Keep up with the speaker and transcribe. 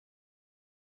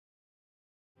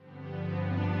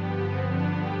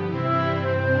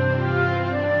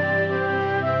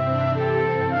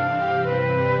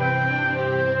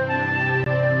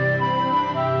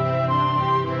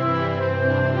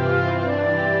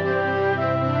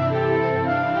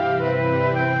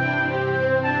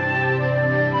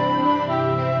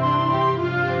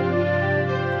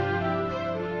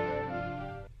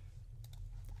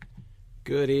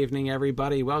Good evening,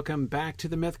 everybody. Welcome back to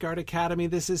the Mythgard Academy.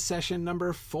 This is session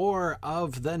number 4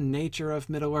 of The Nature of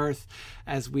Middle-earth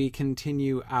as we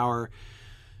continue our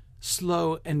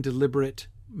slow and deliberate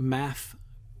math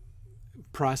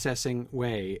processing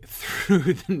way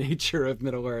through the nature of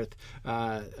Middle-earth,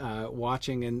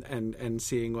 watching and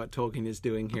seeing what Tolkien is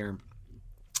doing here.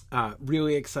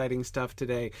 Really exciting stuff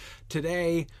today.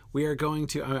 Today, we are going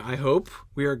to, I hope,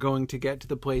 we are going to get to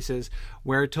the places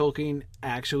where Tolkien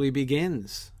actually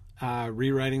begins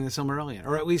rewriting the Silmarillion,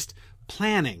 or at least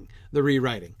planning the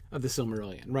rewriting of the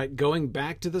Silmarillion, right? Going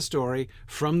back to the story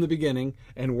from the beginning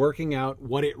and working out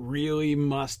what it really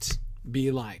must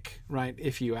be like, right?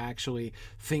 If you actually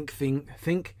think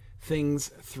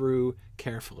things through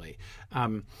carefully.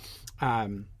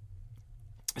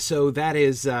 So that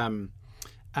is...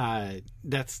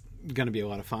 that's going to be a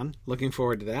lot of fun. Looking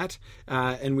forward to that.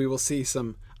 And we will see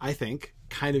some, I think,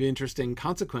 kind of interesting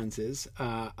consequences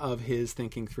of his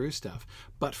thinking through stuff.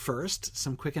 But first,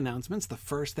 some quick announcements. The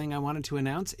first thing I wanted to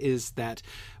announce is that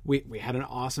we had an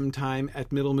awesome time at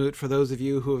Middlemoot. For those of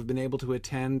you who have been able to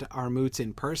attend our moots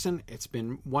in person, it's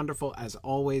been wonderful, as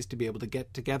always, to be able to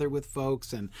get together with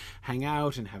folks and hang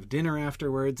out and have dinner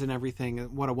afterwards and everything.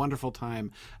 What a wonderful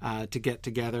time to get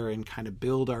together and kind of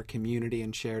build our community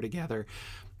and share together.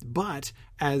 But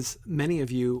as many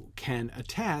of you can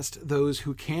attest, those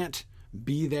who can't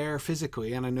be there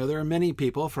physically, and I know there are many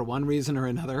people for one reason or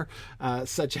another,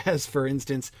 such as, for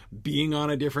instance, being on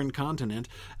a different continent,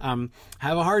 have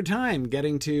a hard time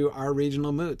getting to our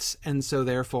regional moots. And so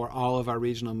therefore all of our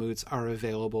regional moots are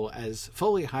available as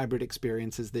fully hybrid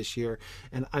experiences this year.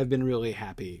 And I've been really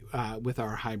happy with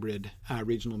our hybrid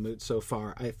regional moot so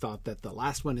far. I thought that the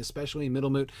last one, especially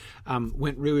Middlemoot,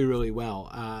 went really, really well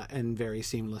and very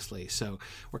seamlessly. So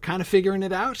we're kind of figuring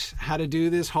it out, how to do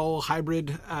this whole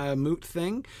hybrid moot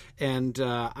thing, and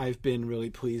I've been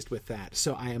really pleased with that.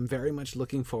 So I am very much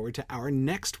looking forward to our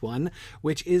next one,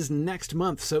 which is next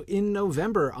month. So in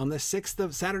November, on the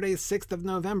Saturday 6th of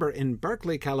November in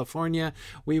Berkeley, California,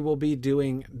 we will be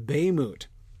doing Baymoot,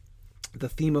 the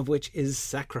theme of which is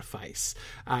sacrifice.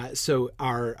 So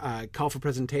our call for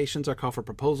presentations, our call for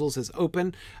proposals is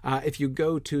open. If you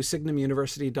go to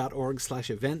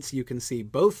signumuniversity.org/events, you can see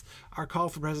both our call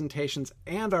for presentations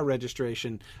and our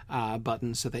registration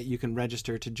button so that you can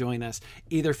register to join us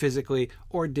either physically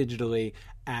or digitally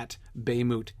at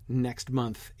Baymoot next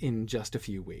month in just a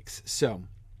few weeks. So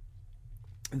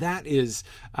that is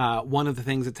one of the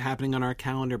things that's happening on our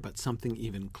calendar, but something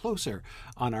even closer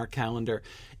on our calendar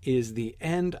is the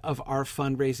end of our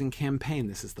fundraising campaign.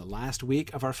 This is the last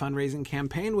week of our fundraising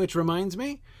campaign, which reminds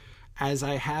me, as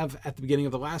I have at the beginning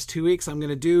of the last 2 weeks, I'm going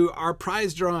to do our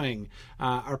prize drawing.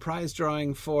 Our prize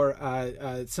drawing for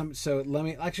some. So let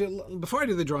me actually, before I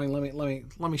do the drawing,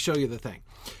 let me show you the thing.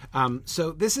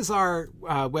 So this is our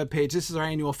webpage. This is our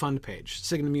annual fund page,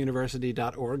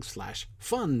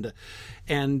 signumuniversity.org/fund,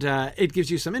 and it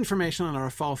gives you some information on our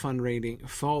fall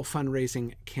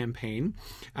fundraising campaign.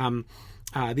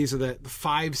 These are the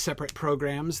 5 separate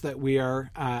programs that we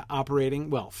are operating.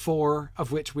 Well, 4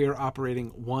 of which we are operating,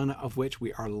 1 of which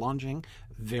we are launching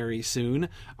very soon.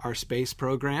 Our space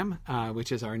program,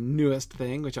 which is our newest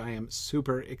thing, which I am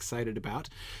super excited about.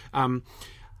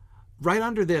 Right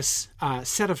under this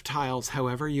set of tiles,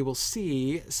 however, you will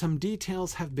see some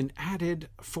details have been added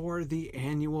for the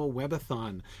annual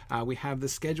webathon. We have the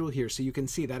schedule here, so you can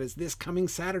see that is this coming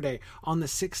Saturday on the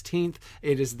 16th.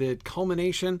 It is the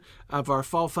culmination of our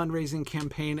fall fundraising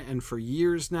campaign, and for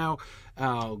years now,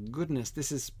 oh goodness,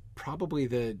 this is probably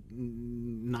the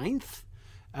 9th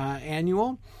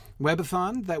annual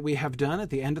webathon that we have done at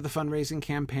the end of the fundraising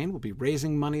campaign. We'll be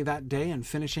raising money that day and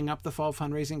finishing up the fall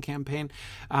fundraising campaign.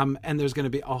 And there's going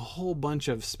to be a whole bunch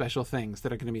of special things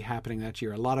that are going to be happening that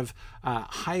year. A lot of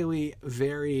highly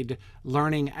varied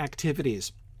learning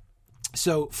activities.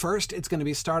 So first, it's going to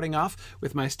be starting off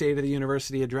with my State of the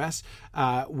University address,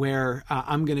 where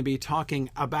I'm going to be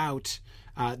talking about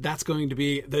that's going to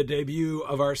be the debut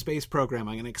of our space program.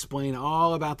 I'm going to explain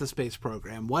all about the space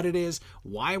program, what it is,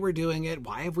 why we're doing it,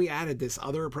 why have we added this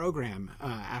other program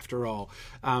after all,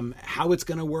 how it's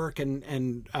going to work,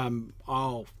 and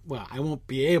all. Well, I won't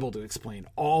be able to explain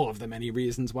all of the many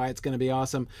reasons why it's going to be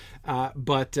awesome,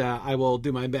 but I will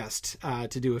do my best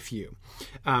to do a few.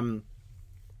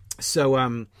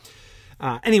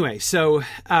 Anyway, so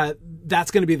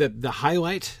that's going to be the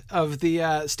highlight of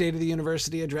the State of the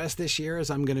University address this year, as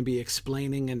I'm going to be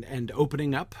explaining and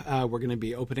opening up. We're going to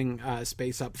be opening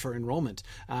space up for enrollment.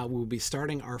 We'll be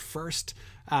starting our first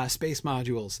space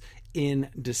modules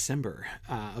in December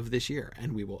of this year,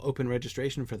 and we will open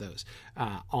registration for those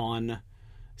on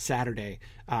Saturday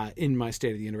in my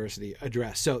State of the University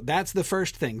address. So that's the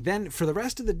first thing. Then for the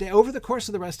rest of the day, over the course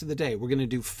of the rest of the day, we're going to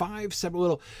do 5 separate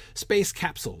little space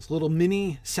capsules, little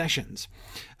mini sessions,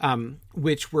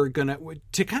 which we're going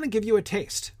to kind of give you a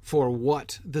taste for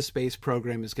what the space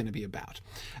program is going to be about.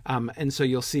 And so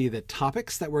you'll see the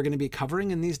topics that we're going to be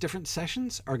covering in these different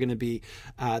sessions are going to be,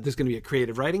 there's going to be a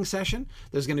creative writing session.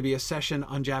 There's going to be a session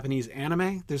on Japanese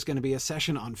anime. There's going to be a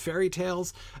session on fairy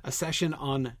tales, a session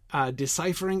on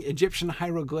deciphering Egyptian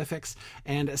hieroglyphics,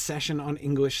 and a session on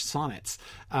English sonnets.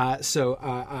 So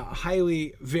a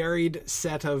highly varied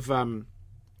set of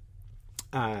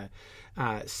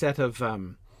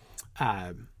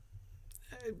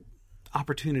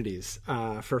opportunities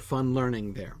for fun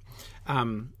learning there.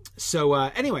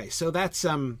 Anyway, so that's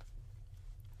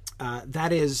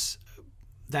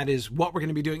that is what we're going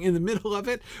to be doing. In the middle of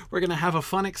it, we're going to have a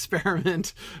fun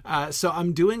experiment. So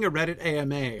I'm doing a Reddit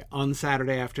AMA on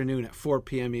Saturday afternoon at 4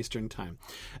 p.m. Eastern Time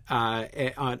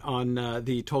on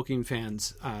the Tolkien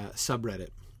Fans subreddit.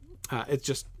 It's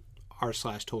just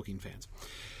r/Tolkien Fans.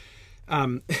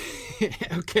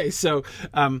 Okay, so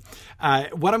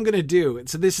what I'm going to do,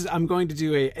 I'm going to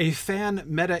do a fan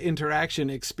meta interaction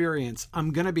experience.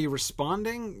 I'm going to be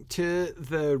responding to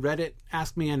the Reddit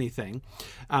Ask Me Anything.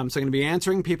 So I'm going to be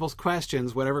answering people's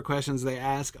questions, whatever questions they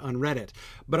ask on Reddit,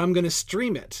 but I'm going to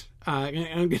stream it.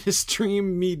 I'm going to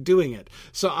stream me doing it.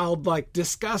 So I'll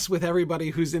discuss with everybody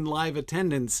who's in live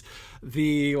attendance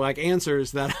the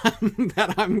answers that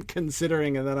I'm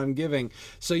considering and that I'm giving.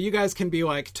 So you guys can be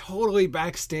totally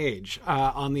backstage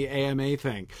on the AMA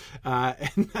thing.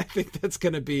 And I think that's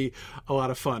going to be a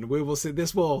lot of fun. We will see.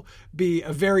 This will be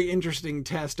a very interesting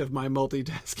test of my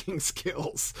multitasking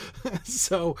skills.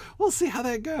 So we'll see how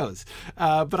that goes.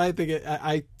 But I think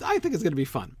I think it's going to be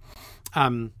fun.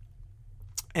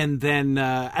 And then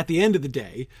at the end of the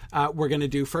day, we're going to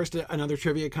do first another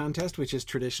trivia contest, which is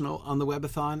traditional on the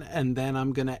Webathon. And then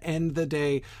I'm going to end the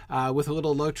day with a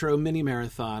little Lotro mini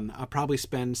marathon. I'll probably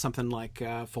spend something like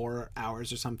 4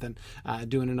 hours or something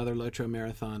doing another Lotro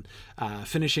marathon,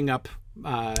 finishing up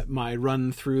my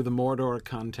run through the Mordor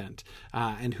content.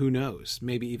 And who knows,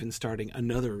 maybe even starting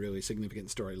another really significant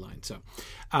storyline. So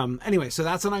anyway, so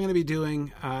that's what I'm going to be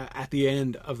doing at the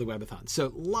end of the Webathon.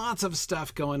 So lots of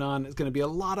stuff going on. It's going to be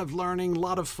a lot of learning, a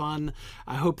lot of fun.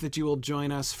 I hope that you will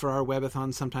join us for our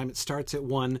Webathon sometime. It starts at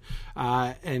 1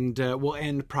 and will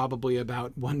end probably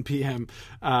about 1 p.m.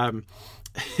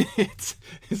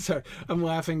 Sorry, I'm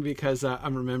laughing because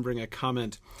I'm remembering a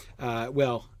comment, a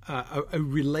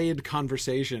relayed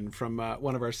conversation from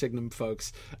one of our Signum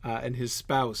folks and his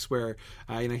spouse, where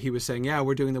he was saying, "Yeah,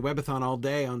 we're doing the Webathon all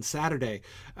day on Saturday,"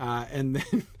 and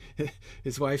then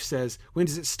his wife says, "When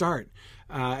does it start?"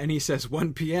 And he says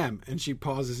 1 p.m. and she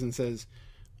pauses and says,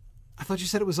 "I thought you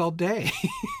said it was all day."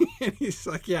 And he's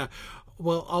like, "Yeah.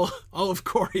 Well, all of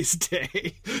Corey's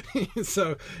day."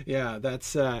 So yeah,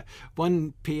 that's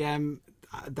 1 p.m.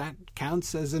 That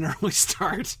counts as an early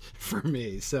start for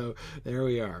me. So there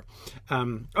we are.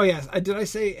 Oh yes, did I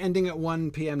say ending at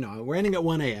 1 p.m.? No, we're ending at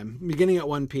 1 a.m. Beginning at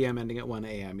 1 p.m. Ending at 1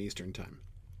 a.m. Eastern Time.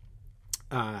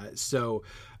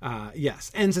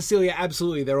 Yes, and Cecilia,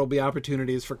 absolutely, there will be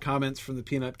opportunities for comments from the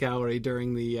Peanut Gallery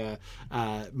during the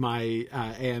my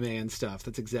AMA and stuff.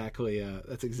 That's exactly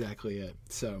it.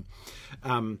 So,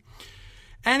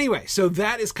 anyway, so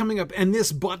that is coming up, and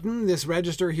this button, this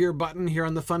register here button here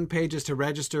on the fun page, is to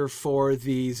register for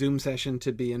the Zoom session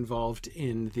to be involved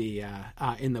in the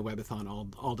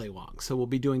Webathon all day long. So we'll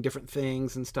be doing different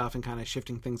things and stuff and kind of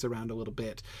shifting things around a little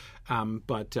bit,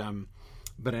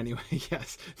 But anyway,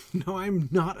 yes. No, I'm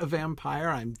not a vampire.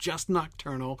 I'm just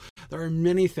nocturnal. There are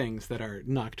many things that are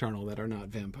nocturnal that are not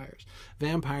vampires.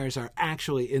 Vampires are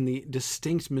actually in the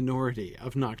distinct minority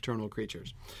of nocturnal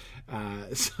creatures.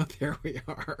 So there we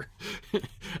are.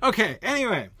 Okay,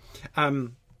 anyway.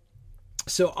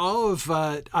 So all of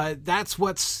that's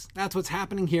what's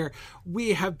happening here.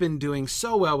 We have been doing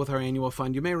so well with our annual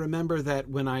fund. You may remember that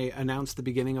when I announced the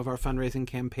beginning of our fundraising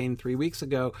campaign 3 weeks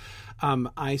ago,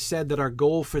 I said that our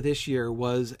goal for this year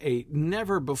was a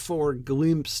never before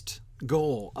glimpsed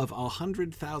goal of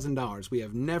 $100,000. We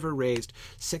have never raised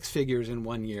 6 figures in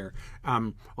 1 year.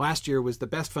 Last year was the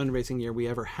best fundraising year we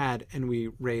ever had, and we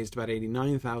raised about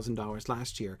 $89,000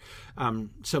 last year.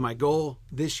 So my goal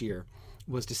this year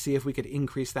was to see if we could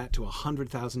increase that to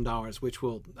 $100,000, which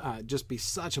will just be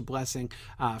such a blessing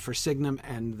for Signum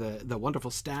and the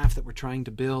wonderful staff that we're trying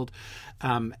to build.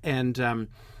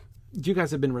 You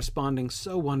guys have been responding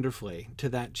so wonderfully to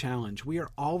that challenge. We are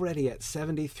already at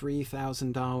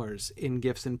 $73,000 in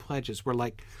gifts and pledges.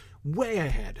 We're way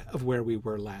ahead of where we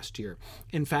were last year.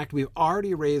 In fact, we've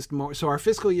already raised more. So our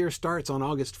fiscal year starts on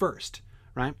August 1st.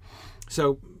 right?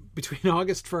 So between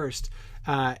August 1st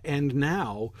and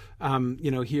now,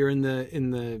 here in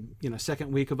the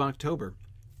second week of October,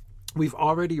 we've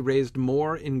already raised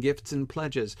more in gifts and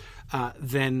pledges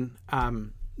than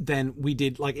we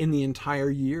did like in the entire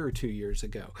year 2 years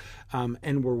ago,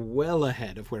 and we're well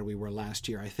ahead of where we were last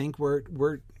year. I think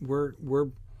we're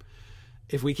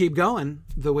if we keep going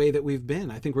the way that we've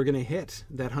been, I think we're going to hit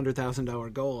that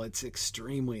 $100,000 goal. It's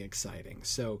extremely exciting.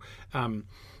 So,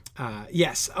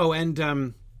 yes. Oh,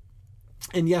 and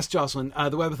yes, Jocelyn,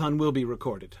 the webathon will be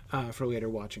recorded for later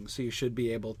watching, so you should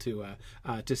be able to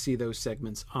see those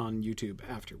segments on YouTube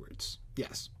afterwards.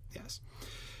 Yes.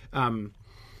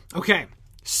 Okay.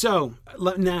 So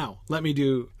now let me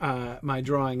do my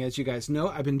drawing. As you guys know,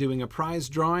 I've been doing a prize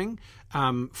drawing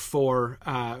from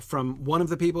one of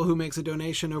the people who makes a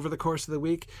donation over the course of the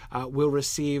week. Will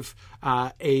receive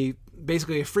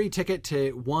basically a free ticket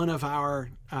to one of our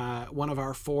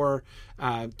 4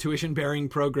 tuition bearing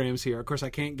programs here. Of course, I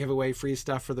can't give away free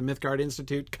stuff for the Mythgard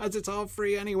Institute because it's all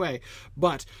free anyway.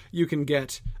 But you can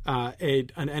get an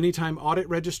anytime audit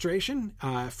registration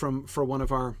for one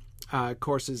of our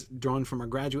courses drawn from our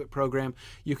graduate program.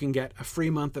 You can get a free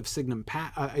month of Signum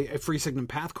Path, a free Signum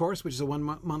Path course, which is a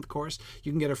 1-month course.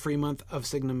 You can get a free month of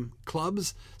Signum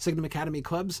Academy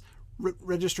clubs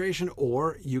registration,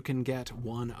 or you can get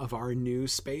one of our new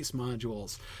space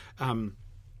modules.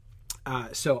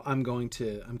 So I'm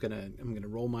gonna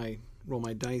roll my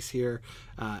dice here,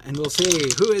 and we'll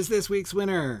see who is this week's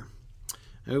winner.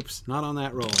 Oops, not on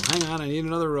that roll. Hang on, I need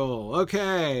another roll.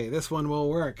 Okay, this one will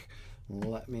work.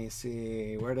 Let me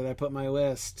see. Where did I put my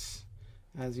list?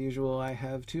 As usual, I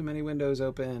have too many windows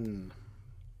open.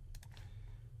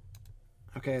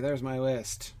 Okay, there's my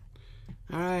list.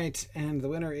 All right, and the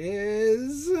winner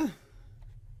is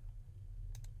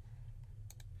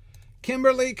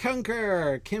Kimberly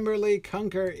Kunker. Kimberly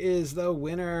Kunker is the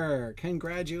winner.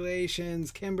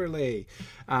 Congratulations, Kimberly.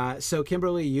 So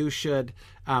Kimberly, you should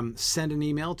send an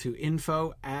email to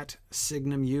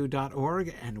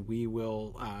info@signumu.org, and we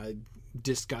will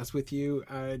discuss with you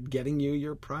getting you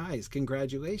your prize.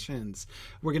 Congratulations.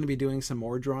 We're going to be doing some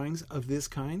more drawings of this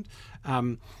kind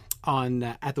at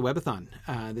the webathon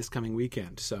this coming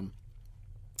weekend. So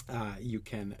you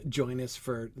can join us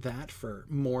for that, for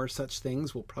more such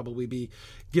things. We'll probably be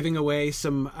giving away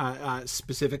some,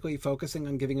 specifically focusing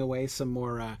on giving away some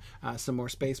more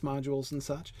space modules and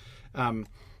such.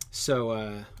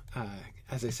 So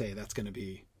as I say, that's going to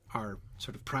be our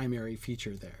sort of primary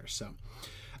feature there. So,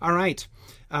 all right.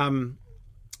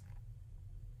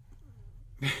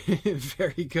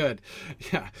 Very good.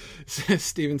 Yeah.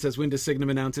 Stephen says, when does Signum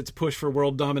announce its push for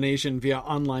world domination via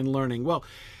online learning? Well,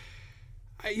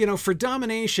 for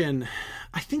domination,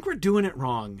 I think we're doing it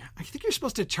wrong. I think you're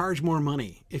supposed to charge more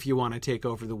money if you want to take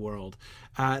over the world.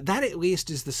 That at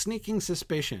least is the sneaking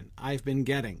suspicion I've been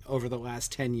getting over the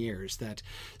last 10 years, that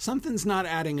something's not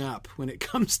adding up when it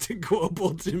comes to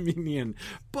global dominion.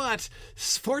 But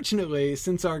fortunately,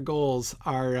 since our goals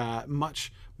are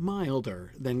much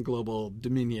milder than global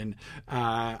dominion,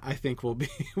 I think we'll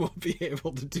be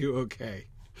able to do okay.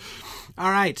 All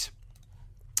right.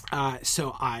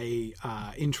 So I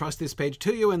entrust this page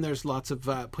to you, and there's lots of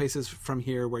places from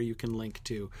here where you can link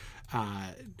to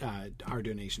our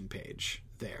donation page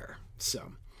there.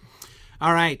 So,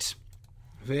 all right.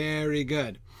 Very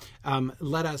good.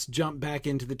 Let us jump back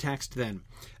into the text then.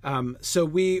 So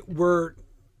we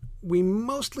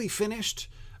mostly finished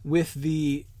with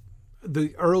the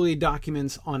early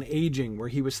documents on aging, where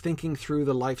he was thinking through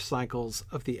the life cycles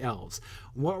of the elves.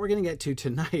 What we're going to get to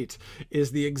tonight is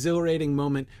the exhilarating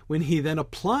moment when he then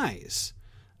applies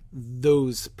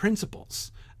those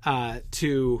principles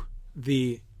to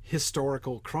the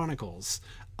historical chronicles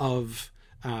of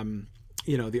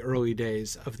the early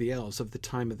days of the elves, of the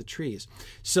time of the trees.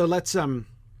 So let's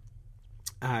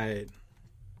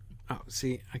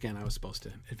see, again, I was supposed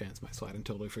to advance my slide and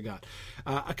totally forgot.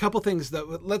 A couple things that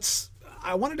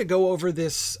I wanted to go over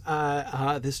this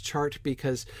chart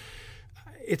because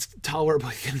it's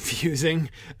tolerably confusing.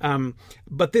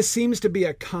 But this seems to be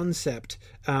a concept.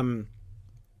 That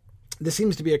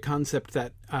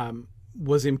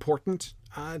was important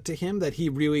to him, that he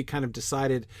really kind of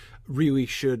decided really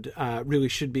should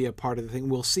be a part of the thing.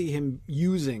 We'll see him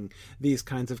using these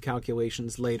kinds of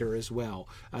calculations later as well.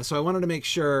 So I wanted to make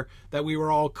sure that we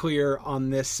were all clear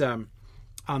on this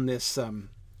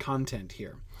content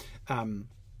here.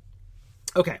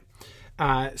 Okay.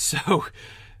 So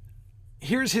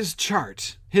here's his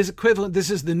chart, his equivalent. This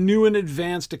is the new and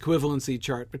advanced equivalency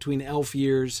chart between elf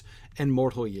years and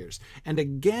mortal years. And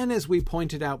again, as we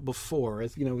pointed out before,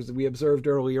 as we observed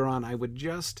earlier on, I would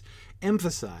just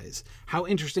emphasize how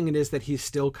interesting it is that he's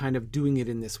still kind of doing it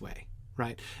in this way,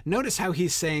 right? Notice how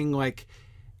he's saying, like,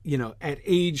 at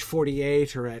age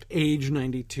 48 or at age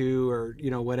 92 or,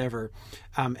 whatever.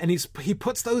 And he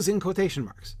puts those in quotation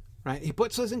marks, right? He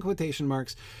puts those in quotation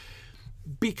marks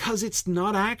because it's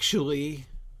not actually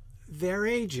their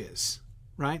ages,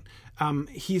 right?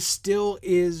 He still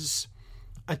is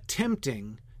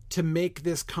attempting to make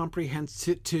this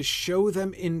comprehensive, to show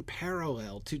them in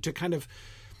parallel, to kind of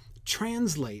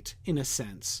translate, in a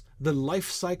sense, the life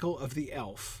cycle of the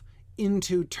elf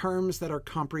into terms that are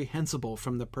comprehensible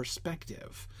from the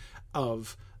perspective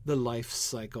of the life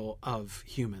cycle of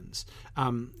humans,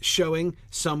 showing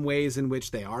some ways in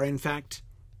which they are, in fact,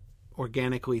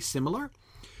 organically similar,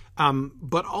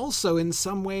 but also in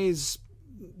some ways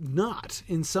not,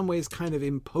 in some ways kind of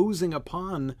imposing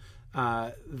upon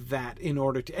that in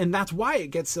order to, and that's why it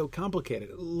gets so complicated.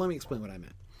 Let me explain what I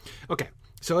meant. Okay.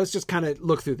 So let's just kind of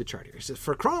look through the chart here. It says,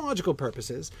 for chronological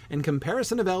purposes and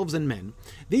comparison of elves and men,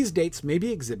 these dates may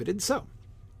be exhibited so.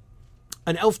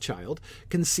 An elf child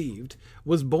conceived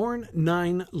was born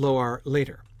 9 Loar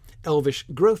later. Elvish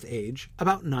growth age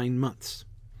about 9 months.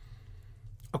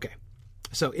 Okay,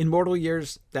 so in mortal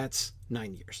years, that's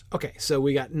 9 years. Okay, so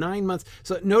we got 9 months.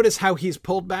 So notice how he's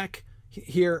pulled back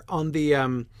here on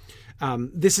the...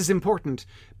 this is important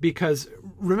because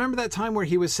remember that time where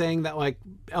he was saying that, like,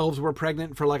 elves were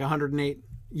pregnant for like 108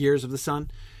 years of the sun,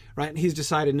 right? And he's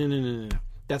decided, no,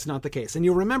 that's not the case. And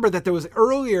you'll remember that there was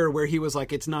earlier where he was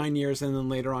like, it's 9 years. And then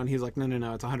later on, he's like,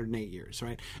 no, it's 108 years,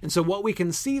 right? And so what we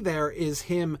can see there is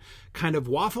him kind of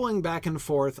waffling back and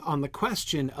forth on the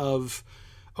question of,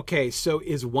 okay, so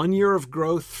is 1 year of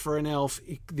growth for an elf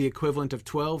the equivalent of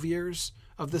 12 years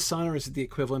of the sun, or is it the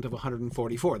equivalent of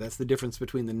 144? That's the difference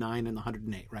between the 9 and the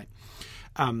 108, right?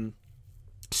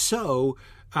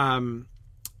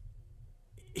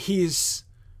 He's,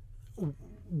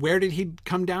 where did he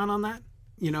come down on that?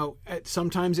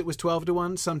 Sometimes it was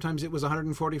 12-1, sometimes it was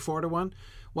 144-1.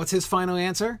 What's his final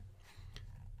answer?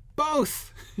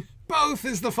 Both. Both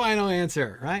is the final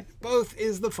answer, right? Both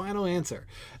is the final answer.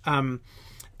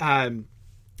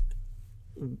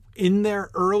 In their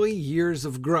early years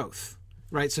of growth,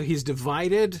 right? So he's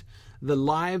divided the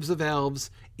lives of elves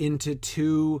into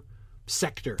 2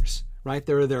 sectors, right?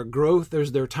 There are their growth,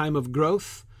 there's their time of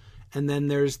growth, and then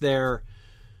there's their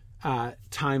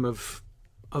time of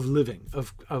living,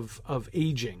 of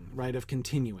aging, right? Of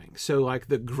continuing. So like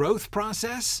the growth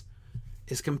process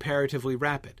is comparatively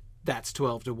rapid. That's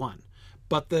 12-1.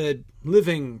 But the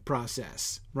living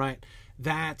process, right?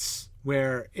 That's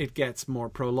where it gets more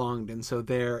prolonged. And so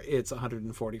there it's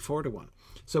 144-1.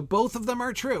 So both of them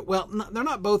are true. Well, they're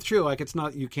not both true. Like, it's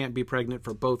not, you can't be pregnant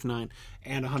for both 9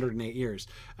 and 108 years.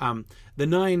 The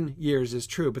 9 years is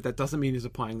true, but that doesn't mean he's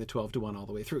applying the 12-1 all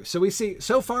the way through. So we see,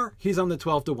 so far, he's on the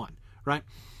 12-1, right?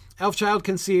 Elf child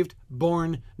conceived,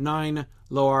 born 9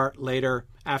 Loar later,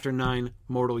 after 9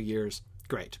 mortal years.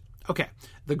 Great. Okay.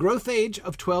 The growth age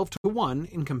of 12-1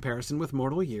 in comparison with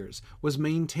mortal years was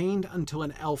maintained until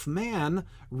an elf man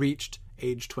reached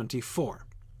age 24.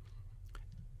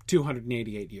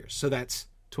 288 years. So that's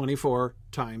 24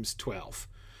 times 12.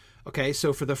 Okay,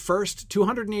 so for the first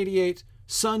 288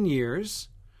 sun years,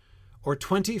 or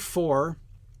 24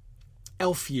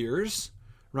 elf years,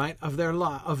 right, of their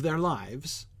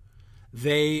lives,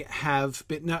 they have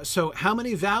been... Now, so how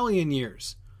many Valian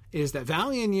years is that?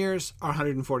 Valian years are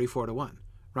 144-1,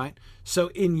 right? So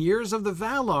in years of the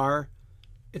Valar,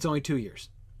 it's only 2 years,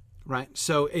 right?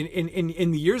 So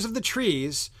in the years of the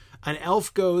trees, an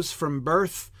elf goes from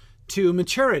birth to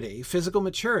maturity, physical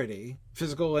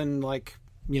and like,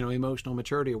 emotional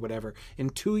maturity or whatever, in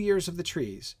 2 years of the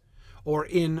trees, or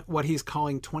in what he's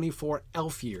calling 24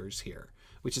 elf years here,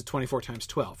 which is 24 times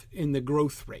 12 in the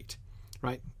growth rate,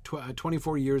 right?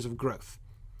 24 years of growth,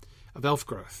 of elf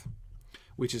growth,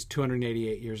 which is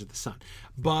 288 years of the sun.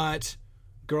 But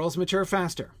girls mature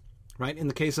faster, right? In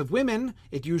the case of women,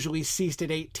 it usually ceased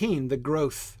at 18, the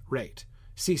growth rate.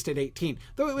 Ceased at 18,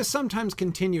 though it was sometimes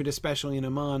continued, especially in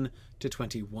Aman, to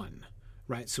 21,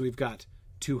 right? So we've got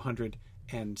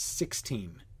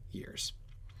 216 years.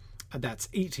 That's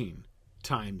 18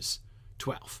 times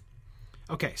 12.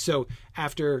 Okay, so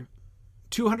after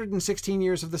 216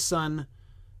 years of the sun,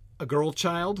 a girl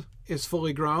child is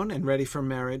fully grown and ready for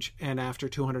marriage, and after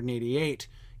 288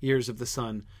 years of the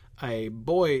sun, a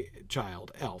boy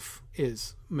child, elf,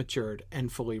 is matured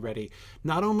and fully ready,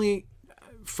 not only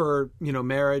for,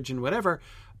 marriage and whatever,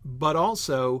 but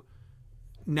also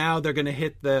now they're going to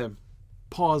hit the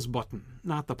pause button,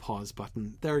 not the pause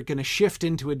button. They're going to shift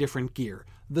into a different gear,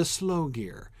 the slow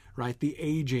gear, right? The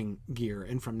aging gear.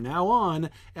 And from now on,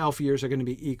 elf years are going to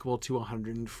be equal to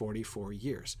 144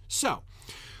 years. So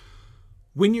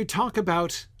when you talk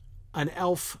about an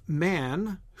elf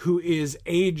man who is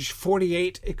age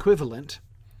 48 equivalent,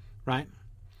 right?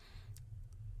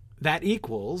 That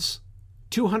equals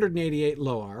 288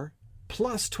 loar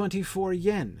plus 24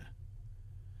 yen.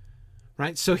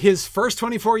 Right? So his first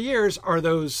 24 years are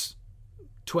those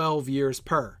 12 years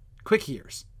per, quick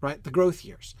years, right? The growth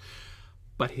years.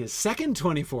 But his second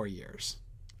 24 years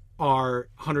are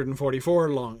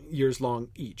 144 years long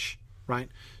each,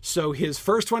 right? So his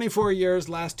first 24 years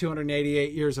last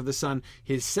 288 years of the sun.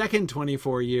 His second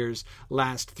 24 years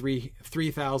last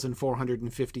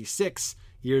 3,456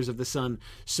 years of the sun.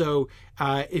 So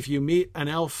if you meet an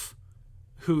elf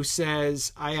who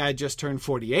says, I just turned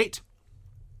 48,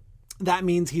 that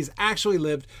means he's actually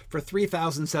lived for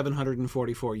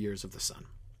 3,744 years of the sun.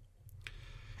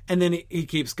 And then he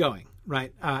keeps going,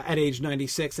 right? At age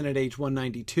 96 and at age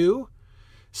 192.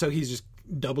 So he's just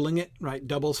doubling it, right?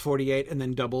 Doubles 48 and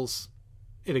then doubles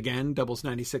it again, doubles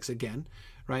 96 again,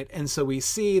 right? And so we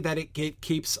see that it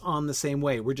keeps on the same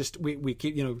way. We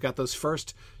keep, we've got those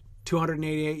first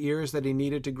 288 years that he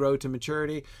needed to grow to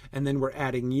maturity. And then we're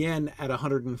adding yen at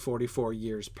 144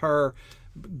 years per,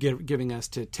 giving us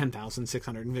to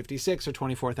 10,656 or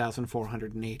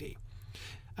 24,480.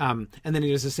 And then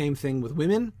he does the same thing with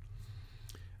women,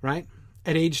 right?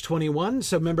 At age 21.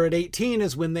 So remember, at 18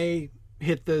 is when they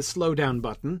hit the slow down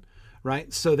button,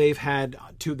 right? So they've had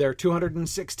their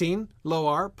 216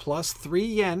 loar plus 3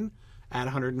 yen at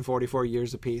 144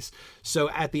 years apiece. So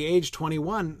at the age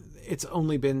 21,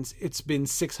 it's been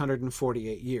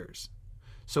 648 years.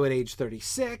 So at age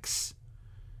 36,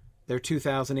 they're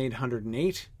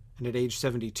 2,808, and at age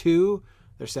 72,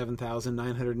 they're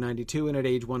 7,992, and at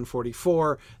age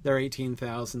 144, they're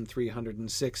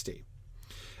 18,360.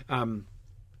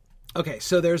 Okay,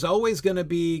 so there's always going to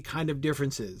be kind of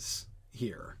differences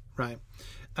here, right?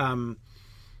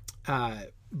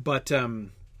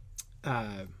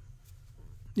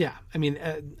 Yeah, I mean,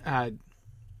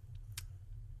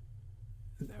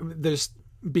 there's,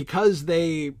 because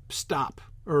they stop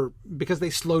or because they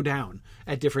slow down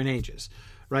at different ages,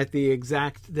 right?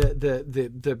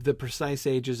 The precise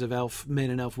ages of elf men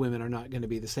and elf women are not going to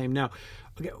be the same. Now,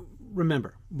 okay,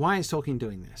 remember, why is Tolkien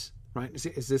doing this, right?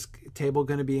 Is this table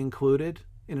going to be included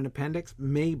in an appendix?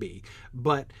 Maybe,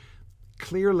 but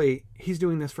clearly he's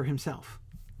doing this for himself,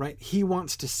 right? He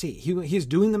wants to see. He's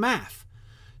doing the math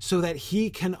so that he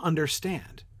can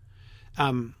understand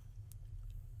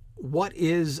what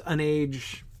is an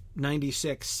age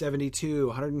 96, 72,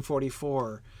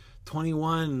 144,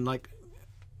 21, like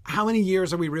how many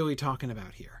years are we really talking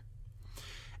about here?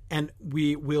 And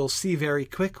we will see very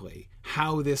quickly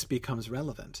how this becomes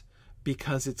relevant,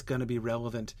 because it's going to be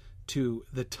relevant to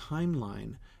the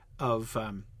timeline of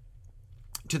the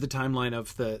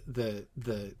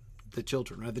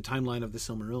children, right? The timeline of the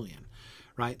Silmarillion,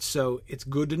 right? So it's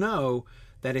good to know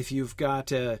that if you've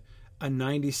got a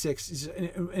 96,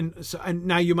 and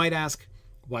now you might ask,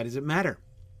 why does it matter?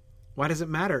 Why does it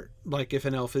matter? Like if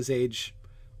an elf is age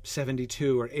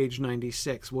 72 or age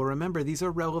 96? Well, remember, these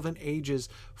are relevant ages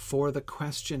for the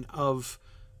question of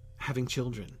having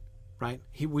children, right?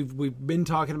 We've been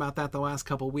talking about that the last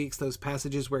couple of weeks, those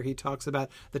passages where he talks about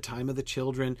the time of the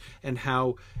children and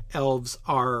how elves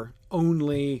are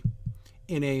only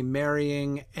in a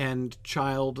marrying and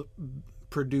child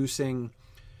producing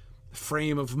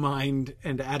frame of mind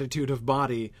and attitude of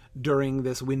body during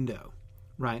this window,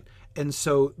 right? And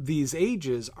so these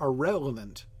ages are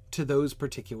relevant to those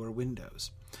particular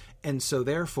windows. And so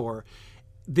therefore,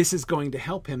 this is going to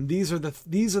help him. These are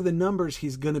the numbers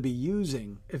he's going to be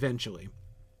using eventually.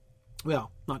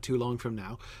 Well, not too long from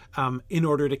now, in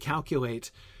order to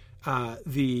calculate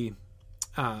the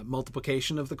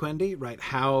multiplication of the Quendi, right?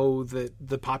 How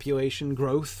the population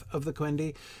growth of the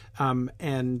Quendi,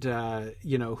 and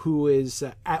who is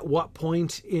at what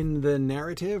point in the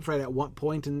narrative, right? At what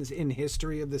point in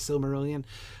history of the Silmarillion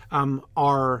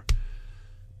are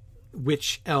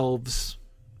which elves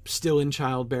still in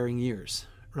childbearing years,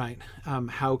 right?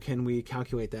 How can we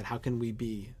calculate that? How can we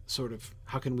be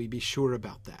sure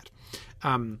about that?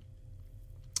 And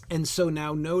so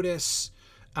now notice,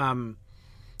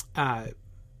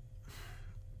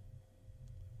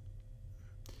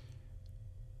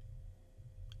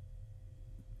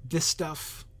 this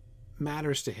stuff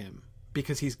matters to him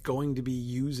because he's going to be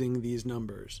using these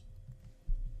numbers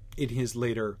in his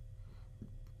later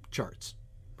charts,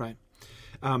 right?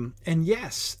 And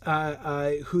yes,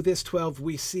 Who This 12,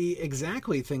 we see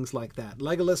exactly things like that.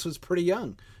 Legolas was pretty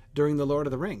young during The Lord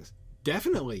of the Rings.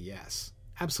 Definitely, yes.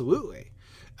 Absolutely.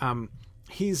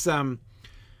 He's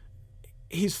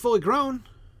fully grown,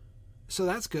 so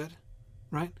that's good,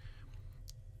 right?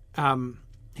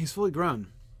 He's fully grown.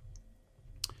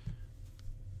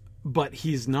 But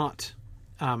he's not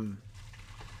a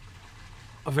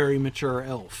very mature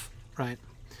elf, right?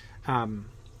 I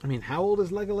mean, how old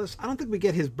is Legolas? I don't think we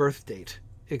get his birth date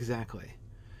exactly.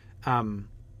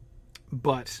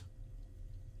 But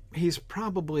he's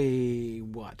probably,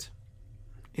 what?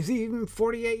 Is he even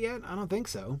 48 yet? I don't think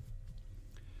so.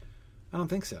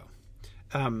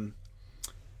 I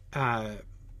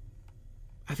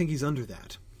think he's under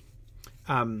that.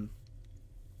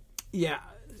 Yeah.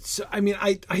 So, I mean,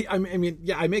 I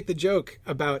make the joke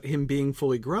about him being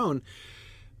fully grown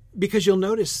because you'll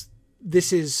notice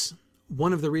this is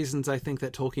one of the reasons I think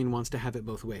that Tolkien wants to have it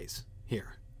both ways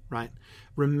here, right?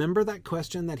 Remember that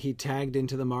question that he tagged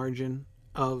into the margin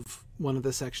of one of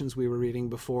the sections we were reading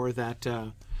before, that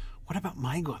what about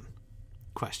Maegwyn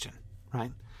question,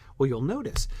 right? Well, you'll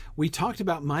notice we talked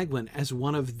about Maegwyn as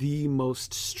one of the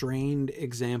most strained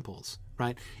examples,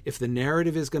 right? If the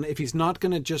narrative is if he's not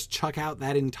going to just chuck out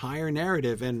that entire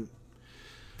narrative, and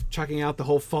chucking out the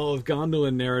whole Fall of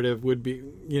Gondolin narrative would be,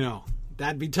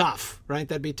 that'd be tough, right?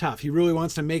 That'd be tough. He really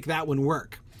wants to make that one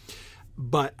work.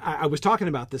 But I was talking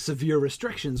about the severe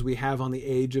restrictions we have on the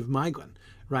age of Maegwyn,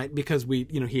 right? Because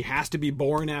he has to be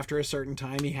born after a certain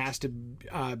time. He has to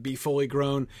be fully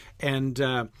grown and,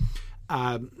 in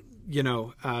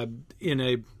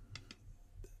a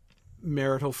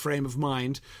marital frame of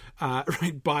mind,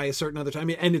 right, by a certain other time. I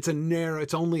mean, and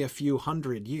it's only a few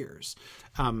hundred years.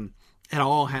 It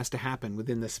all has to happen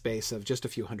within the space of just a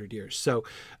few hundred years. So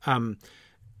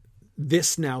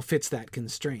this now fits that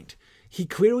constraint. He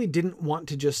clearly didn't want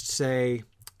to just say,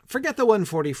 forget the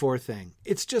 144 thing.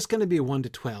 It's just going to be 1 to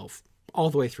 12 all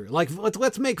the way through. Like,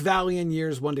 let's make Valian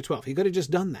years 1 to 12. He could have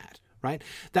just done that, right?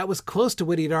 That was close to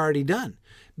what he'd already done.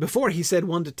 Before he said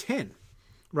 1 to 10,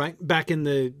 right? Back in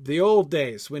the old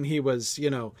days when he was,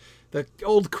 the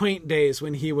old quaint days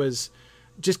when he was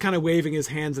just kind of waving his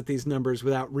hands at these numbers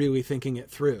without really thinking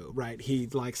it through, right? He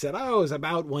said, it's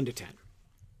about 1 to 10.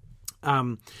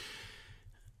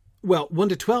 Well, 1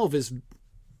 to 12 is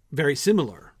very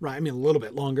similar, right? I mean, a little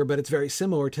bit longer, but it's very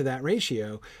similar to that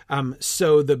ratio.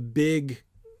 So the big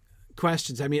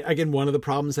questions, I mean, again, one of the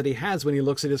problems that he has when he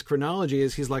looks at his chronology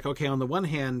is he's like, okay, on the one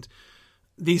hand,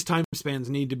 these time spans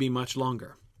need to be much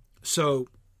longer. So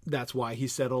that's why he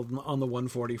settled on the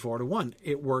 144 to 1.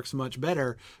 It works much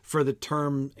better for the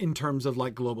term in terms of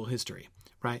like global history,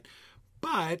 right?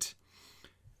 But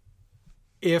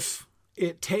if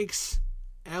it takes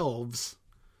elves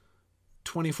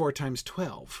 24 times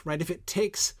 12, right? If it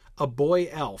takes a boy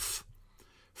elf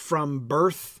from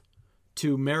birth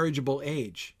to marriageable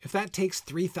age, if that takes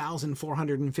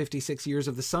 3,456 years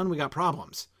of the sun, we got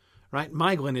problems, right?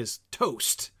 Maegwyn is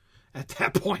toast at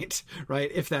that point,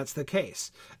 right? If that's the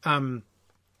case.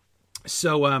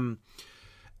 So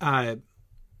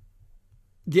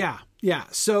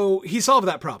he solved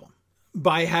that problem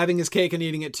by having his cake and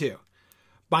eating it too,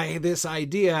 by this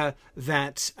idea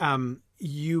that, by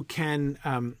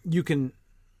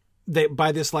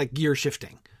this like gear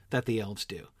shifting that the elves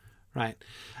do, right?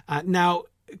 Now,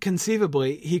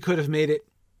 conceivably, he could have made it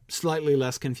slightly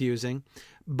less confusing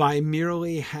by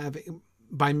merely having,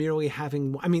 I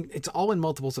mean, it's all in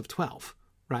multiples of 12,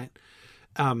 right?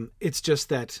 It's just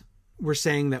that we're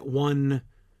saying that one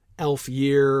elf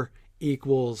year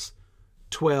equals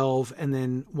 12, and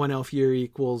then one elf year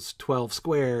equals 12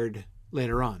 squared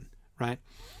later on, right?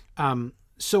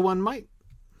 So one might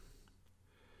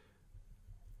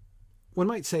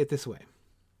say it this way.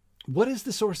 What is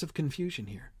the source of confusion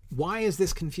here? Why is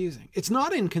this confusing? It's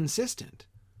not inconsistent.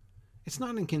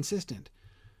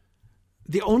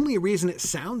 The only reason it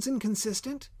sounds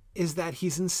inconsistent is that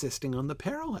he's insisting on the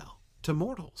parallel to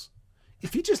mortals.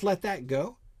 If you just let that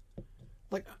go,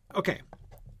 like, okay,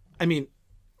 I mean,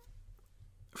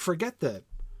 forget the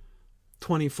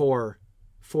 24,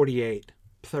 48,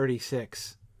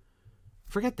 36.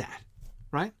 Forget that,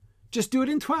 right? Just do it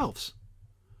in 12s.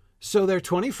 So they're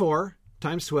 24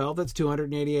 times 12, that's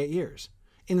 288 years.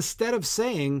 Instead of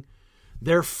saying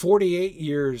they're 48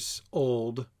 years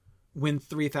old when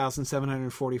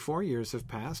 3,744 years have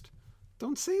passed,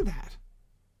 don't say that.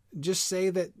 Just say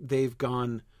that they've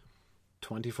gone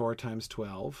 24 times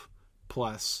 12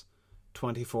 plus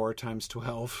 24 times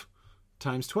 12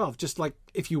 times 12. Just like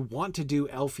if you want to do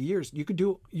elf years, you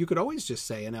could always just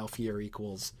say an elf year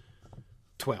equals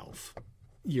 12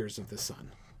 years of the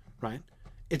sun, right?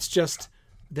 It's just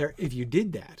if you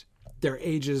did that, their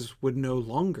ages would no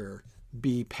longer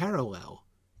be parallel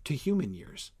to human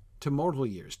years, to mortal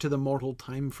years, to the mortal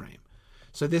time frame.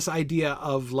 So this idea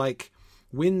of like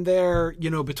when they're,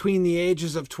 between the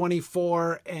ages of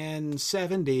 24 and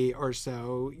 70 or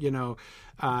so,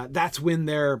 that's when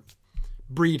they're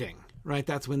breeding, right?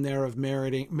 That's when they're of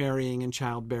marrying and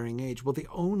childbearing age. Well, the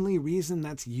only reason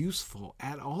that's useful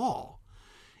at all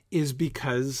is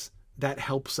because that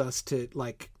helps us to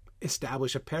like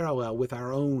establish a parallel with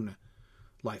our own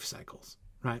life cycles,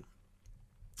 right?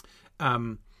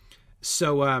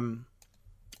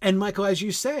 And Michael, as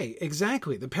you say,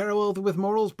 exactly, the parallel with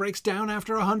mortals breaks down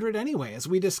after 100 anyway, as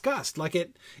we discussed. Like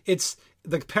it's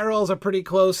the parallels are pretty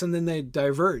close, and then they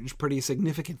diverge pretty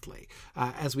significantly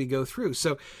as we go through.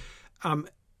 So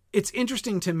it's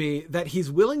interesting to me that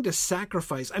he's willing to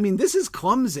sacrifice. I mean, this is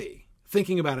clumsy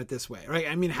thinking about it this way, right?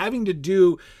 I mean, having to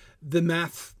do the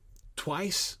math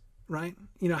twice, right?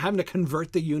 Having to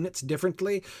convert the units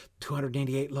differently.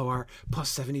 288 lower plus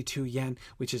 72 yen,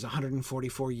 which is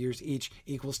 144 years each,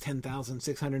 equals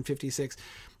 10,656.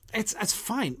 That's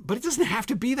fine, but it doesn't have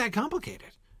to be that complicated,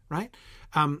 right?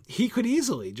 He could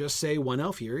easily just say 1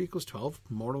 elf year equals 12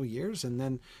 mortal years, and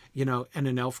then, and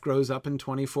an elf grows up in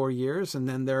 24 years, and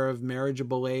then they're of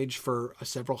marriageable age for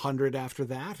several hundred after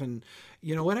that, and,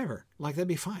 whatever. Like, that'd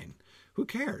be fine. Who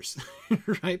cares,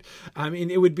 right? I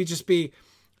mean, it would just be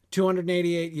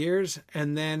 288 years,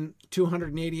 and then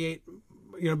 288,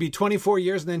 be 24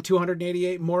 years, and then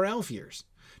 288 more elf years.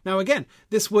 Now, again,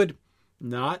 this would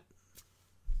not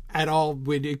at all,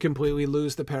 would completely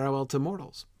lose the parallel to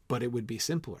mortals, but it would be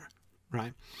simpler,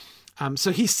 right?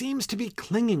 So he seems to be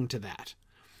clinging to that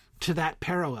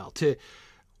parallel, to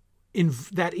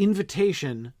that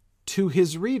invitation to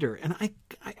his reader. And I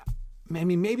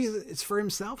mean, maybe it's for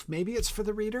himself, maybe it's for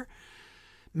the reader,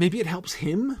 maybe it helps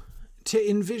him to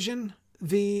envision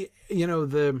the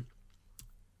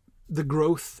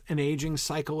growth and aging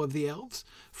cycle of the elves,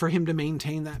 for him to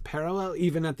maintain that parallel,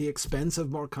 even at the expense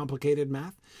of more complicated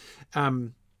math,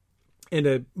 in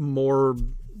a more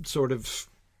sort of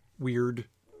weird,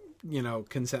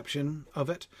 conception of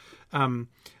it.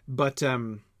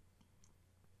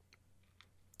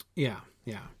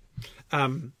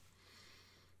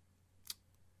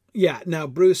 Yeah, now,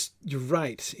 Bruce, you're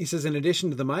right. He says, in addition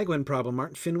to the Maegwyn problem,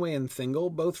 aren't Finwë and Thingol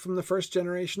both from the first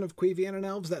generation of Quevian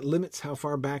elves? That limits how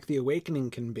far back the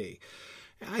awakening can be.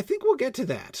 I think we'll get to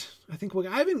that. I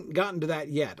haven't gotten to that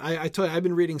yet. I told you, I've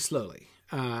been reading slowly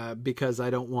because I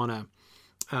don't want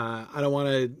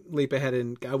to leap ahead,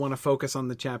 and I want to focus on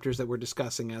the chapters that we're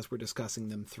discussing as we're discussing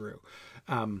them through.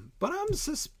 But I'm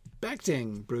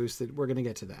suspecting, Bruce, that we're going to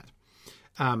get to that.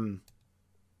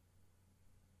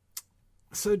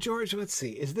 So, George, let's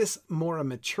see. Is this more a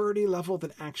maturity level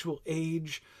than actual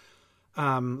age?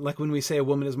 Like when we say a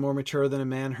woman is more mature than a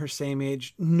man her same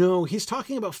age? No, he's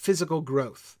talking about physical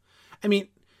growth. I mean,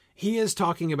 he is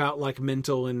talking about like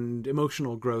mental and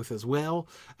emotional growth as well.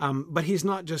 But he's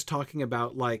not just talking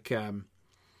about like...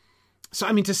 So,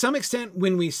 I mean, to some extent,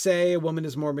 when we say a woman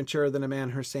is more mature than a man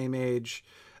her same age,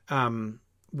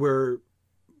 we're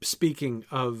speaking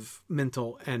of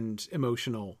mental and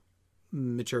emotional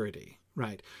maturity.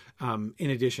 Right. In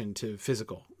addition to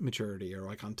physical maturity, or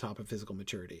like on top of physical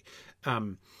maturity.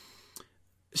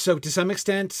 So to some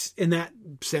extent, in that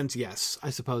sense, yes, I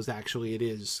suppose actually it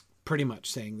is pretty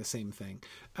much saying the same thing.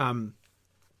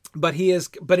 But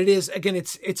it is, again,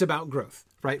 it's about growth,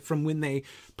 right? From when they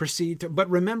proceed to, but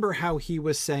remember how he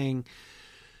was saying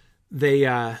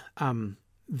they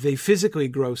physically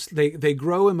grow, they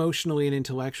grow emotionally and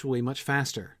intellectually much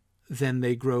faster than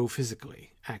they grow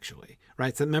physically, actually,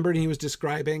 right? So remember he was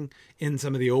describing in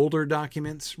some of the older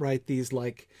documents, right? These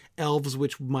like elves,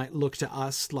 which might look to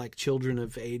us like children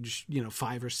of age,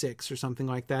 5 or 6 or something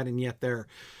like that. And yet they're,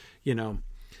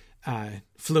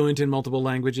 fluent in multiple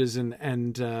languages and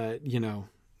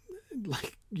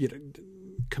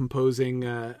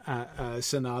composing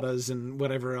sonatas and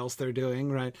whatever else they're doing,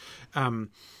 right?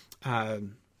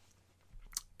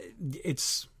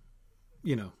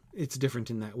 It's different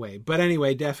in that way. But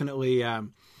anyway, definitely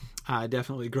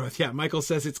growth. Yeah, Michael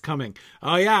says it's coming.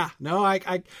 Oh yeah. No, I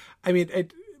mean,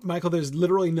 Michael, there's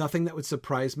literally nothing that would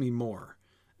surprise me more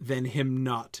than him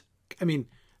not. I mean,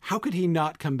 how could he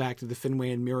not come back to the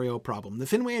Finwë and Muriel problem? The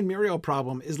Finwë and Muriel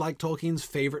problem is like Tolkien's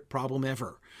favorite problem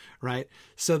ever, right?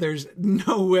 So there's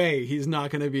no way he's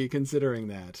not going to be considering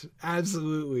that.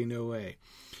 Absolutely no way.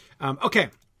 Okay,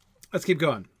 let's keep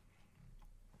going.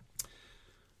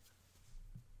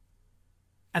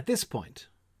 At this point,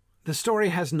 the story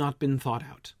has not been thought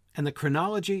out, and the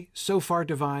chronology so far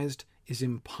devised is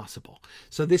impossible.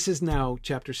 So this is now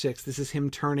chapter 6. This is him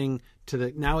turning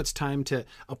to now it's time to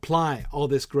apply all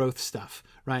this growth stuff,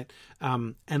 right?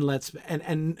 And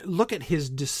look at his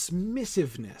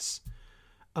dismissiveness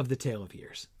of the Tale of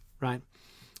Years, right?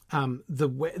 The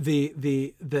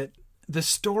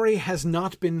story has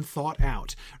not been thought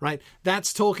out, right?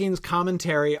 That's Tolkien's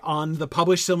commentary on the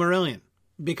published Silmarillion,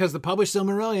 because the published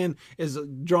Silmarillion is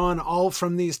drawn all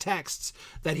from these texts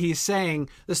that he's saying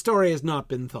the story has not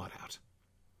been thought out.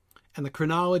 And the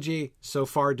chronology so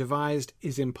far devised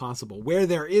is impossible. Where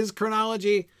there is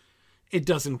chronology, it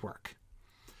doesn't work.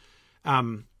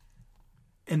 And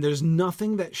there's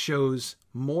nothing that shows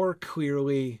more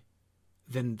clearly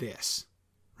than this,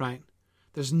 right?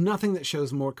 There's nothing that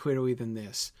shows more clearly than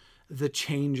this, the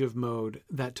change of mode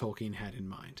that Tolkien had in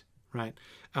mind, right?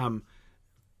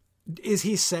 Is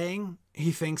he saying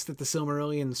he thinks that the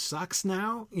Silmarillion sucks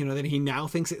now? That he now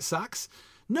thinks it sucks?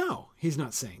 No, he's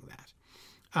not saying that.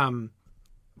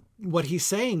 What he's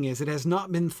saying is it has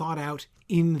not been thought out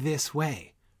in this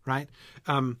way, right?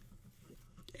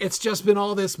 It's just been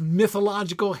all this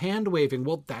mythological hand waving.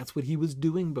 Well, that's what he was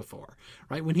doing before,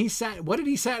 right? What did he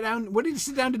sit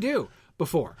down to do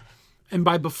before? And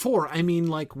by before, I mean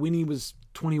like when he was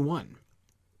 21,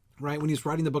 right? When he's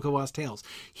writing the Book of Lost Tales,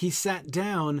 he sat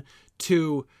down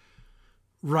to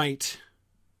write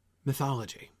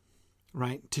mythology,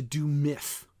 right? To do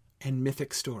myth and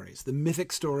mythic stories, the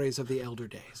mythic stories of the elder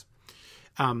days.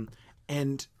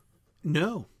 And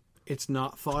no, it's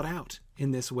not thought out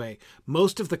in this way.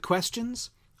 Most of the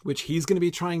questions which he's going to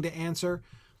be trying to answer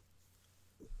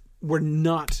were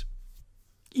not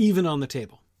even on the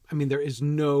table. I mean, there is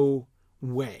no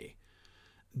way.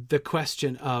 The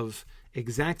question of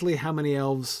exactly how many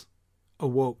elves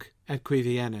awoke at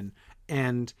Cuiviénen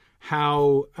and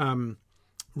how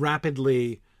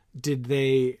rapidly did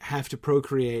they have to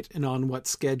procreate and on what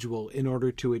schedule in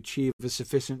order to achieve a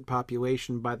sufficient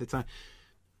population by the time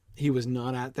he was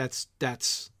not at,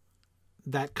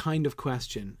 that kind of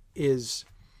question is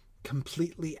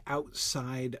completely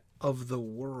outside of the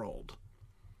world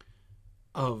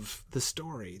of the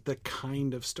story, the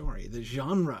kind of story, the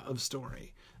genre of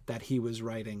story that he was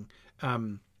writing,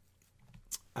 the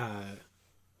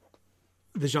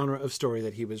genre of story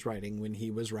that he was writing when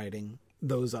he was writing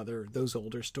those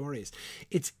older stories.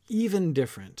 It's even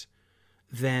different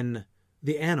than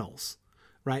the annals,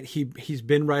 right? He's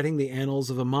been writing the annals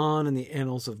of Aman and the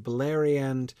annals of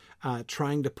Beleriand,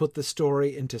 trying to put the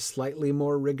story into slightly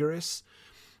more rigorous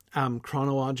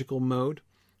chronological mode,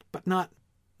 but not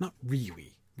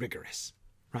really rigorous,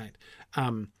 right?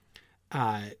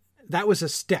 That was a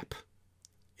step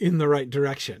in the right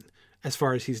direction as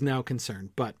far as he's now concerned,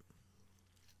 but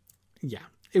yeah,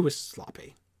 it was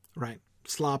sloppy, right?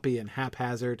 Sloppy and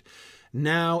haphazard.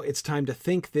 Now it's time to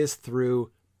think this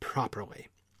through properly.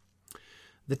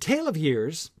 The Tale of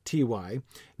Years, TY,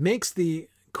 makes the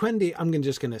Quendi, I'm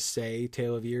just going to say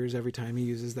Tale of Years every time he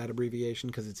uses that abbreviation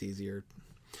because it's easier.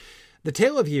 The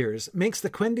Tale of Years makes the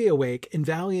Quendi awake in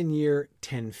Valian year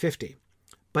 1050.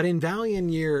 But in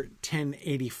Valian year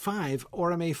 1085,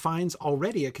 Orome finds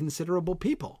already a considerable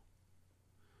people.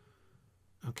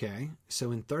 Okay,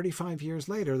 so in 35 years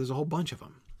later, there's a whole bunch of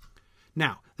them.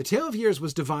 Now, the Tale of Years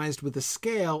was devised with a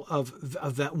scale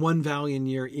of that one Valian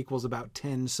year equals about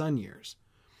 10 sun years.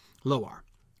 Loar.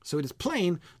 So it is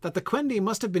plain that the Quendi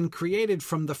must have been created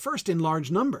from the first in large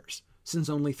numbers, since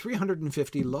only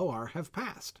 350 Loar have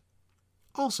passed.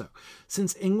 Also,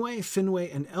 since Ingwe,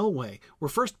 Finwë, and Elwë were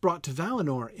first brought to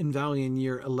Valinor in Valian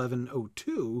year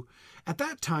 1102, at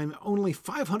that time only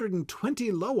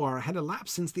 520 Loar had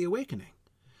elapsed since the awakening.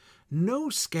 No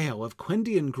scale of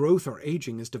Quendian growth or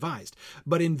aging is devised,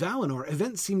 but in Valinor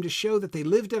events seem to show that they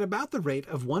lived at about the rate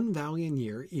of 1 Valian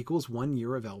year equals 1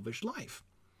 year of elvish life.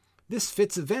 This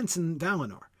fits events in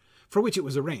Valinor, for which it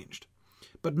was arranged,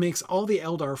 but makes all the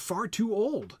Eldar far too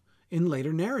old in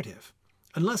later narrative,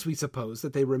 unless we suppose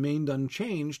that they remained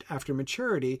unchanged after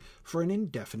maturity for an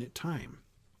indefinite time.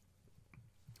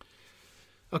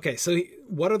 Okay, so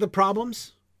what are the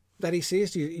problems that he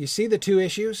sees? You see the two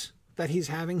issues that he's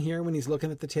having here when he's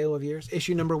looking at the Tale of Years?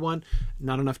 Issue number one,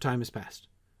 not enough time has passed,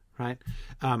 right?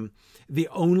 The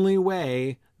only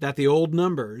way that the old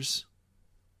numbers,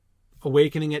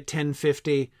 awakening at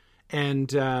 1050, and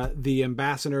the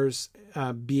ambassadors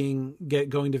going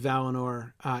to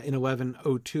Valinor in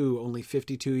 1102, only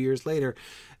 52 years later,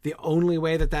 the only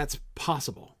way that that's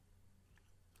possible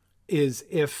is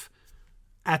if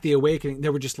at the awakening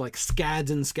there were just like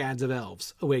scads and scads of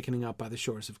elves awakening up by the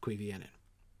shores of Cuiviénen.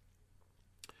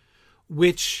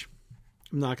 Which,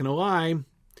 I'm not going to lie,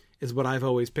 is what I've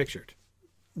always pictured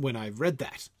when I've read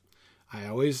that. I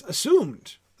always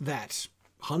assumed that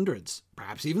hundreds,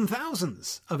 perhaps even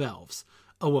thousands of elves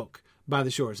awoke by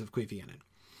the shores of Cuiviénen.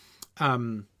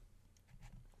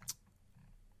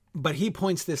 But he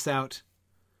points this out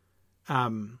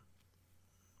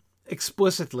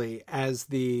explicitly as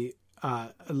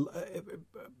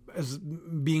as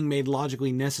being made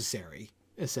logically necessary,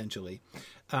 essentially,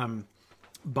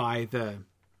 by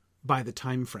the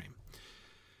time frame.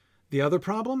 The other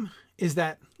problem is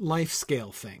that life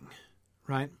scale thing,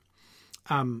 right?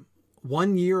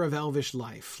 1 year of elvish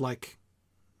life, like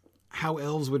how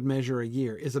elves would measure a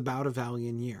year, is about a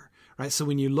Valian year, right? So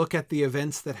when you look at the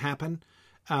events that happen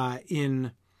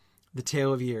in the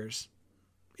Tale of Years,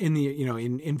 in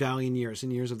Valian years,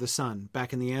 in Years of the Sun,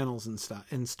 back in the Annals and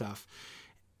stuff,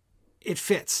 it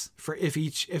fits for if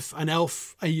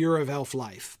a year of elf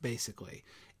life basically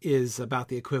is about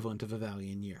the equivalent of a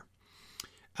Valian year.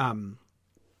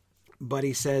 But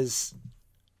he says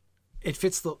it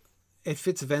fits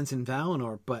events in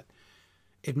Valinor, but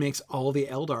it makes all the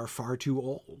Eldar far too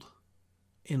old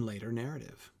in later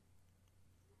narrative.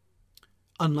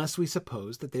 Unless we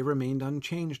suppose that they remained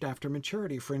unchanged after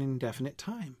maturity for an indefinite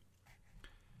time.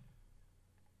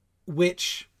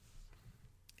 Which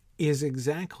is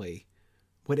exactly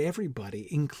what everybody,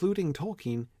 including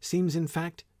Tolkien, seems in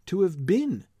fact to have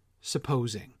been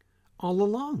supposing all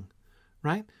along,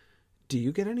 right? Do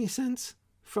you get any sense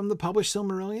from the published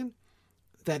Silmarillion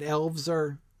that elves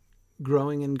are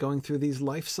growing and going through these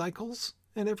life cycles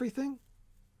and everything?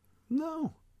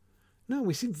 No,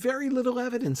 we see very little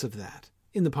evidence of that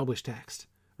in the published text,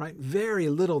 right? Very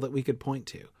little that we could point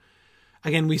to.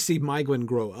 Again, we see Maegwyn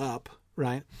grow up,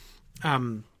 right?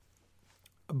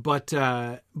 But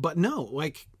no,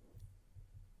 like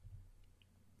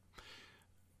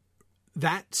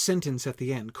that sentence at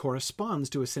the end corresponds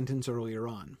to a sentence earlier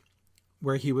on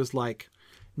where he was like,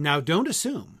 now don't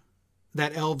assume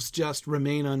that elves just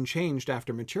remain unchanged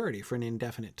after maturity for an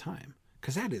indefinite time,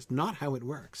 because that is not how it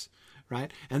works,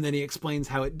 right? And then he explains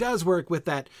how it does work with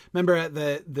that. Remember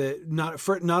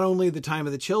not only the time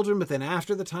of the children, but then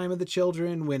after the time of the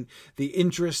children, when the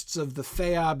interests of the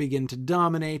Fëa begin to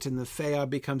dominate, and the Fëa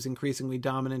becomes increasingly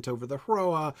dominant over the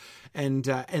Hroa, and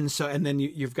then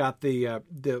you've got the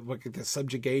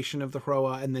subjugation of the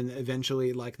Hroa, and then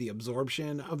eventually like the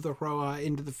absorption of the Hroa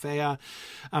into the Fëa.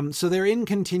 So they're in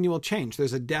continual change.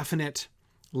 There's a definite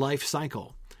life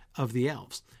cycle of the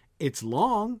elves. It's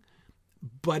long,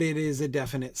 but it is a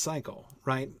definite cycle,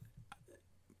 right?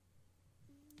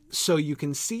 So you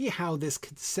can see how this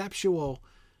conceptual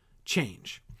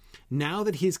change, now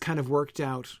that he's kind of worked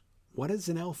out what is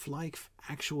an elf life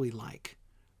actually like,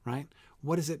 right?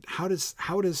 What is it? How does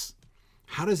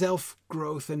elf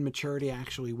growth and maturity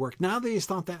actually work? Now that he's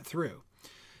thought that through,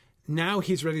 now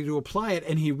he's ready to apply it,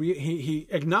 and he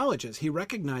acknowledges, he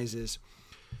recognizes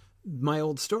my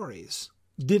old stories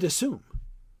did assume,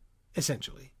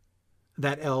 essentially,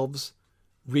 that elves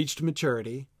reached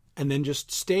maturity and then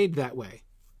just stayed that way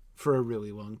for a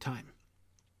really long time.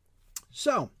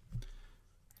 So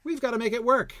we've got to make it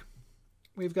work.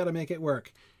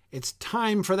 It's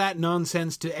time for that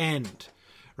nonsense to end,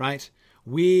 right?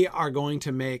 We are going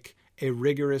to make a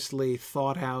rigorously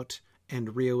thought out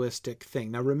and realistic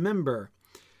thing. Now remember,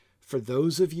 for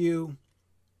those of you,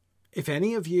 if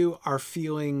any of you are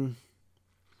feeling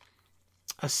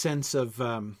a sense of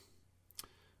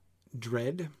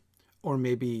dread or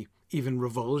maybe even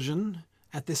revulsion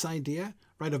at this idea,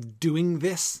 right, of doing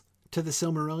this to the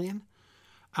Silmarillion,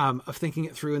 of thinking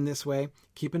it through in this way,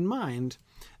 keep in mind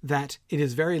that it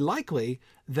is very likely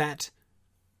that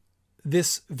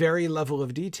this very level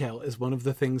of detail is one of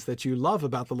the things that you love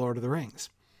about The Lord of the Rings,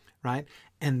 right?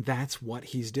 And that's what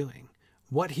he's doing.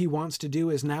 What he wants to do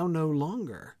is now no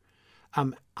longer.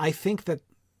 I think that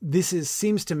this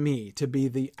seems to me to be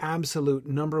the absolute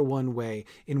number one way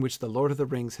in which The Lord of the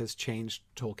Rings has changed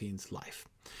Tolkien's life.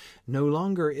 No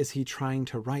longer is he trying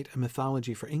to write a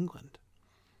mythology for England,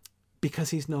 because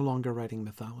he's no longer writing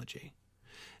mythology.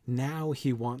 Now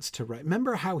he wants to write.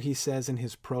 Remember how he says in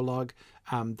his prologue,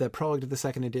 the prologue to the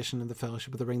second edition of the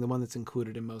Fellowship of the Ring, the one that's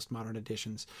included in most modern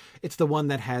editions. It's the one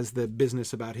that has the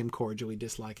business about him cordially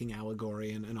disliking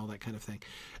allegory and all that kind of thing.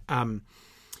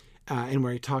 And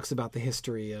where he talks about the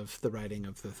history of the writing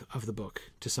of the book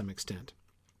to some extent.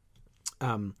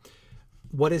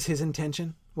 What is his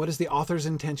intention? What is the author's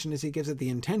intention as he gives it? The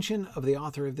intention of the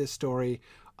author of this story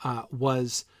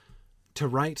was to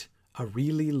write a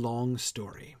really long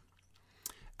story,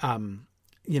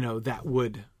 that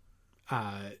would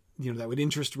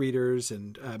interest readers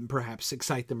and perhaps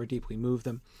excite them or deeply move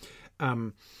them.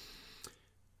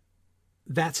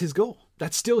 That's his goal.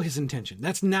 That's still his intention.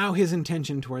 That's now his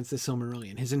intention towards the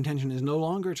Silmarillion. His intention is no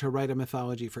longer to write a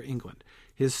mythology for England.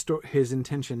 His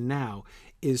intention now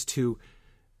is to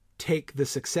take the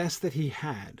success that he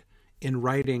had in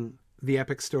writing the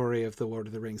epic story of the Lord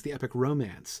of the Rings, the epic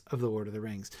romance of the Lord of the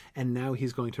Rings, and now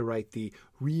he's going to write the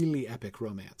really epic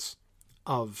romance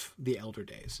of the Elder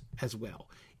Days as well,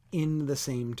 in the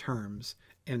same terms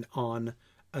and on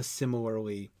a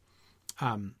similarly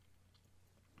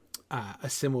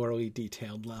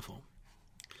detailed level.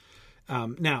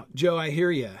 Now, Joe, I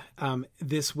hear you.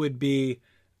 This would be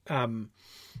a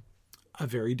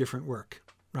very different work,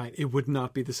 right? It would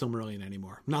not be the Silmarillion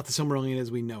anymore. Not the Silmarillion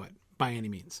as we know it, by any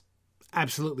means.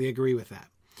 Absolutely agree with that.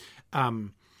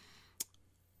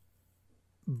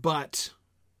 But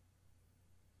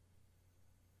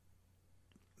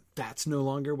that's no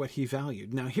longer what he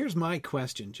valued. Now, here's my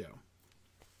question, Joe.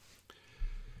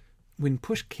 When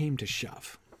push came to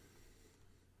shove,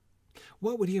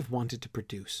 what would he have wanted to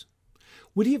produce?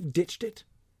 Would he have ditched it?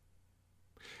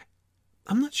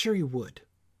 I'm not sure he would.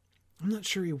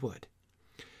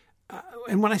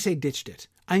 And when I say ditched it,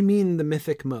 I mean the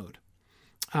mythic mode.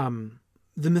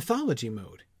 The mythology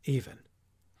mode, even.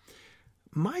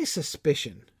 My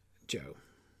suspicion, Joe,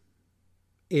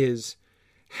 is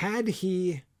had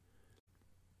he,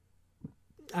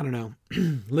 I don't know,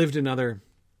 lived another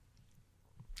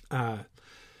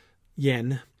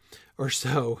yen or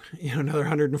so, another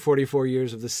 144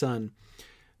 years of the sun,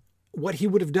 what he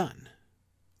would have done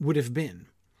would have been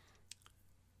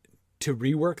to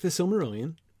rework the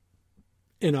Silmarillion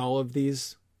in all of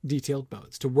these detailed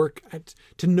modes, to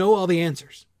know all the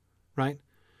answers, right?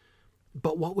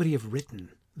 But what would he have written,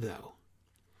 though?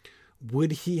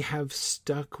 Would he have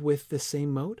stuck with the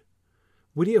same mode?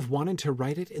 Would he have wanted to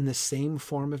write it in the same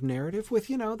form of narrative with,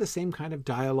 the same kind of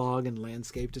dialogue and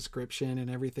landscape description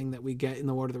and everything that we get in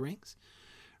The Lord of the Rings,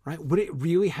 right? Would it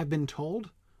really have been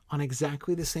told on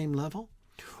exactly the same level?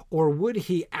 Or would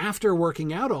he, after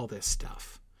working out all this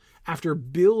stuff, after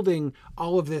building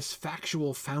all of this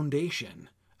factual foundation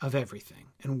of everything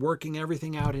and working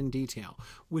everything out in detail,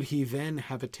 would he then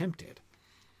have attempted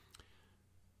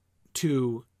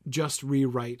to just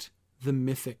rewrite the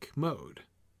mythic mode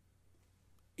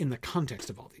in the context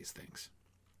of all these things?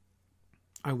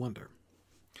 I wonder.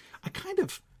 I kind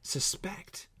of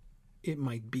suspect it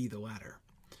might be the latter.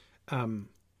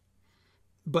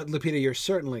 But Lupita, you're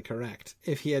certainly correct.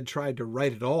 If he had tried to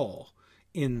write it all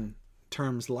in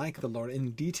terms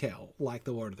in detail like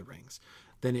the Lord of the Rings,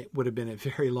 then it would have been a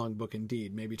very long book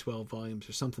indeed, maybe 12 volumes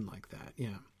or something like that.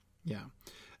 Yeah.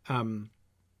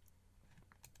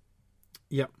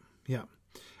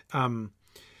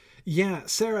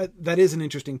 Sarah, that is an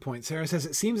interesting point. Sarah says,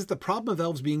 it seems that the problem of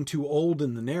elves being too old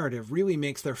in the narrative really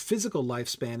makes their physical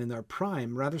lifespan in their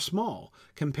prime rather small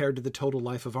compared to the total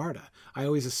life of Arda. I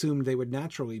always assumed they would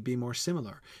naturally be more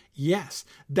similar. Yes,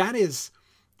 that is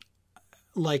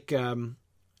like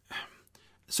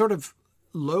sort of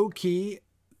low-key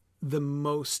the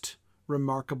most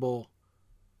remarkable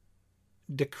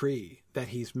decree that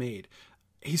he's made.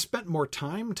 He spent more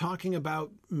time talking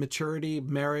about maturity,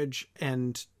 marriage,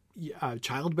 and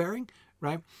childbearing,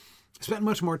 right? Spent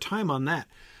much more time on that.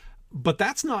 But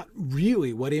that's not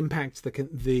really what impacts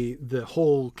the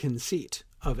whole conceit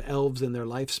of elves and their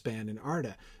lifespan in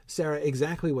Arda. Sarah,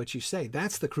 exactly what you say.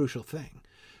 That's the crucial thing.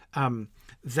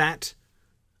 That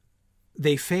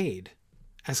they fade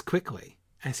as quickly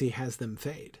as he has them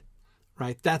fade,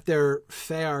 right? That their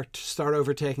Fear start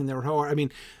overtaking their Roar. I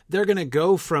mean, they're going to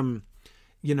go from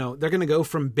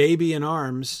baby in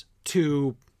arms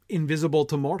to invisible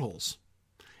to mortals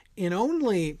in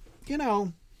only,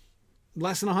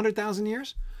 less than 100,000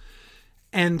 years.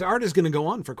 And art is going to go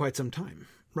on for quite some time,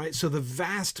 right? So the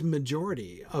vast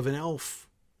majority of an elf's,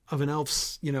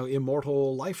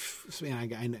 immortal life,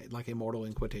 I like immortal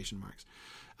in quotation marks,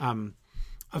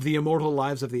 of the immortal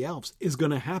lives of the elves is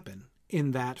going to happen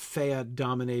in that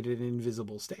Fea-dominated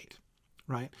invisible state,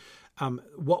 right?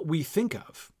 What we think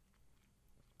of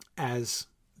as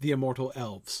the immortal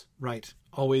elves, right?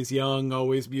 Always young,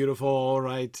 always beautiful,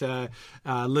 right?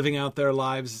 Living out their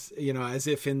lives, as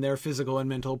if in their physical and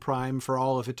mental prime for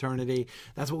all of eternity.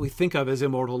 That's what we think of as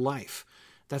immortal life.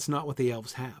 That's not what the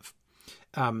elves have.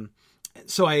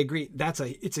 So I agree.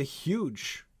 It's a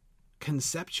huge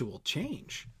conceptual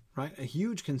change, right? A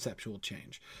huge conceptual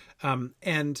change.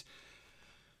 And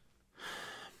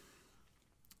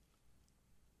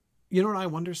you know what I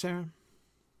wonder, Sarah?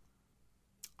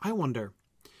 I wonder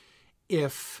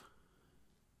if,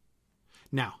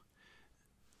 now,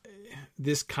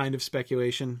 this kind of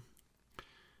speculation,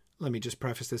 let me just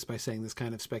preface this by saying this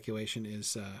kind of speculation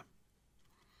is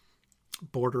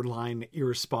borderline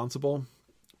irresponsible,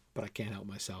 but I can't help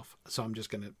myself. So I'm just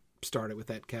going to start it with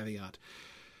that caveat.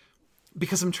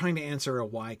 Because I'm trying to answer a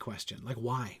why question. Like,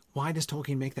 why? Why does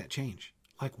Tolkien make that change?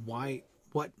 Like, why?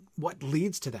 What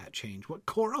leads to that change? What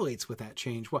correlates with that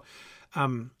change?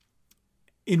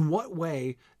 In what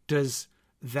way does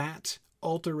that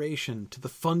alteration to the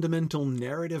fundamental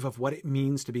narrative of what it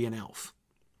means to be an elf,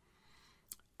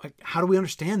 like, how do we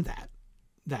understand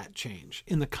that change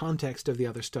in the context of the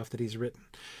other stuff that he's written?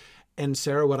 And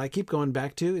Sarah, what I keep going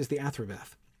back to is the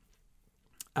Athrobeth.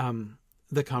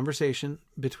 The conversation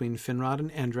between Finrod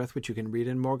and Andreth, which you can read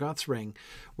in Morgoth's Ring,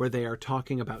 where they are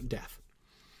talking about death.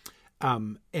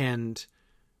 And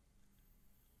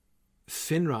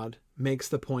Finrod makes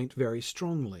the point very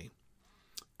strongly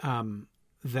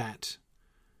that,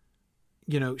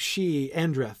 she,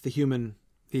 Andreth, the human,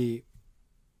 the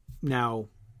now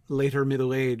later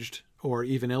middle-aged or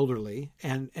even elderly,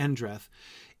 and Andreth,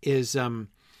 is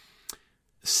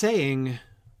saying,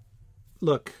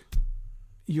 look,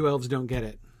 you elves don't get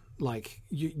it. Like,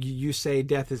 you say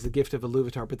death is the gift of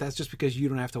Iluvatar, but that's just because you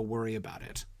don't have to worry about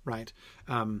it, right?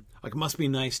 Like, it must be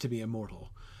nice to be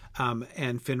immortal.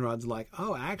 And Finrod's like,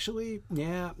 oh, actually,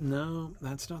 yeah, no,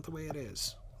 that's not the way it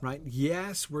is, right?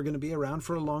 Yes, we're going to be around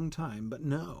for a long time, but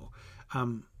no.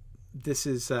 This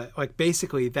is like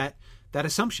basically that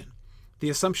assumption. The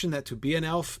assumption that to be an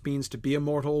elf means to be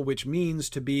immortal, which means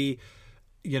to be,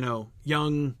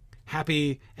 young,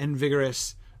 happy, and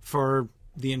vigorous for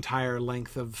the entire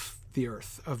length of the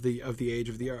Earth, of the age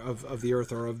of the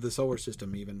Earth, or of the solar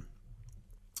system, even.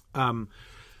 And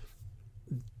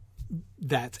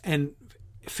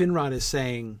Finrod is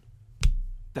saying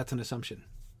that's an assumption,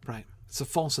 right? It's a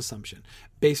false assumption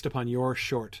based upon your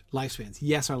short lifespans.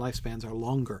 Yes, our lifespans are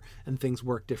longer and things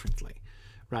work differently,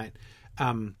 right?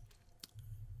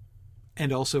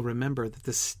 And also remember that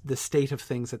the state of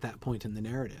things at that point in the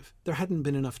narrative, there hadn't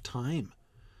been enough time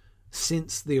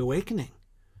since the Awakening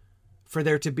for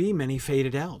there to be many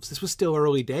fated elves. This was still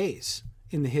early days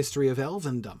in the history of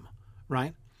elvendom,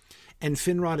 right? And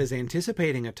Finrod is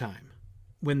anticipating a time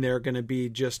when they're going to be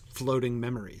just floating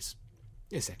memories,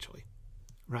 essentially,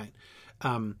 right?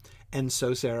 And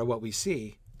so, Sarah, what we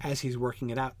see as he's working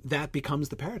it out, that becomes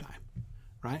the paradigm,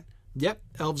 right? Yep,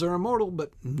 elves are immortal,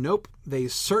 but nope, they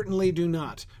certainly do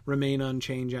not remain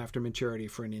unchanged after maturity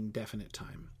for an indefinite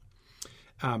time.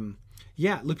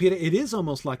 Yeah, Lupita, it is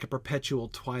almost like a perpetual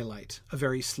twilight, a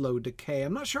very slow decay.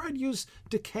 I'm not sure I'd use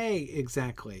decay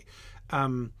exactly.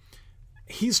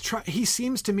 He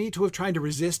seems to me to have tried to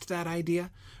resist that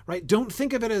idea, right? Don't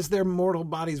think of it as their mortal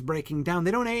bodies breaking down.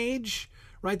 They don't age,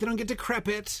 right? They don't get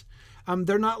decrepit.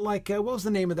 They're not like, what was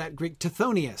the name of that Greek?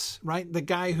 Tithonius, right? The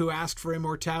guy who asked for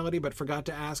immortality but forgot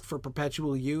to ask for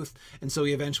perpetual youth, and so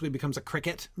he eventually becomes a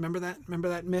cricket. Remember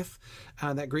that myth,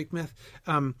 that Greek myth?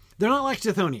 They're not like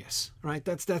Tithonius, right?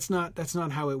 That's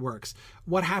not how it works.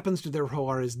 What happens to their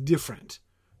Roar is different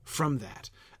from that.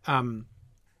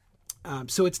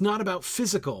 So it's not about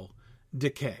physical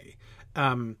decay,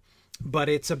 but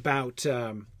it's about,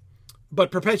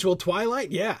 but perpetual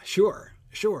twilight. Yeah, sure.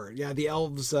 Yeah. The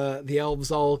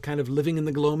elves all kind of living in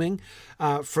the gloaming,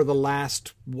 for the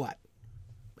last,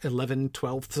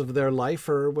 11/12 of their life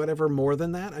or whatever, more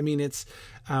than that. I mean, it's,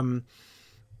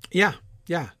 yeah,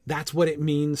 that's what it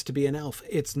means to be an elf.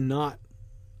 It's not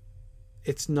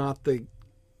the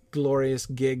glorious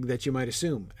gig that you might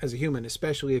assume as a human,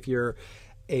 especially if you're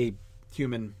a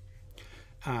human,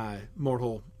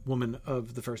 mortal woman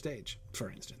of the first age,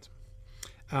 for instance.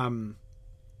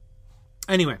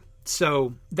 Anyway,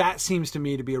 so that seems to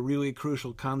me to be a really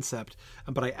crucial concept,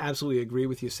 but I absolutely agree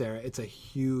with you, Sarah. It's a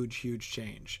huge, huge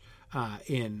change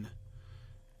in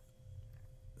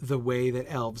the way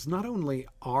that elves not only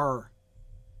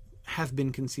have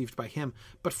been conceived by him,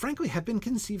 but frankly have been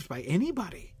conceived by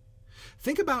anybody.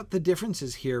 Think about the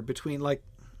differences here between, like,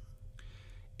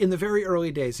 in the very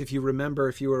early days, if you remember,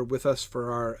 if you were with us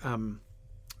for our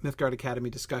Mythgard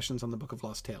Academy discussions on the Book of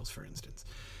Lost Tales, for instance,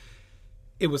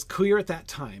 it was clear at that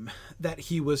time that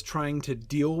he was trying to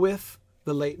deal with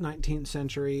the late 19th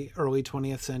century, early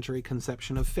 20th century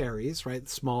conception of fairies, right?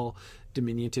 Small,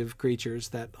 diminutive creatures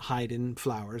that hide in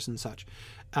flowers and such.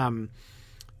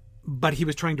 But he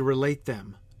was trying to relate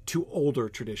them to older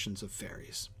traditions of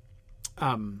fairies,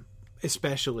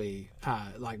 especially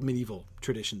like medieval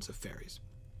traditions of fairies.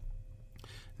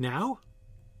 Now,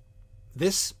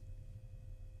 this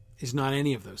is not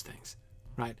any of those things,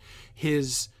 right?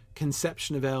 His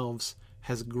conception of elves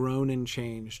has grown and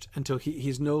changed until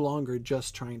he's no longer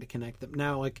just trying to connect them.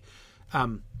 Now, like,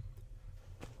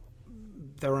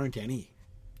 there aren't any,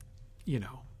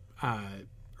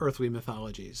 earthly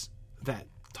mythologies that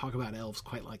talk about elves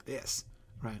quite like this,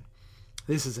 right?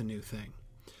 This is a new thing.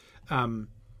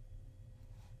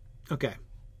 Okay.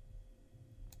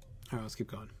 All right, let's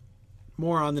keep going.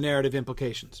 More on the narrative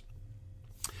implications.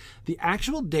 The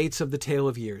actual dates of the tale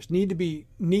of years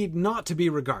need not be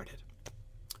regarded,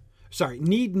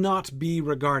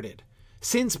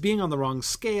 since being on the wrong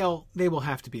scale, they will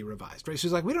have to be revised, right? So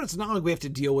it's like, it's not like we have to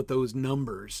deal with those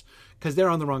numbers because they're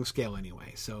on the wrong scale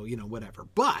anyway. So, whatever.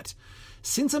 But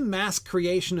since a mass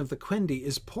creation of the Quendi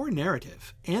is poor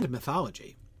narrative and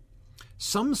mythology,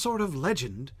 some sort of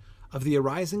legend of the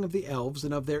arising of the elves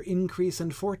and of their increase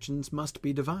and fortunes must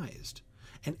be devised.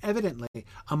 And evidently,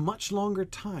 a much longer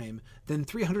time than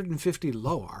 350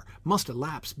 Loar must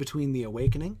elapse between the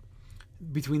awaking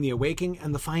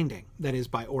and the finding, that is,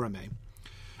 by Orome,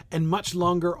 and much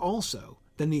longer also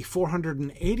than the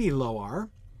 480 Loar,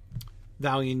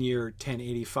 Valian year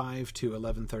 1085 to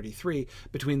 1133,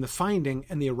 between the finding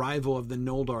and the arrival of the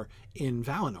Noldor in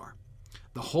Valinor.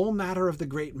 The whole matter of the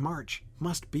Great March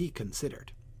must be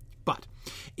considered. But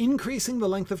increasing the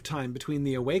length of time between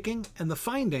the awaking and the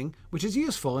finding, which is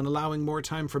useful in allowing more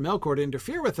time for Melkor to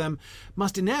interfere with them,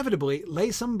 must inevitably lay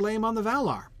some blame on the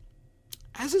Valar,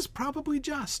 as is probably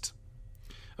just.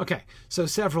 Okay, so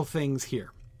several things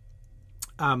here.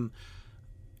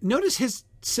 Notice his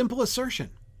simple assertion.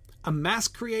 A mass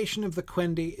creation of the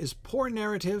Quendi is poor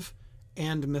narrative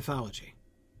and mythology.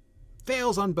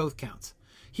 Fails on both counts.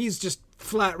 He's just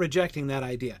flat rejecting that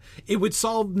idea. It would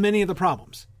solve many of the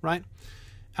problems, right?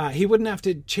 He wouldn't have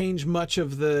to change much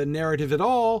of the narrative at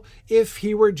all if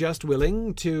he were just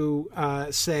willing to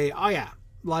say,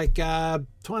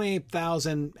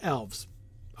 20,000 elves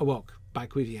awoke by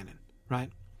Cuiviénen, right?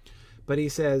 But he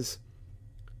says,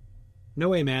 no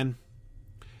way, man.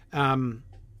 That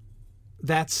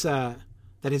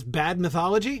is bad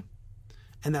mythology,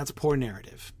 and that's poor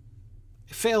narrative.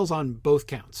 It fails on both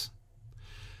counts.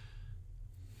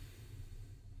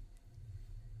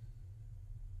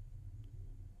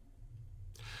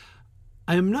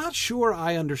 I am not sure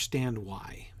I understand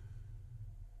why.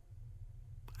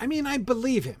 I mean, I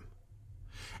believe him.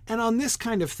 And on this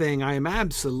kind of thing, I am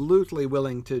absolutely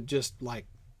willing to just,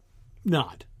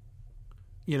 nod.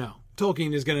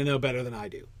 Tolkien is going to know better than I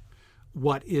do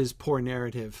what is poor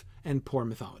narrative and poor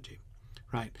mythology,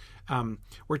 right?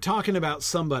 We're talking about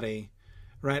somebody,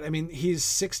 right? I mean, he's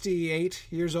 68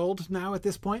 years old now at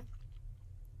this point,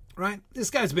 right? This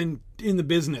guy's been in the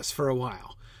business for a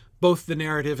while, both the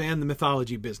narrative and the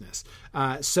mythology business.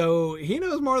 So he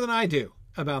knows more than I do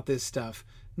about this stuff,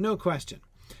 no question.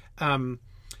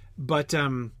 But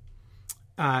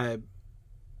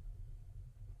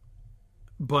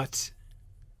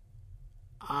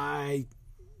I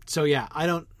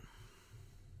don't.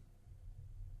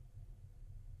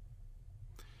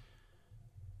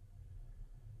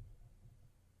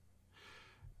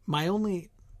 My only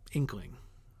inkling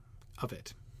of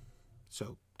it,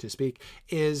 so to speak,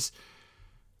 is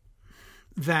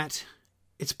that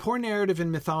it's poor narrative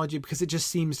in mythology because it just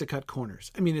seems to cut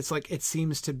corners. I mean, it's like it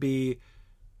seems to be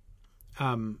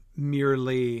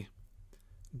merely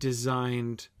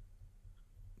designed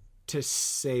to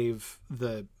save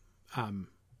the,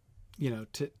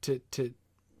 to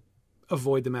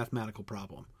avoid the mathematical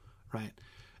problem, right?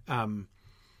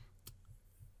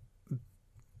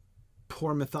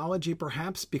 Poor mythology,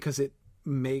 perhaps, because it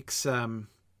makes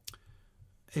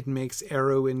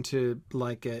Arrow into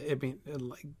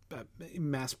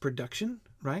mass production,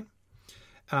 right?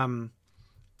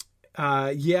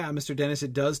 Mr. Dennis,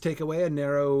 it does take away a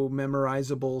narrow,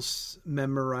 memorizable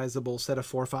set of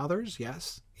forefathers.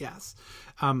 Yes.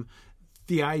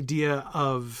 The idea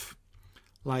of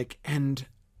and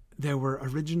there were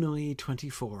originally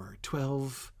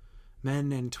 12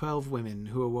 men and 12 women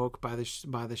who awoke by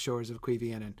the shores of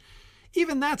Cuiviénen.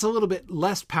 Even that's a little bit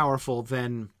less powerful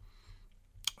than,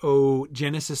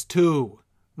 Genesis 2,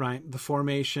 right? The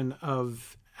formation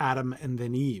of Adam and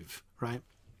then Eve, right?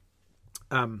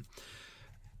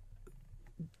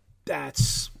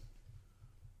 That's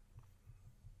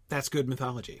good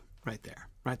mythology right there,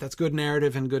 right? That's good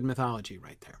narrative and good mythology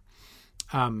right there.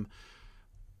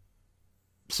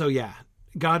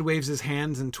 God waves his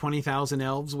hands and 20,000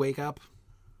 elves wake up.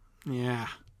 Yeah,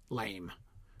 lame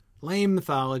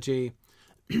mythology,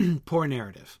 poor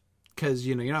narrative. Because,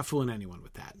 you're not fooling anyone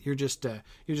with that. You're just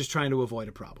trying to avoid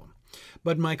a problem.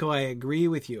 But Michael, I agree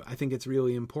with you. I think it's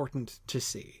really important to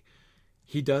see.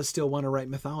 He does still want to write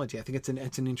mythology. I think it's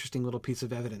an interesting little piece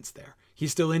of evidence there.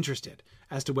 He's still interested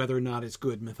as to whether or not it's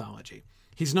good mythology.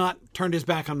 He's not turned his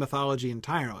back on mythology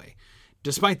entirely,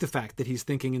 despite the fact that he's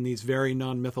thinking in these very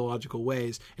non-mythological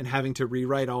ways and having to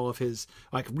rewrite all of his,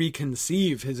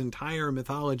 reconceive his entire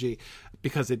mythology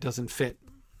because it doesn't fit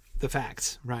the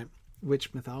facts, right?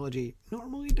 Which mythology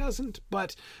normally doesn't,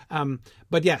 but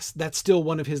yes, that's still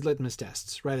one of his litmus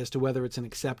tests, right, as to whether it's an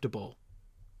acceptable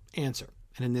answer.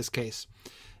 And in this case,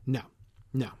 no.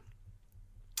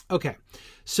 Okay,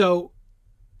 so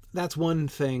that's one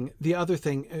thing. The other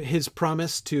thing, his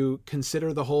promise to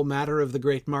consider the whole matter of the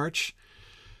Great March,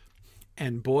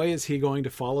 and boy, is he going to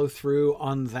follow through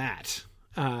on that,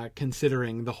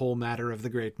 considering the whole matter of the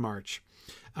Great March.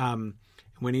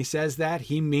 When he says that,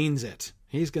 he means it.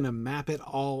 He's going to map it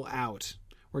all out.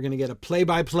 We're going to get a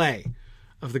play-by-play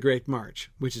of the Great March,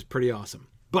 which is pretty awesome.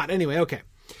 But anyway, okay.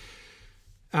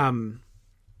 But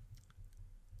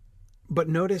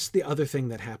notice the other thing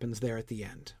that happens there at the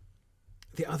end.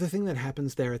 The other thing that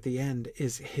happens there at the end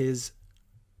is his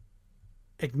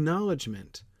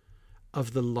acknowledgement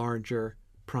of the larger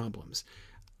problems.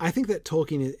 I think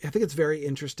it's very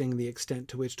interesting the extent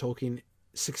to which Tolkien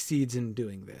succeeds in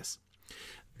doing this.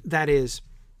 That is,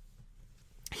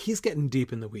 he's getting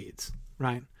deep in the weeds,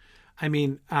 right? I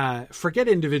mean, forget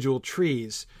individual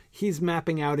trees. He's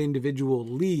mapping out individual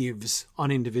leaves on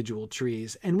individual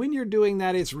trees. And when you're doing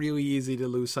that, it's really easy to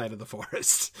lose sight of the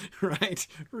forest, right?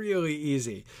 Really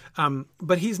easy.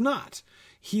 But he's not.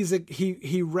 He's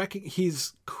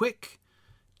quick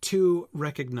to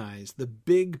recognize the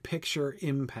big picture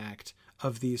impact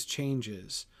of these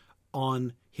changes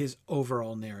on his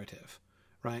overall narrative,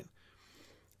 right?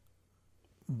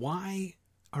 Why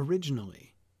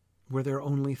originally were there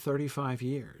only 35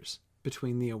 years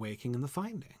between the Awakening and the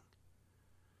Finding?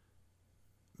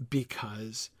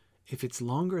 Because if it's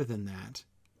longer than that,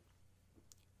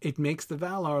 it makes the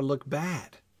Valar look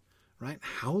bad, right?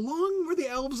 How long were the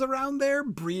elves around there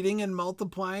breeding and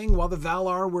multiplying while the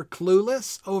Valar were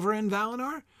clueless over in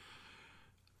Valinor?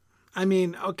 I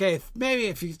mean, okay, maybe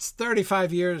if it's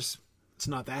 35 years, it's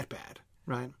not that bad,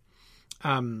 right?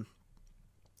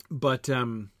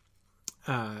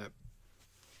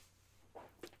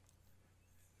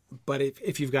 But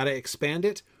if you've got to expand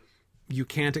it, you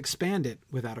can't expand it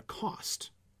without a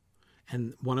cost.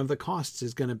 And one of the costs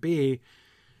is going to be,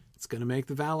 it's going to make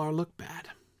the Valar look bad,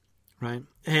 right?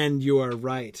 And you are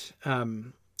right.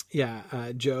 Joe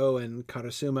and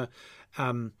Karasuma.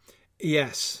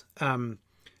 Yes.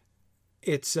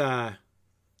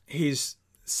 He's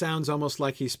sounds almost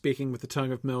like he's speaking with the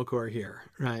tongue of Melkor here,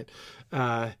 right?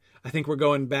 I think we're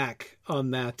going back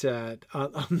on that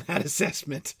on that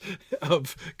assessment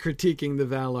of critiquing the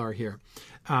Valar here.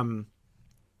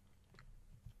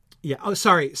 Oh,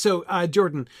 sorry. So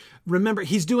Jordan, remember,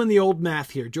 he's doing the old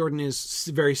math here. Jordan is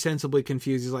very sensibly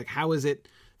confused. He's like, how is it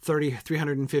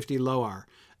 350 Loar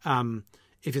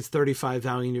if it's 35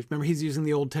 Valiant years? Remember, he's using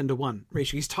the old 10-to-1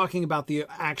 ratio. He's talking about the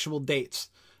actual dates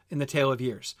in the Tale of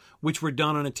Years, which were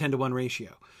done on a 10-to-1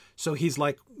 ratio. So he's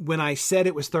like, when I said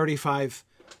it was 35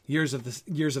 years of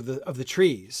the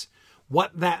trees,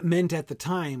 what that meant at the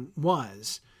time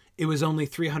was it was only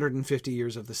 350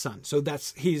 years of the sun. So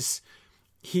that's he's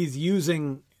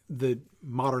using the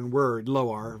modern word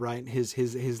Loar, right?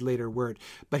 His later word,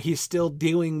 but he's still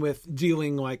dealing with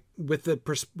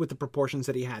the proportions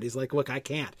that he had. He's like, look, I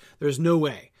can't. There's no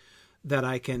way that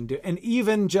I can do. And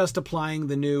even just applying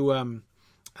the new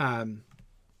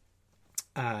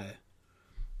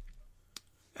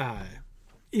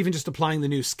even just applying the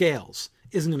new scales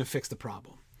isn't going to fix the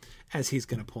problem, as he's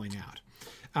going to point out.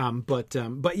 But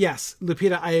yes,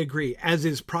 Lupita, I agree. As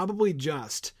is probably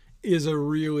just is a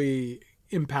really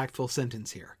impactful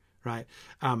sentence here, right?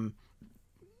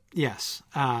 Yes,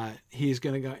 he's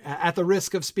going to go, at the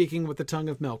risk of speaking with the tongue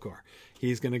of Melkor,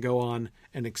 he's going to go on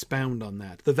and expound on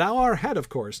that. The Valar had, of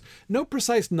course, no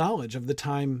precise knowledge of the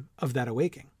time of that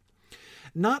awakening.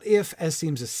 Not if, as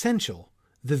seems essential,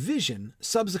 the vision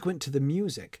subsequent to the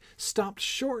music stopped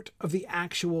short of the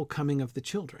actual coming of the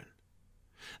children.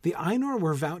 The Ainur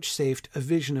were vouchsafed a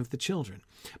vision of the children,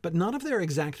 but not of their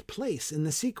exact place in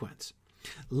the sequence.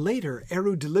 Later,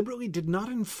 Eru deliberately did not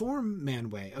inform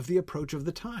Manwë of the approach of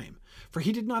the time, for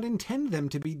he did not intend them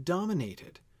to be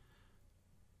dominated.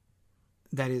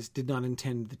 That is, did not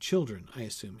intend the children, I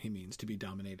assume he means, to be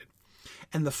dominated.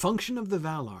 And the function of the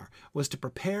Valar was to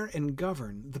prepare and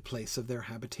govern the place of their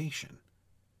habitation.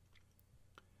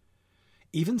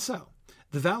 Even so,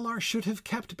 the Valar should have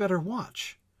kept better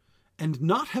watch, and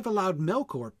not have allowed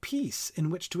Melkor peace in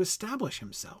which to establish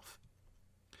himself.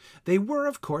 They were,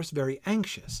 of course, very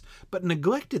anxious, but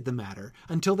neglected the matter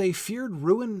until they feared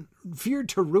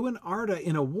to ruin Arda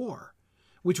in a war,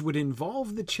 which would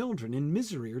involve the children in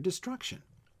misery or destruction.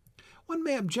 One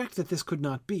may object that this could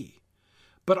not be,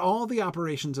 But all the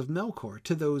operations of Melkor,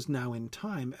 to those now in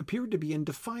time, appeared to be in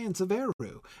defiance of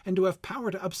Eru, and to have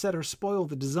power to upset or spoil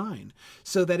the design,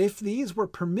 so that if these were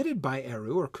permitted by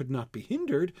Eru, or could not be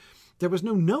hindered, there was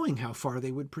no knowing how far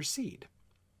they would proceed.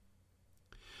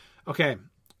 Okay,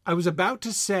 I was about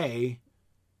to say,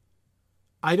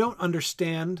 I don't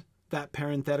understand that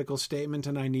parenthetical statement,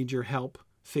 and I need your help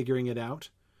figuring it out.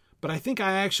 But I think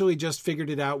I actually just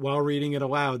figured it out while reading it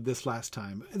aloud this last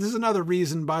time. This is another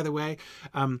reason, by the way,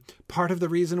 part of the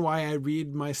reason why I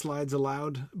read my slides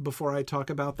aloud before I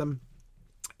talk about them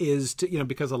is to,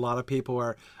 because a lot of people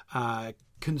are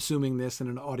consuming this in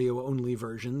an audio-only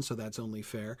version, so that's only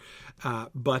fair.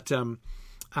 But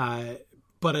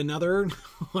another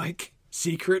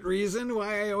secret reason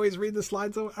why I always read the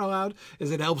slides aloud is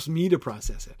it helps me to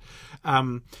process it.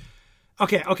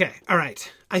 Okay, all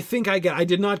right. I think I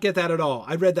did not get that at all.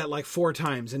 I read that 4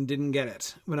 times and didn't get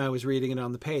it when I was reading it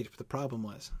on the page. But the problem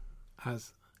was,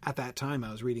 at that time,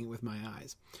 I was reading it with my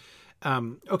eyes.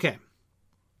 Okay.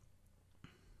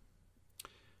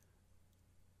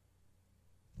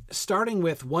 Starting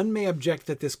with, one may object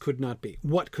that this could not be.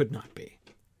 What could not be?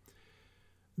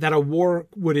 That a war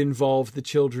would involve the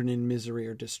children in misery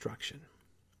or destruction.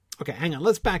 Okay, hang on.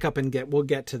 Let's back up and we'll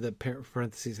get to the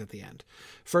parentheses at the end.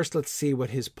 First, let's see what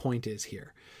his point is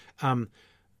here.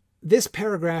 This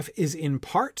paragraph is in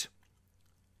part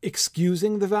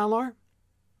excusing the Valar,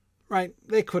 right?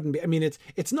 They couldn't be. I mean,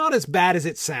 it's not as bad as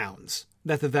it sounds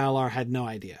that the Valar had no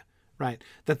idea, right?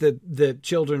 That the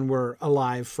children were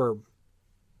alive for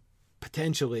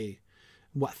potentially,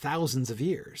 thousands of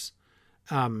years.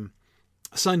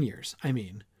 Sun years, I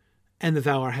mean. And the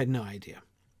Valar had no idea,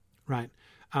 right?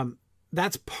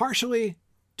 That's partially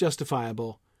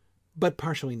justifiable, but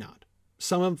partially not.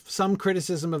 Some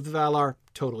criticism of the Valar,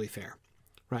 totally fair,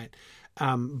 right?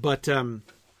 But some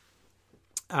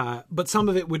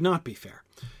of it would not be fair.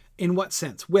 In what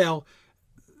sense? Well,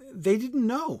 they didn't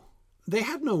know. They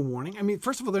had no warning. I mean,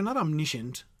 first of all, they're not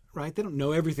omniscient, right? They don't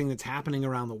know everything that's happening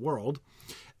around the world.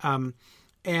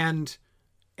 And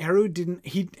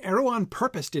Eru on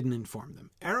purpose didn't inform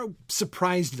them. Eru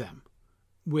surprised them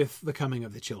with the coming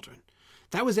of the children.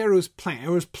 That was Eru's plan.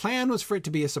 Eru's plan was for it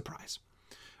to be a surprise,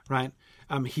 right?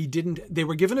 They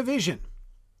were given a vision.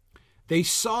 They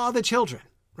saw the children,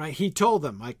 right? He told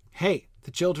them, hey,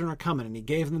 the children are coming, and he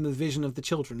gave them the vision of the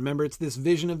children. Remember, it's this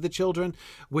vision of the children,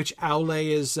 which Aule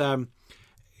is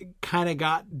kind of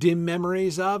got dim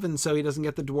memories of, and so he doesn't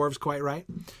get the dwarves quite right,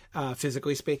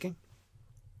 physically speaking.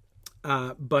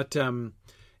 But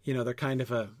they're kind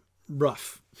of a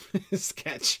rough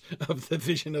sketch of the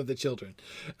vision of the children.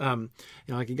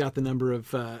 He got the number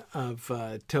of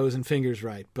toes and fingers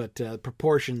right, but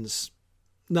proportions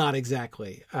not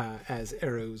exactly as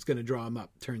Eru's going to draw them up,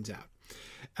 turns out.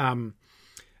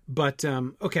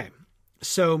 Okay,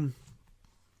 so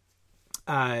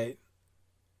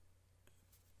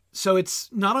it's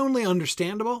not only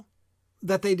understandable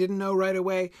that they didn't know right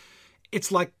away,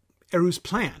 it's like Eru's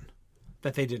plan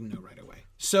that they didn't know right away.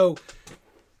 So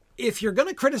if you're going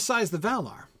to criticize the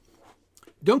Valar,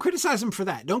 don't criticize them for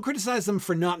that. Don't criticize them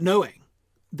for not knowing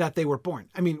that they were born.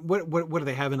 I mean, what do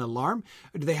they have, an alarm?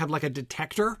 Or do they have a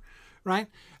detector, right?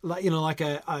 Like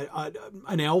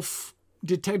an elf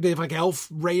detector, they have elf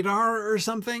radar or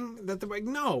something that they're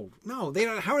no, they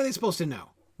don't. How are they supposed to know,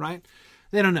 right?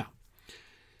 They don't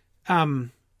know.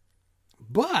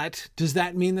 But does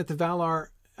that mean that the Valar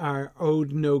are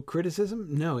owed no criticism?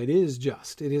 No, it is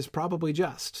probably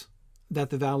just that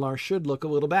the Valar should look a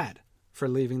little bad for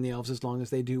leaving the elves as long as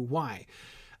they do. Why?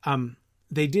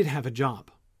 They did have a job.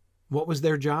 What was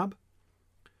their job?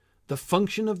 The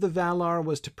function of the Valar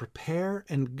was to prepare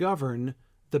and govern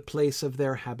the place of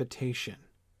their habitation.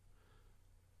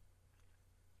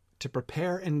 To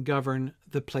prepare and govern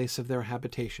the place of their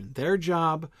habitation. Their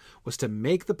job was to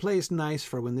make the place nice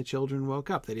for when the children woke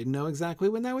up. They didn't know exactly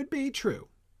when that would be, true.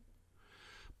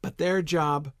 But their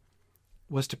job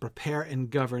was to prepare and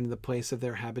govern the place of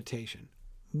their habitation,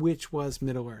 which was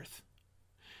Middle-earth,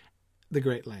 the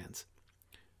Great Lands.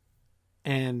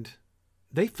 And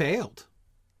they failed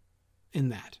in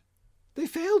that.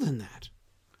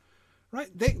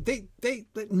 Right?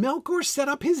 Melkor set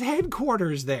up his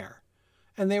headquarters there.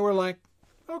 And they were like,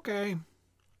 okay,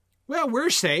 well, we're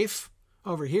safe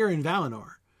over here in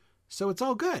Valinor, so it's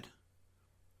all good.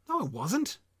 No, it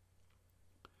wasn't.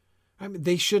 I mean,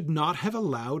 they should not have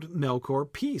allowed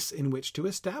Melkor peace in which to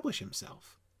establish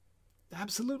himself.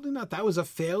 Absolutely not. That was a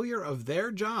failure of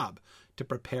their job to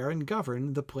prepare and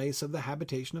govern the place of the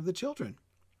habitation of the children.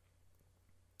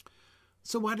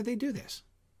 So why did they do this?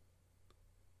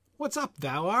 What's up,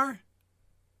 Valar?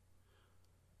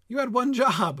 You had one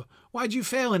job. Why'd you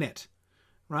fail in it?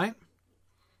 right?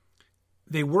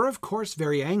 They were, of course,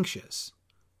 very anxious,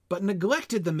 but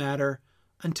neglected the matter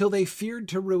until they feared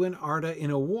to ruin Arda in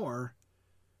a war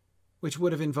which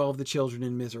would have involved the children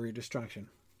in misery or destruction.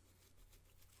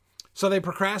 So they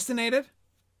procrastinated.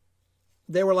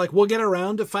 They were like, we'll get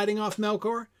around to fighting off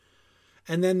Melkor.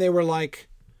 And then they were like,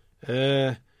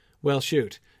 well,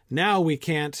 shoot. Now we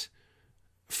can't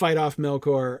fight off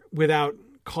Melkor without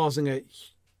causing a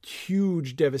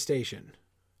huge devastation.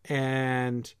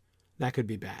 And that could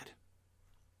be bad.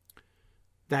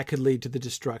 That could lead to the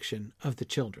destruction of the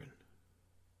children.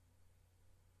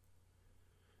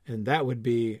 And that would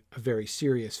be a very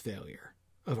serious failure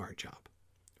of our job,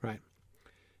 right?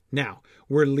 Now,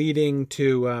 we're leading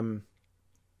to,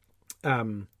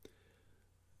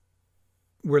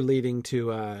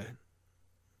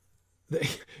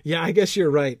 yeah, I guess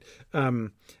you're right.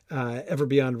 Ever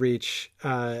Beyond Reach,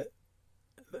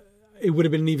 it would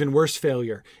have been an even worse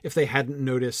failure if they hadn't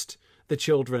noticed the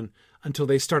children until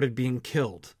they started being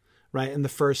killed, right? And the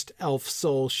first elf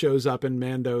soul shows up in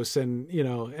Mandos, and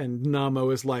and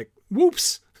Namo is like,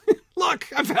 whoops, look,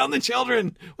 I found the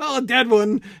children. Well, a dead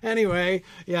one anyway.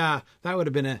 Yeah, that would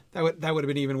have been that would have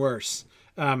been even worse.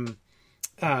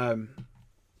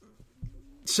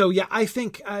 So yeah, I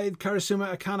think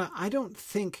Karasuma Akana, I don't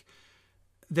think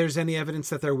there's any evidence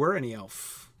that there were any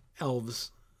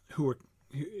elves who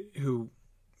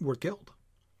were killed.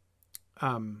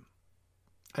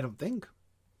 I don't think,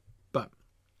 but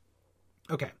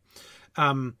okay.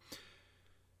 All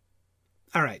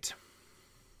right.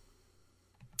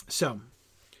 So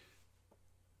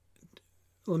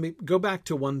let me go back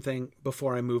to one thing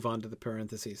before I move on to the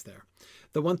parentheses there.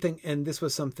 The one thing, and this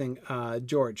was something,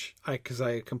 George, because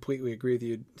I completely agree with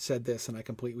you, said this, and I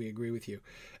completely agree with you.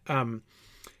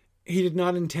 He did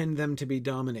not intend them to be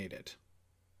dominated,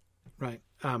 right?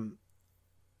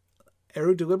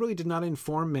 Eru deliberately did not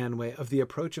inform Manwë of the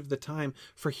approach of the time,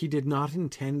 for he did not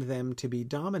intend them to be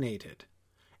dominated.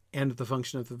 And the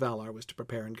function of the Valar was to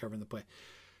prepare and govern the place.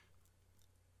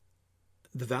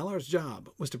 The Valar's job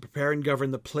was to prepare and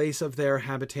govern the place of their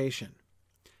habitation,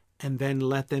 and then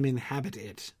let them inhabit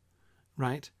it,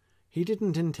 right? He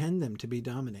didn't intend them to be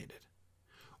dominated.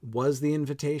 Was the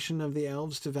invitation of the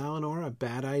elves to Valinor a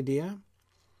bad idea?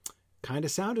 Kind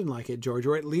of sounded like it, George,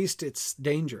 or at least it's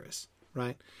dangerous,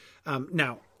 right?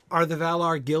 Now, are the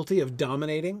Valar guilty of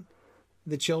dominating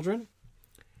the children?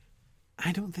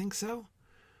 I don't think so,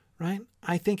 right?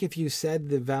 I think if you said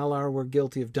the Valar were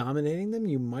guilty of dominating them,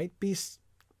 you might be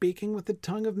speaking with the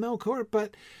tongue of Melkor,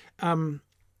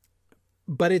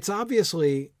 but it's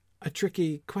obviously a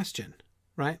tricky question,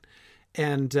 right?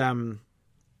 And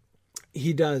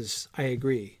he does, I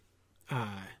agree,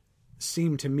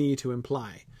 seem to me to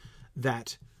imply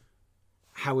that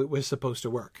how it was supposed to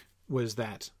work was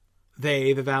that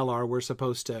they, the Valar, were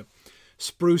supposed to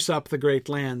spruce up the Great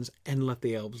Lands and let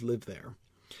the elves live there.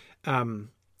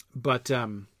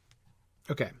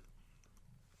 Okay.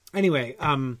 Anyway,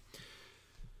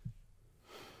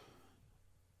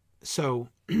 so,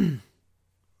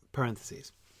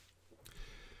 parentheses.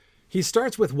 He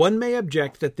starts with, one may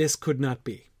object that this could not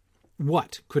be.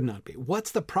 What could not be?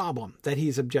 What's the problem that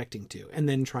he's objecting to? And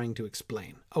then trying to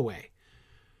explain away,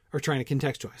 or trying to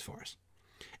contextualize for us.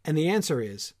 And the answer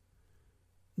is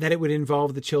that it would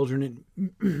involve the children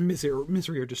in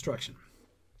misery or destruction.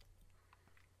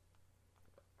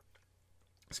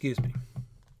 Excuse me.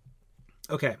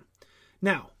 Okay.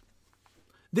 Now,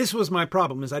 this was my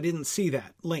problem, is I didn't see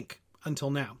that link until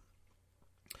now.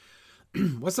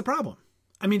 What's the problem?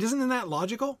 I mean, isn't that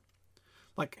logical?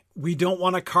 Like, we don't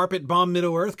want to carpet bomb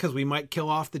Middle-earth because we might kill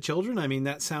off the children? I mean,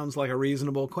 that sounds like a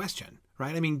reasonable question,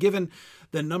 right? I mean, given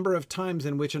the number of times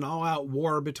in which an all-out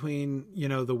war between,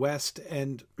 the West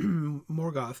and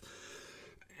Morgoth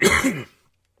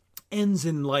ends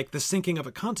in, like, the sinking of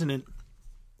a continent,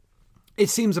 it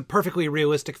seems a perfectly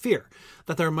realistic fear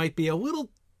that there might be a little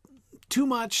too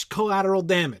much collateral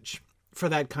damage for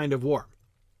that kind of war.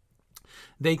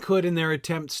 They could, in their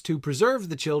attempts to preserve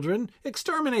the children,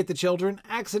 exterminate the children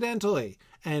accidentally.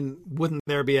 And wouldn't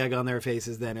there be egg on their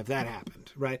faces then if that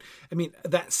happened, right? I mean,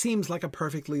 that seems like a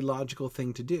perfectly logical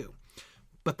thing to do.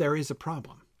 But there is a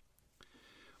problem.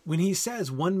 When he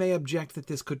says one may object that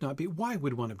this could not be, why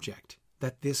would one object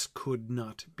that this could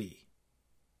not be?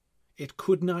 It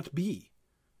could not be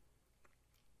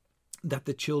that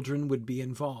the children would be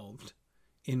involved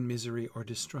in misery or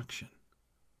destruction.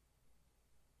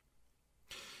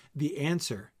 The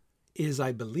answer is,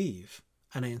 I believe,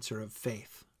 an answer of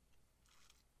faith.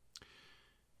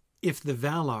 If the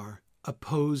Valar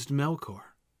opposed Melkor,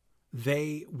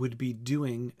 they would be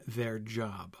doing their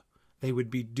job. They would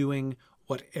be doing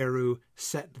what Eru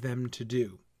set them to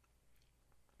do.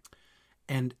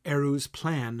 And Eru's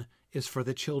plan is for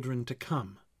the children to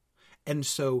come. And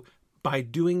so by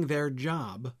doing their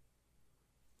job,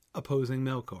 opposing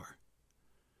Melkor,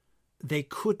 they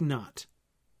could not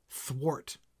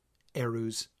thwart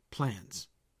Eru's plans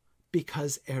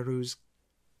because Eru's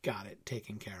got it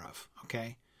taken care of.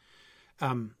 Okay?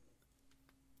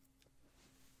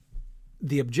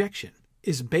 The objection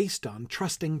is based on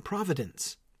trusting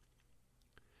Providence.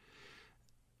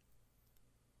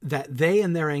 That they,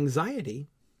 in their anxiety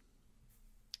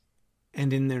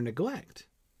and in their neglect,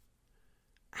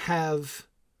 have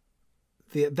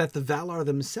that the Valar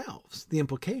themselves, the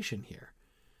implication here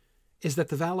is that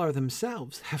the Valar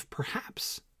themselves have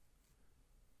perhaps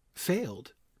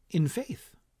failed in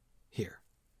faith here.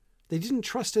 They didn't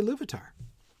trust Iluvatar.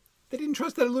 They didn't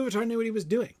trust that Iluvatar knew what he was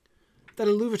doing. That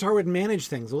Iluvatar would manage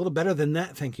things a little better than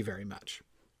that, thank you very much.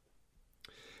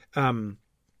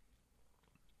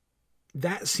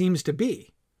 That seems to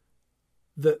be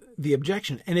the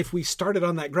objection. And if we started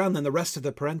on that ground, then the rest of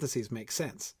the parentheses make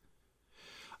sense.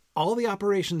 All the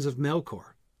operations of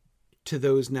Melkor, to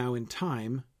those now in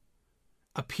time,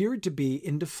 appeared to be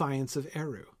in defiance of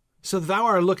Eru. So the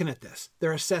Valar are looking at this.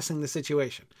 They're assessing the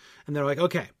situation. And they're like,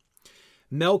 okay,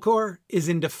 Melkor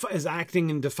is acting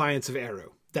in defiance of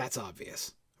Eru. That's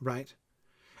obvious, right?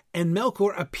 And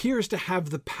Melkor appears to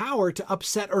have the power to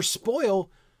upset or spoil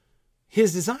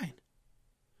his design.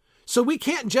 So we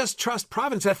can't just trust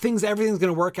Providence that everything's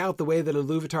going to work out the way that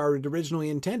Iluvatar had originally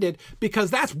intended, because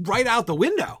that's right out the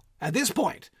window at this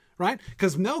point, right?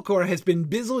 Because Melkor has been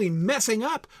busily messing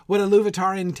up what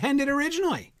Iluvatar intended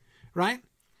originally, right?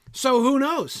 So who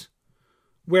knows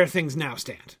where things now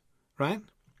stand, right?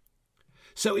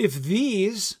 So if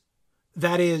these,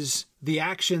 that is, the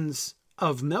actions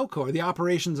of Melkor, the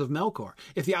operations of Melkor,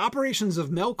 if the operations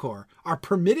of Melkor are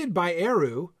permitted by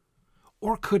Eru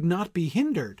or could not be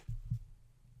hindered,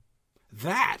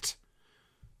 that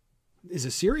is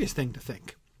a serious thing to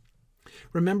think.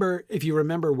 Remember, if you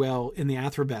remember well, in the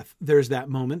Athrobeth, there's that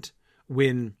moment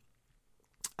when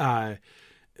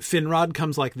Finrod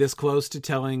comes like this close to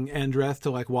telling Andreth to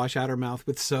like wash out her mouth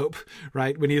with soap,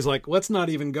 right? When he's like, let's not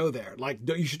even go there. Like,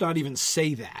 you should not even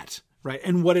say that, right?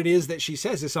 And what it is that she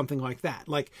says is something like that.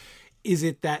 Like, is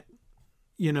it that,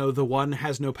 the one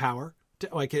has no power?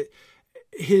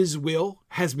 His will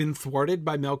has been thwarted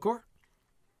by Melkor?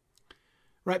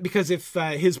 Right? Because if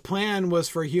his plan was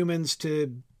for humans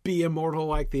to be immortal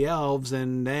like the elves,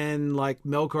 and then like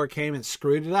Melkor came and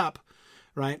screwed it up,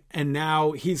 right? And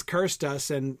now he's cursed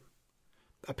us, and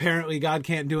apparently God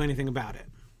can't do anything about it,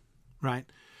 right?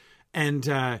 And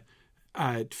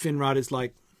Finrod is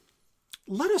like,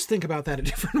 let us think about that a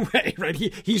different way, right?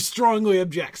 He strongly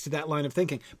objects to that line of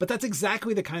thinking. But that's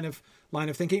exactly the kind of line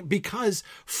of thinking, because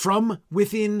from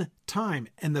within time,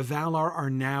 and the Valar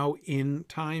are now in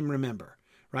time, remember,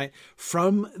 right?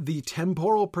 From the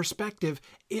temporal perspective,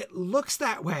 it looks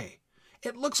that way.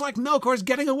 It looks like Melkor's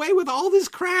getting away with all this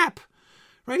crap,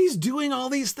 right? He's doing all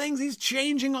these things. He's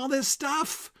changing all this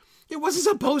stuff. It wasn't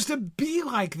supposed to be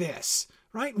like this,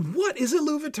 right? What is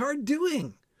Iluvatar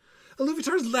doing?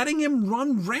 Iluvatar's letting him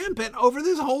run rampant over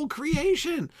this whole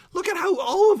creation. Look at how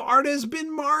all of Arda has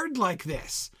been marred like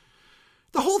this.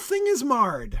 The whole thing is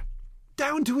marred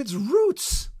down to its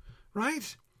roots,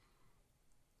 right?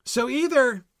 So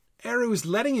either Eru's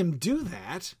letting him do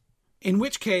that, in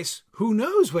which case, who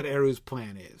knows what Eru's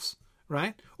plan is,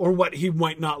 right? Or what he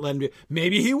might not let him do.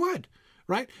 Maybe he would,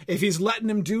 right? If he's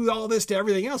letting him do all this to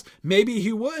everything else, maybe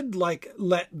he would let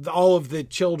all of the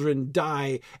children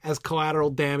die as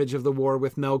collateral damage of the war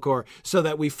with Melkor, so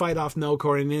that we fight off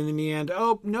Melkor, and in the end,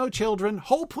 oh, no children,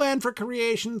 whole plan for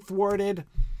creation thwarted,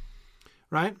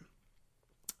 right?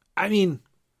 I mean,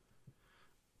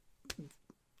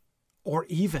 or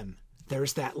even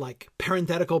there's that like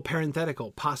parenthetical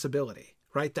possibility,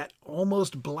 right? That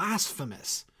almost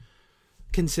blasphemous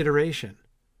consideration.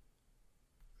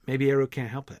 Maybe Eru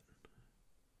can't help it.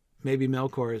 Maybe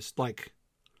Melkor is like,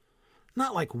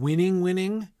 not like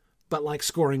winning, but like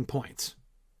scoring points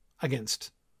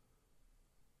against,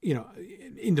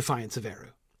 in defiance of Eru.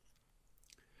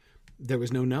 There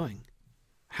was no knowing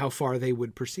how far they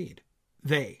would proceed.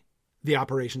 The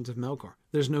operations of Melkor.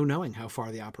 There's no knowing how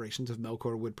far the operations of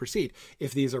Melkor would proceed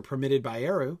if these are permitted by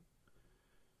Eru.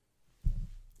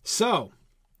 So,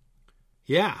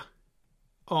 yeah,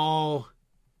 all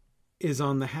is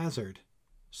on the hazard.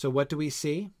 So what do we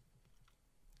see?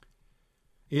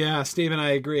 Yeah, Stephen, I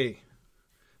agree.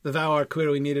 The Valar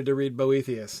clearly needed to read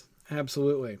Boethius.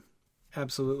 Absolutely.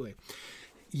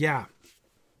 Yeah.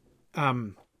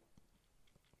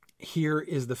 Here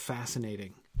is the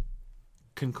fascinating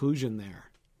conclusion there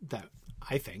that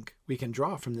I think we can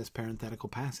draw from this parenthetical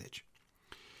passage.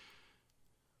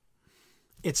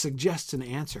 It suggests an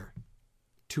answer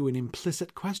to an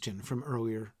implicit question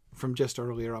from just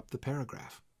earlier up the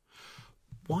paragraph.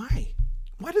 Why?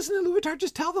 Why doesn't Iluvatar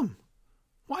just tell them?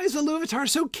 Why is Iluvatar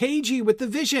so cagey with the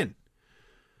vision?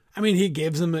 I mean, he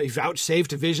gives them a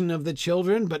vouchsafed vision of the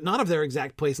children, but not of their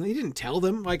exact place. And he didn't tell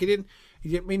them.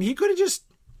 He could have just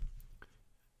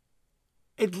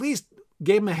at least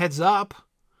gave them a heads up,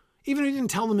 even if he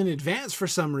didn't tell them in advance for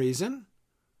some reason.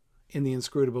 In the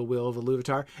inscrutable will of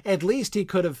Iluvatar, at least he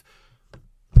could have,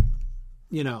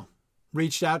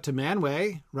 reached out to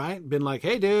Manwë, right? Been like,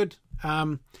 hey, dude,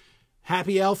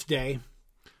 happy Elf Day,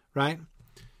 right?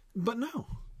 But no,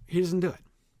 he doesn't do it.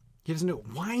 He doesn't do it.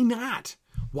 Why not?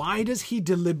 Why does he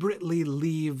deliberately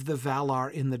leave the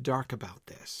Valar in the dark about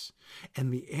this?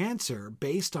 And the answer,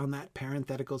 based on that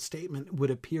parenthetical statement, would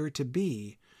appear to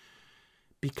be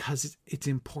because it's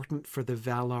important for the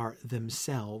Valar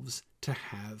themselves to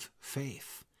have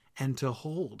faith and to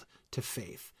hold to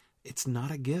faith. It's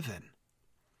not a given.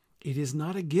 It is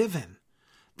not a given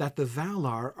that the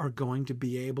Valar are going to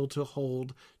be able to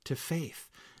hold to faith.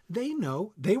 They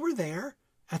know. They were there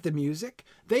at the music.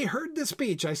 They heard the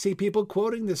speech. I see people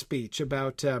quoting the speech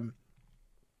about none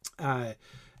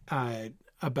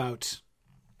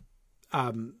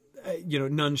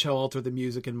shall alter the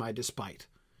music in my despite,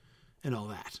 and all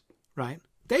that, right?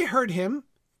 They heard him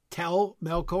tell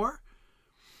Melkor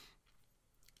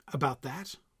about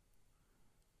that.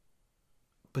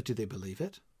 But do they believe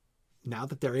it? Now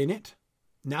that they're in it?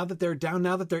 Now that they're down?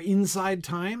 Now that they're inside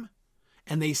time?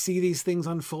 And they see these things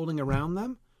unfolding around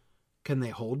them? Can they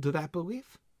hold to that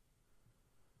belief?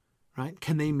 Right?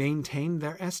 Can they maintain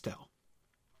their Estel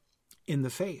in the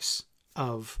face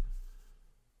of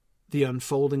the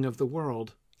unfolding of the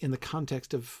world in the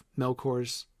context of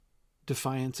Melkor's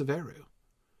defiance of Eru?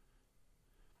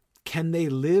 Can they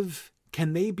live?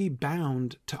 Can they be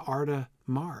bound to Arda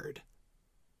Mard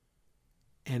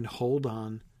and hold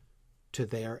on to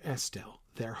their Estel,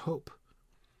 their hope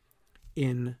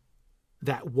in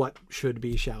that what should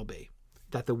be shall be,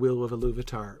 that the will of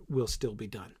Iluvatar will still be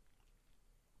done?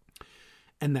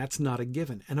 And that's not a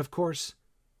given. And of course,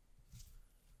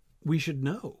 we should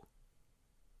know.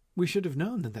 We should have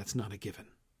known that that's not a given,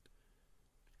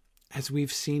 as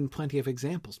we've seen plenty of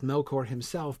examples. Melkor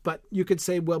himself, but you could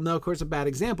say, well, Melkor's a bad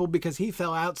example because he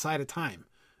fell outside of time,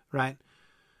 right?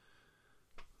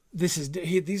 These are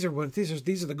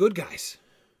the good guys,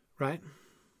 right?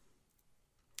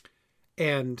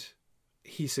 And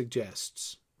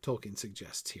Tolkien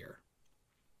suggests here,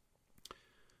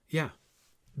 yeah,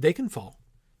 they can fall.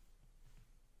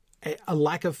 A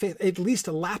lack of faith, at least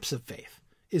a lapse of faith,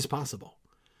 is possible,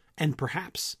 and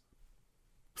perhaps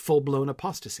full-blown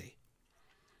apostasy.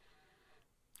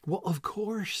 Well, of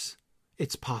course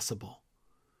it's possible,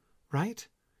 right?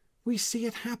 We see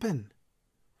it happen.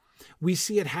 We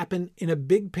see it happen in a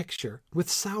big picture with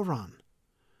Sauron,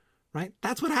 right?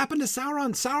 That's what happened to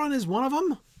Sauron. Sauron is one of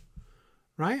them,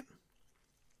 right?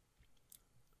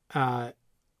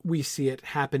 We see it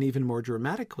happen even more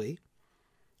dramatically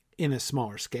in a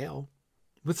smaller scale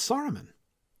with Saruman.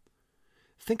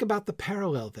 Think about the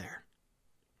parallel there.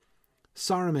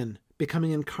 Saruman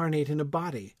becoming incarnate in a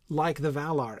body, like the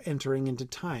Valar entering into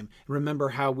time. Remember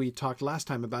how we talked last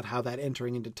time about how that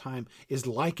entering into time is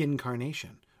like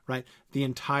incarnation, right? The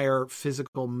entire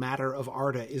physical matter of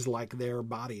Arda is like their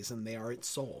bodies, and they are its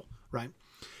soul, right?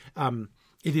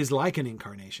 It is like an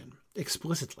incarnation,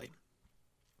 explicitly.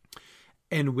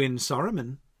 And when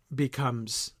Saruman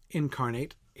becomes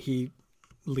incarnate, he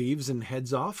leaves and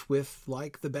heads off with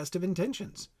like the best of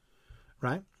intentions,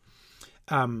 right?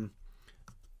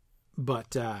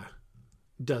 But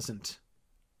doesn't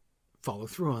follow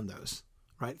through on those,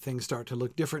 right? Things start to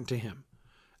look different to him.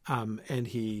 And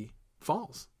he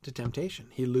falls to temptation.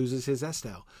 He loses his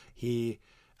Estel. He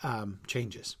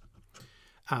changes.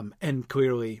 And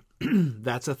clearly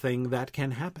that's a thing that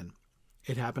can happen.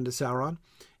 It happened to Sauron.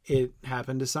 It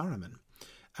happened to Saruman.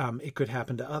 It could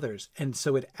happen to others. And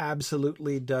so it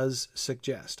absolutely does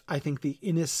suggest, I think, the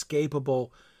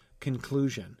inescapable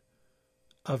conclusion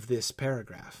of this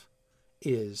paragraph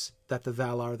is that the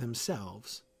Valar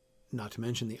themselves, not to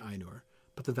mention the Ainur,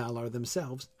 but the Valar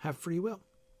themselves have free will.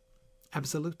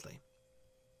 Absolutely.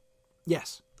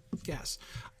 Yes.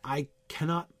 I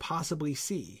cannot possibly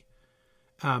see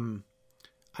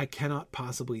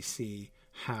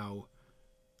how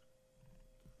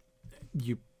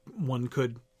one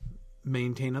could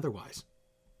maintain otherwise,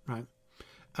 right?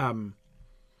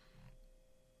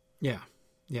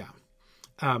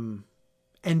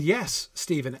 And yes,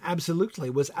 Stephen, absolutely.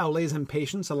 Was Aule's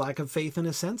impatience a lack of faith in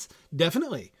a sense?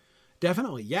 Definitely.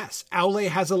 Definitely, yes. Aule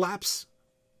has a lapse.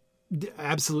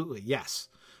 Absolutely, yes.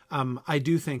 I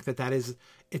do think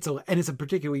it's a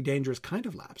particularly dangerous kind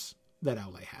of lapse that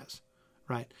Aule has,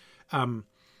 right?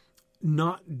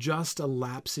 Not just a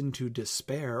lapse into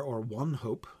despair or one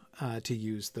hope, to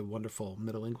use the wonderful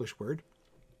Middle English word,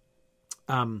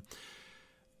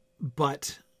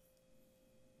 but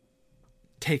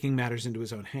taking matters into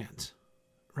his own hands,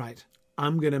 right?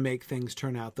 I'm going to make things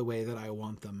turn out the way that I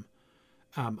want them.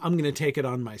 I'm going to take it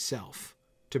on myself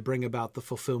to bring about the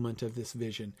fulfillment of this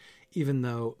vision, even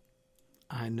though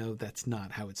I know that's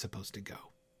not how it's supposed to go.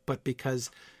 But because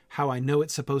how I know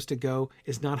it's supposed to go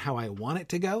is not how I want it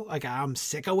to go, like I'm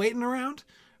sick of waiting around,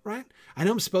 right? I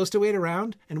know I'm supposed to wait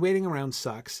around, and waiting around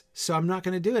sucks, so I'm not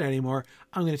going to do it anymore.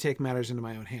 I'm going to take matters into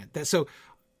my own hand. It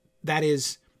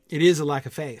is a lack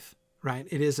of faith, right?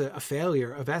 It is a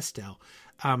failure of Estelle,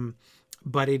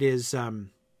 but it's a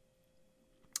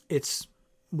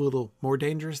little more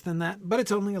dangerous than that, but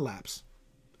it's only a lapse.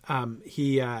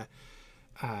 He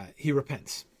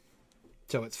repents,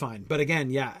 so it's fine. But again,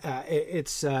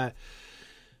 it's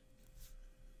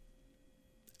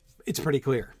pretty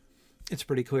clear. It's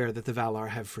pretty clear that the Valar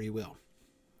have free will,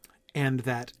 and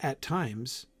that at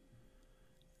times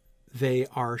they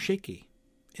are shaky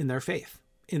in their faith,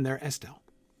 in their Estelle.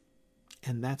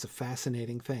 And that's a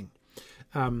fascinating thing.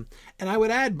 And I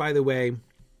would add, by the way,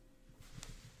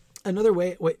 another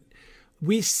way,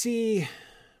 we see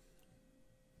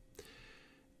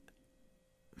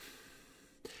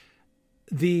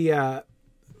the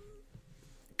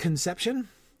conception,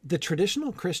 the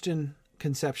traditional Christian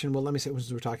conception. Well, let me say,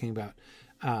 since we're talking about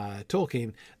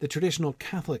Tolkien, the traditional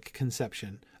Catholic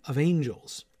conception of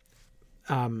angels.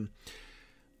 And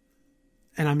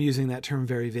I'm using that term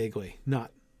very vaguely,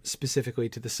 not specifically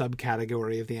to the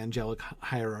subcategory of the angelic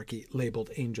hierarchy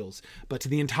labeled angels, but to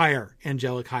the entire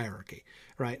angelic hierarchy,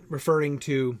 right? Referring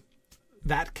to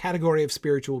that category of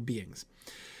spiritual beings.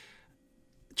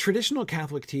 Traditional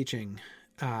Catholic teaching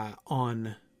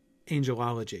on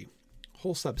angelology,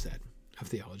 whole subset of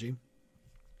theology,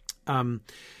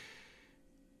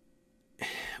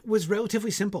 was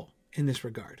relatively simple in this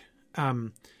regard.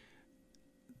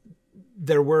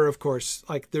 There were, of course,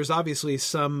 there's obviously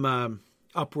some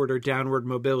upward or downward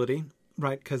mobility,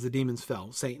 right? Because the demons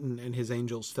fell. Satan and his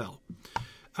angels fell.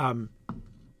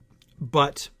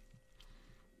 But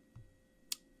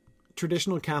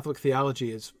traditional Catholic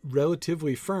theology is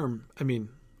relatively firm. I mean,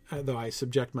 though I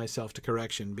subject myself to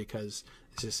correction because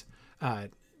it's just,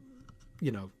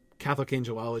 Catholic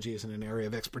angelology isn't an area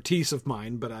of expertise of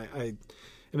mine, but I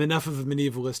am enough of a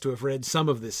medievalist to have read some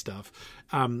of this stuff.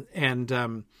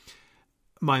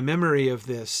 My memory of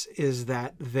this is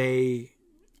that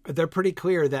they're pretty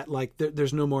clear that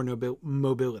there's no more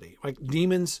mobility.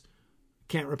 Demons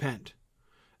can't repent.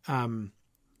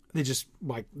 They just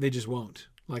won't.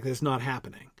 That's not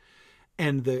happening.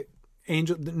 And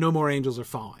no more angels are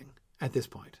falling at this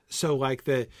point. So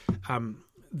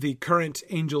the current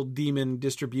angel demon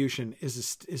distribution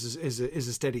is a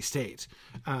steady state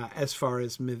as far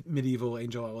as medieval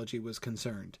angelology was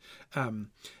concerned.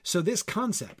 So this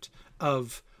concept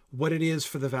of what it is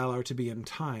for the Valar to be in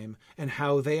time and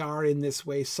how they are in this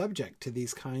way subject to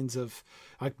these kinds of,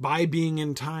 by being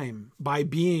in time, by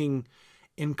being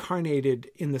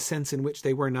incarnated in the sense in which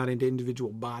they were not into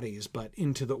individual bodies, but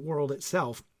into the world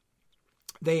itself,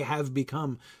 they have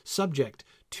become subject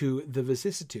to the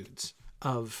vicissitudes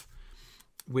of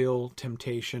will,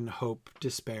 temptation, hope,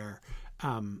 despair,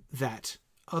 that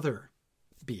other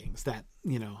beings, that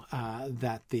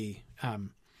the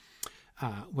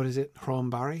what is it?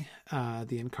 Hrombari,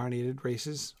 the incarnated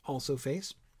races also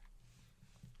face.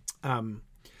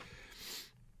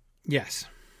 Yes.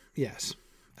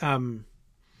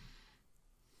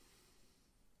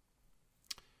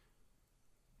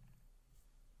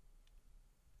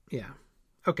 Yeah.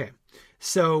 Okay.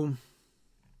 So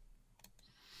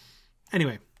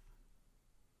anyway,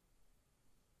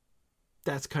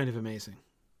 that's kind of amazing.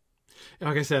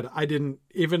 Like I said, I didn't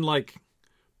even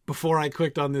before I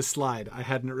clicked on this slide, I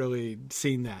hadn't really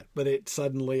seen that, but it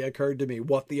suddenly occurred to me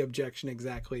what the objection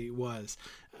exactly was.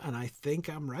 And I think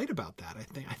I'm right about that.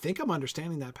 I think I'm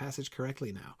understanding that passage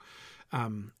correctly now.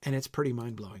 And it's pretty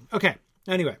mind blowing. Okay.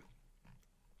 Anyway,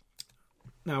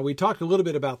 now we talked a little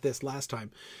bit about this last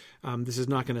time. This is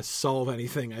not going to solve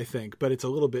anything, I think, but it's a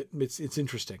little bit, it's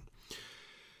interesting.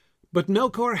 But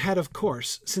Melkor had, of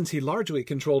course, since he largely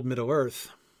controlled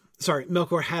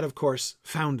Melkor had, of course,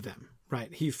 found them,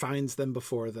 right? He finds them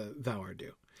before the Valar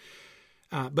do.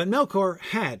 But Melkor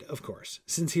had, of course,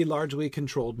 since he largely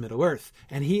controlled Middle-earth,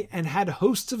 and had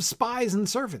hosts of spies and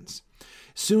servants,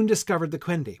 soon discovered the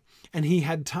Quendi, and he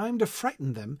had time to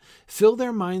frighten them, fill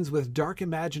their minds with dark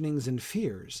imaginings and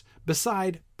fears,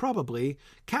 beside, probably,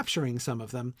 capturing some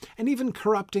of them, and even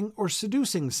corrupting or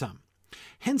seducing some.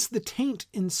 Hence the taint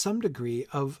in some degree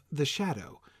of the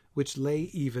shadow, which lay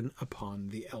even upon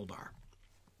the Eldar.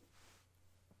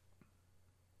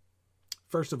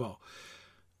 First of all,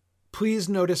 please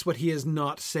notice what he is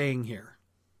not saying here.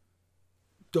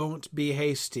 Don't be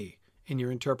hasty in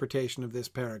your interpretation of this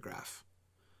paragraph.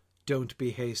 Don't be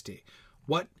hasty.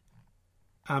 What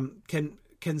can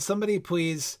somebody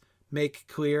please make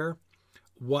clear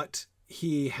what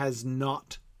he has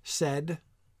not said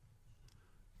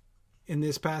in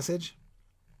this passage?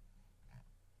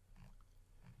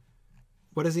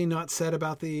 What has he not said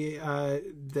about the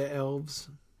elves,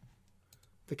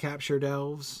 the captured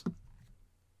elves?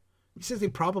 He says they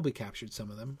probably captured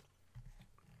some of them.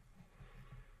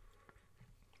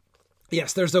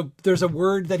 Yes, there's a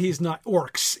word that he's not.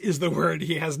 Orcs is the word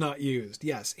he has not used.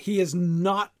 Yes, he is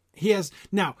not. He has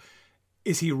now.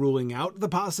 Is he ruling out the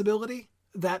possibility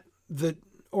that the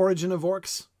origin of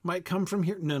orcs might come from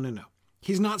here? No.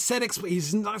 He's not said.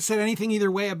 He's not said anything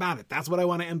either way about it. That's what I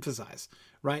want to emphasize,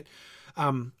 right?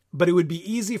 But it would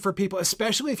be easy for people,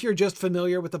 especially if you're just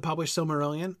familiar with the published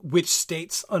Silmarillion, which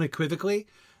states unequivocally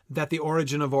that the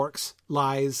origin of orcs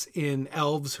lies in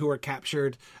elves who are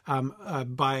captured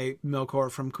by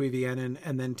Melkor from Cuiviénen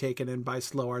and then taken in by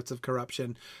slow arts of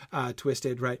corruption,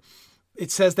 twisted, right? It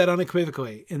says that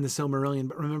unequivocally in the Silmarillion,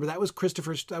 but remember that was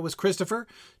Christopher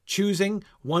choosing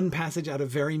one passage out of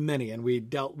very many, and we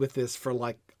dealt with this for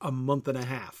like a month and a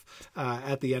half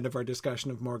at the end of our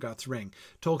discussion of Morgoth's Ring.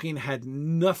 Tolkien had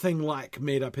nothing like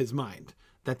made up his mind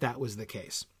that was the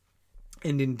case.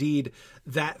 And indeed,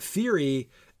 that theory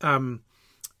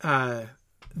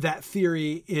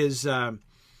is an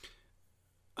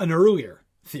earlier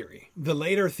theory. The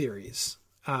later theories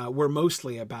were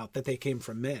mostly about that they came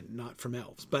from men, not from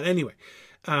elves. But anyway,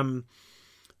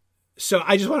 so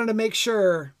I just wanted to make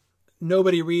sure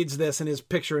nobody reads this and is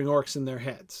picturing orcs in their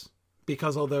heads,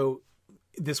 because although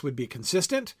this would be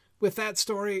consistent with that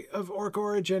story of orc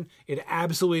origin, it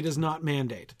absolutely does not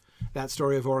mandate that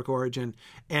story of orc origin.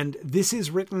 And this is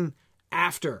written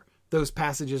after those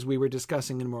passages we were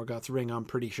discussing in Morgoth's Ring, I'm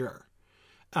pretty sure.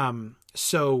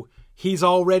 So he's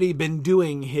already been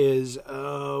doing his,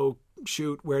 where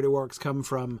do orcs come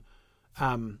from?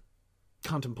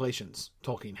 Contemplations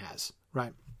Tolkien has,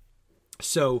 right?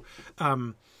 So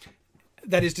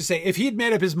that is to say, if he had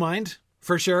made up his mind,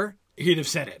 for sure, he'd have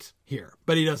said it here,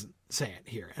 but he doesn't say it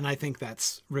here. And I think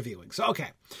that's revealing. So,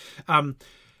 okay.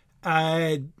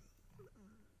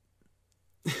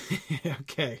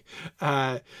 Okay.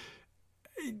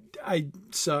 I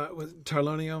saw, was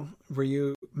Tarlonio, were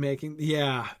you making?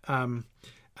 Yeah.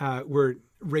 We're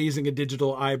raising a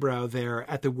digital eyebrow there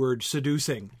at the word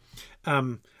seducing.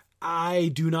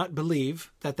 I do not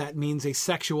believe that means a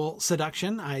sexual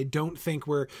seduction. I don't think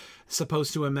we're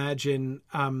supposed to imagine,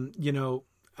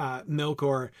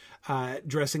 Melkor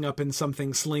dressing up in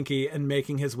something slinky and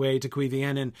making his way to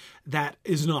Cuiviénen. That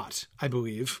is not, I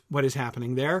believe, what is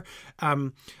happening there.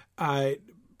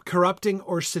 Corrupting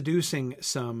or seducing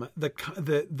some,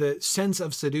 the sense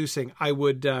of seducing, I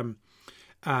would,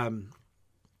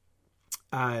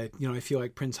 I feel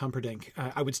like Prince Humperdinck.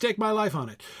 I would stake my life on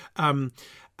it.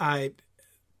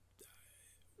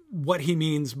 What he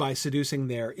means by seducing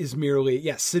there is merely,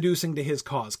 yes, seducing to his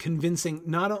cause, convincing,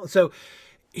 so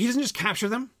he doesn't just capture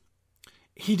them.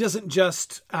 He doesn't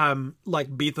just,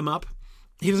 beat them up.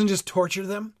 He doesn't just torture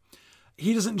them.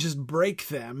 He doesn't just break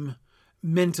them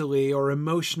mentally or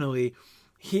emotionally.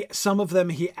 Some of them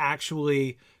he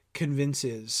actually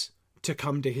convinces to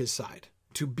come to his side,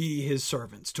 to be his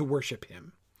servants, to worship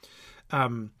him.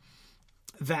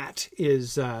 That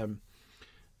is,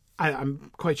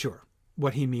 I'm quite sure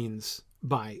what he means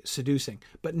by seducing.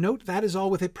 But note that is all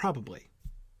with it probably.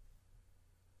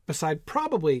 Beside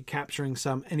probably capturing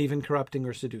some and even corrupting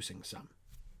or seducing some.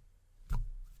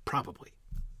 Probably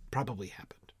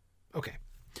happened. Okay.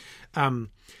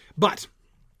 But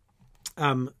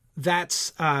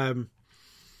that's, come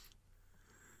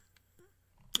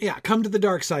to the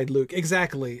dark side, Luke.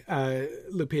 Exactly,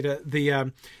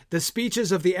 Lupita. The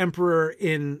speeches of the Emperor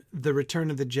in The Return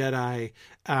of the Jedi,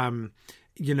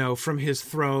 from his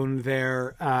throne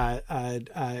there,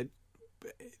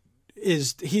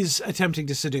 he's attempting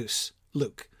to seduce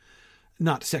Luke,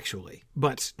 not sexually,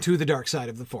 but to the dark side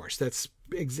of the Force. That's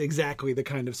exactly the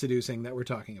kind of seducing that we're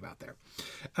talking about there.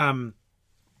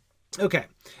 Okay.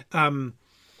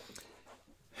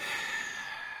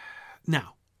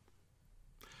 Now,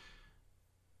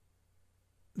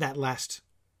 that last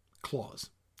clause.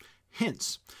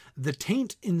 Hence, the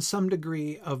taint in some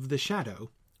degree of the shadow,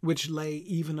 which lay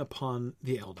even upon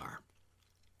the Eldar.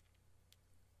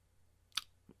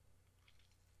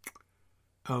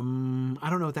 I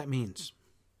don't know what that means.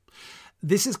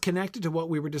 This is connected to what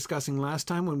we were discussing last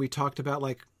time when we talked about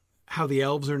like how the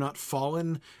elves are not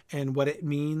fallen and what it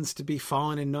means to be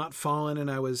fallen and not fallen.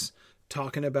 And I was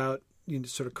talking about, you know,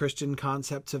 sort of Christian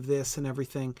concepts of this and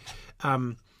everything.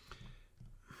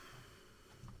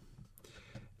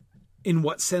 In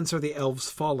what sense are the elves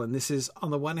fallen? This is,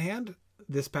 on the one hand,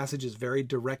 this passage is very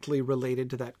directly related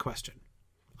to that question.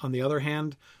 On the other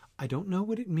hand, I don't know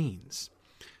what it means.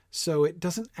 So it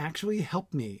doesn't actually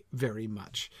help me very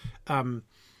much.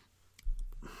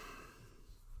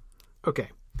 Okay.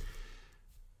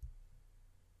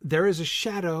 There is a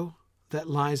shadow that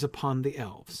lies upon the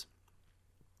elves.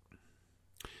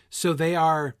 So they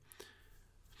are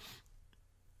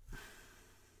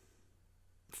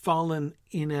fallen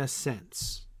in a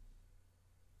sense.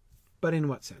 But in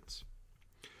what sense?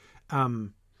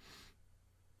 And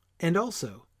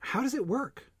also, how does it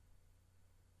work?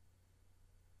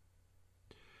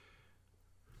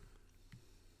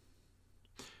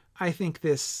 I think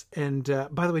this, and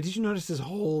by the way, did you notice this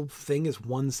whole thing is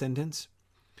one sentence?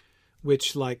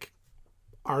 Which, like,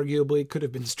 arguably could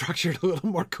have been structured a little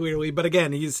more clearly. But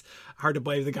again, he's hard to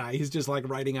blame the guy. He's just like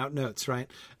writing out notes, right?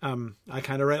 I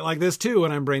kind of write like this too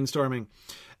when I'm brainstorming.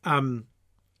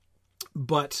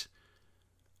 But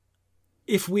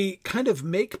if we kind of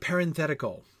make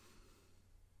parenthetical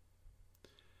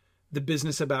the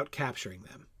business about capturing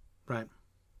them, right?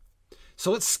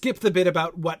 So let's skip the bit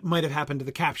about what might have happened to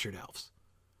the captured elves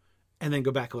and then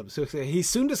go back a little. So he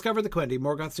soon discovered the Quendi.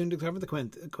 Morgoth soon discovered the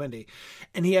Quendi.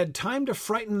 And he had time to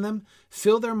frighten them,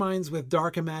 fill their minds with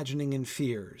dark imagining and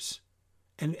fears.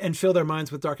 And fill their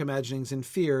minds with dark imaginings and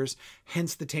fears,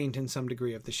 hence the taint in some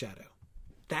degree of the shadow.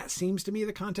 That seems to me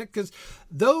the context, because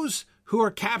those who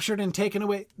are captured and taken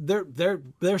away,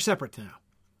 they're separate now,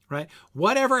 right?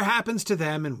 Whatever happens to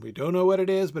them, and we don't know what it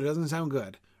is, but it doesn't sound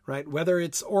good, right? Whether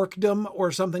it's orcdom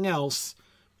or something else,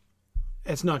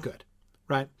 it's not good,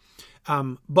 right?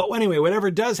 But anyway,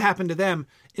 whatever does happen to them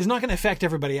is not going to affect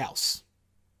everybody else.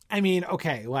 I mean,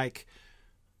 okay, like,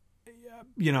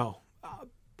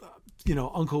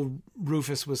 Uncle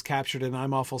Rufus was captured and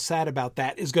I'm awful sad about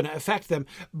that is going to affect them,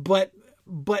 but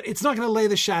it's not going to lay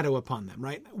the shadow upon them,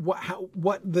 right?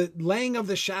 What the laying of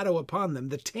the shadow upon them,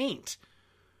 the taint,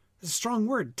 it's a strong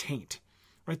word, taint,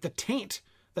 right? The taint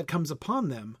that comes upon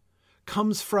them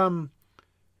comes from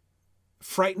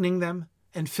frightening them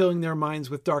and filling their minds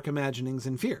with dark imaginings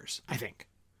and fears, I think.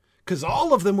 Because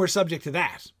all of them were subject to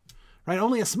that, right?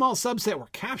 Only a small subset were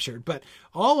captured, but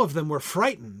all of them were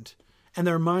frightened and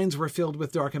their minds were filled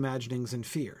with dark imaginings and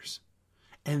fears.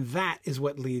 And that is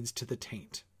what leads to the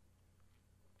taint.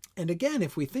 And again,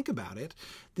 if we think about it,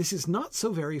 this is not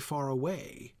so very far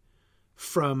away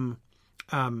from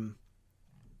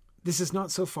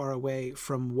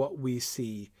what we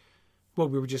see, what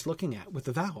we were just looking at with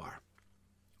the Valar,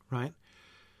 right?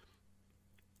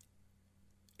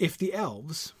 If the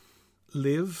elves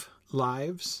live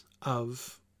lives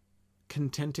of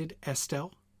contented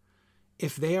Estel,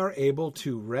 if they are able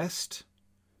to rest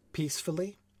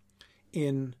peacefully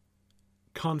in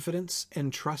confidence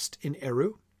and trust in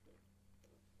Eru,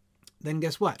 then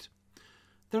guess what?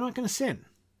 They're not going to sin.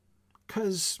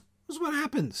 Because this is what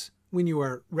happens when you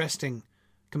are resting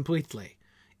completely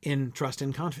in trust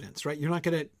and confidence, right? You're not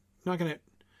going to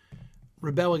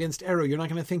rebel against Eru. You're not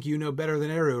going to think you know better than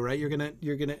Eru, right?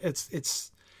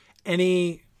 It's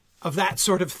any of that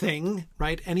sort of thing,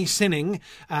 right? Any sinning,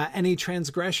 any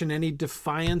transgression, any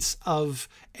defiance of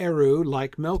Eru,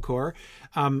 like Melkor,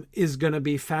 is going to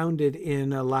be founded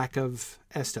in a lack of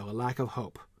Estel, a lack of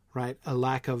hope, right? A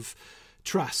lack of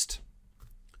trust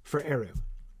for Eru.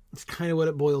 It's kind of what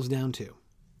it boils down to.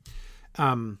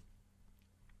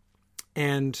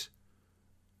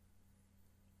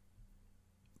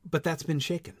 But that's been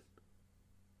shaken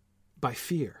by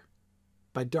fear,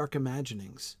 by dark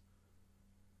imaginings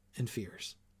and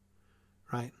fears,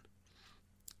 right?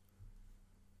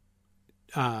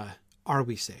 Are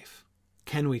we safe?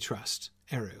 Can we trust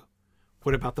Eru?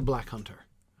 What about the Black Hunter,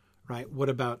 right? What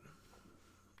about,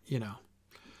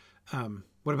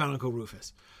 what about Uncle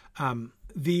Rufus?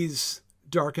 These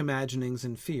dark imaginings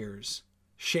and fears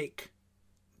shake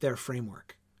their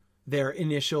framework, their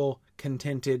initial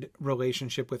contented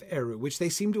relationship with Eru, which they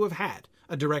seem to have had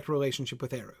a direct relationship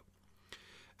with Eru.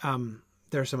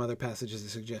 There are some other passages that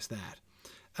suggest that.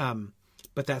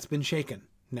 But that's been shaken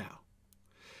now.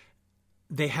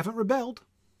 They haven't rebelled.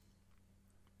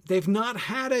 they've not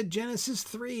had a Genesis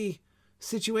 3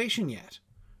 situation yet,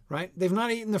 right? They've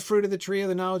not eaten the fruit of the tree of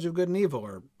the knowledge of good and evil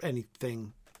or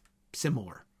anything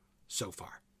similar so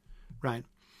far, right?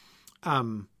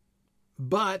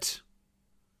 But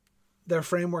their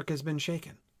framework has been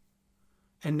shaken.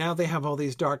 And now they have all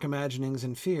these dark imaginings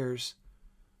and fears,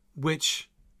 which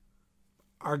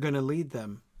are going to lead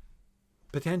them,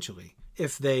 potentially,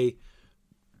 if they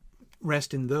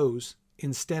rest in those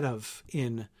instead of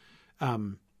in,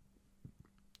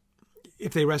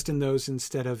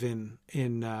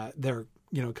 their,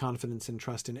 confidence and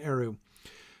trust in Eru,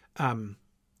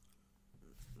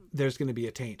 there's going to be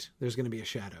a taint. There's going to be a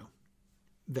shadow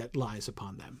that lies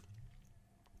upon them.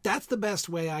 That's the best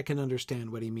way I can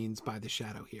understand what he means by the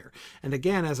shadow here. And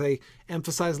again, as I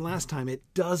emphasized last time, it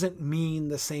doesn't mean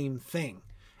the same thing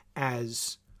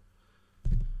as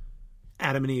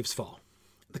Adam and Eve's fall.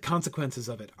 The consequences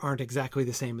of it aren't exactly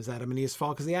the same as Adam and Eve's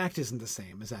fall because the act isn't the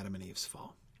same as Adam and Eve's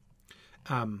fall.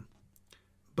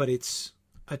 But it's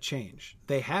a change.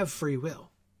 They have free will,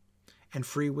 and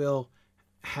free will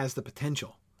has the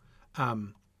potential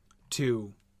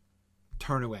to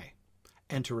turn away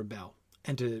and to rebel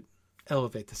and to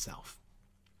elevate the self.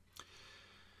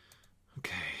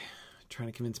 Okay, trying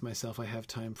to convince myself I have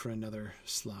time for another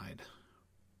slide.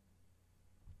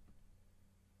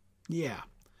 Yeah.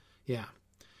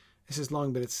 This is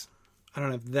long, but I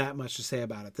don't have that much to say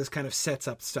about it. This kind of sets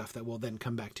up stuff that we'll then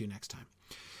come back to next time.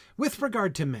 With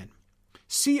regard to men,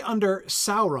 see under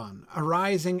Sauron,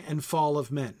 arising and fall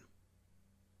of men.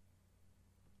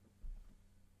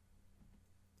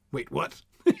 Wait, what?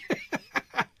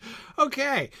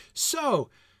 Okay, so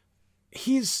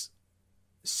he's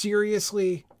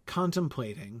seriously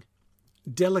contemplating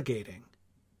delegating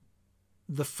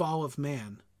the fall of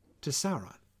man to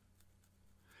Sauron.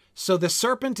 So the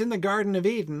serpent in the Garden of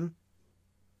Eden,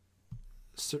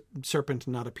 serpent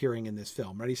not appearing in this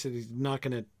film, right? He said he's not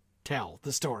going to tell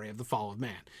the story of the fall of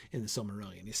man in the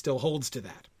Silmarillion. He still holds to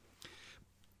that.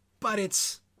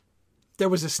 But there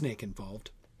was a snake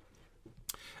involved.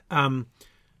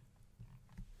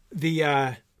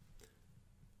 The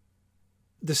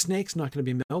snake's not going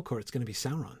to be Melkor. It's going to be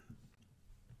Sauron.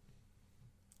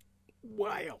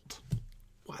 Wild.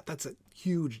 What? That's a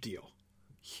huge deal.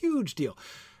 Huge deal.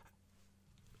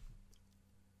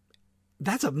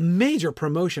 That's a major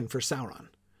promotion for Sauron.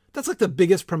 That's like the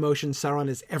biggest promotion Sauron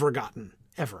has ever gotten.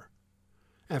 Ever.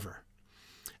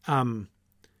 Sauron's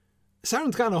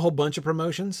gotten a whole bunch of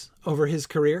promotions over his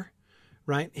career,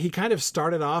 right? He kind of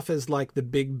started off as like the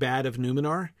big bad of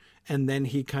Numenor, and then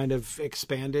he kind of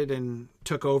expanded and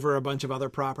took over a bunch of other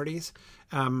properties.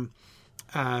 Kind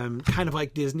of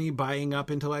like Disney buying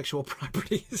up intellectual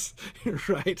properties,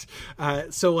 right?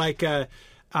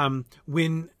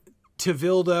 When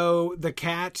Tevildo the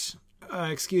cat,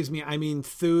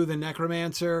 Thu the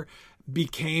necromancer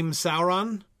became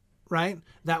Sauron, right?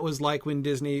 That was like when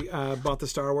Disney bought the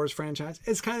Star Wars franchise.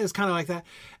 It's kind of like that.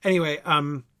 Anyway,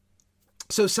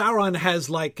 so Sauron has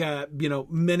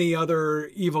many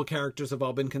other evil characters have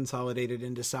all been consolidated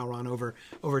into Sauron over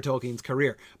Tolkien's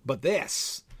career. But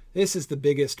this is the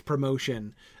biggest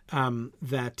promotion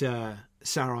that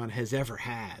Sauron has ever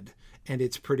had, and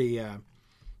it's pretty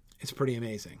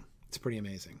amazing. It's pretty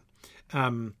amazing.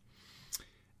 But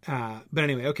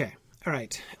anyway, okay, all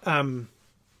right.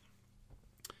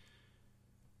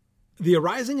 The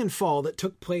arising and fall that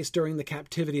took place during the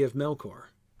captivity of Melkor.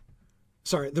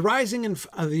 Sorry, the arising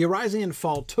and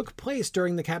fall took place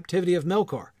during the captivity of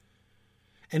Melkor,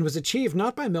 and was achieved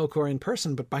not by Melkor in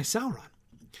person, but by Sauron.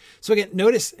 So again,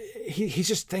 notice he's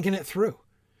just thinking it through.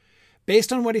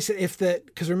 Based on what he said,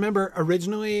 because remember,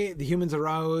 originally the humans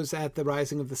arose at the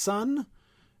rising of the sun,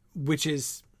 which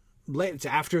is late. It's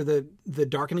after the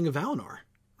darkening of Valinor,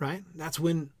 right? That's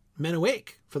when men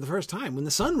awake for the first time, when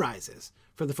the sun rises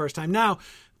for the first time. Now,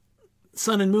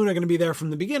 sun and moon are going to be there from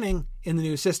the beginning in the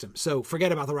new system. So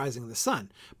forget about the rising of the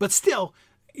sun. But still,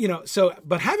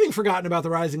 but having forgotten about the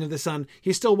rising of the sun,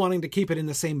 he's still wanting to keep it in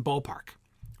the same ballpark,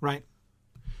 right?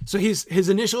 So his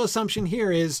initial assumption here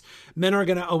is men are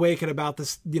going to awake at about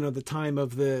this, the time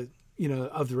of the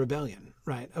rebellion,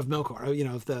 right? Of Melkor,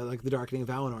 of the darkening of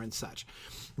Valinor and such,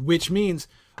 which means,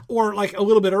 or like a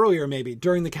little bit earlier, maybe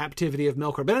during the captivity of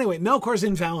Melkor. But anyway, Melkor's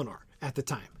in Valinor at the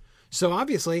time. So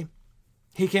obviously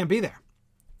he can't be there,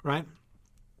 right?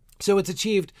 So it's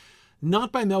achieved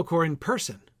not by Melkor in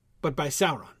person, but by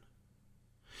Sauron.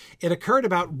 It occurred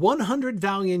about 100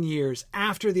 Valian years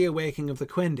after the awakening of the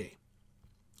Quendi.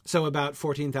 So about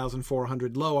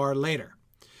 14,400 Loar later.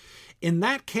 In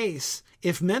that case,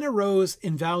 if men arose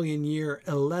in Valian year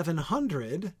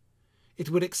 1100, it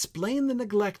would explain the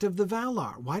neglect of the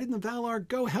Valar. Why didn't the Valar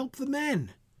go help the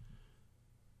men?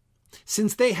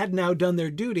 since they had now done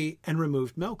their duty and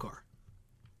removed Melkor.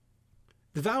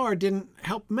 The Valar didn't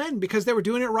help men because they were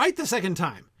doing it right the second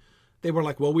time. They were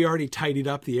like, well, we already tidied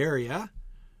up the area.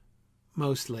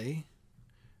 Mostly.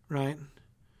 Right?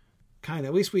 Kind of.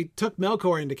 At least we took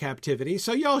Melkor into captivity,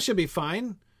 so y'all should be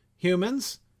fine.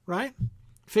 Humans. Right?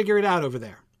 Figure it out over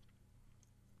there.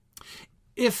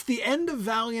 If the end of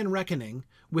Valian reckoning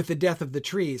with the death of the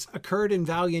trees occurred in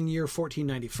Valian year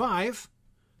 1495,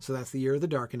 so that's the year of the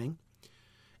darkening,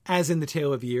 as in the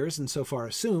Tale of Years and so far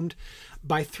assumed,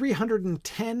 by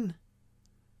 310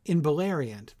 in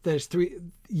Beleriand, there's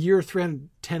year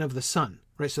 310 of the sun,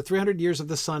 right? So 300 years of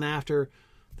the sun after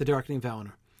the darkening of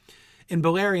Valinor. In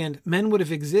Beleriand, men would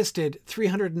have existed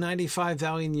 395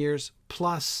 Valian years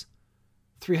plus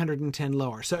 310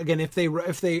 lower. So again, if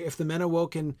the men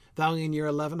awoke in Valian year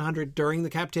 1100 during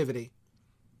the captivity,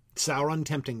 Sauron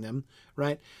tempting them,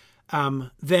 right?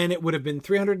 Then it would have been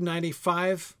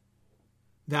 395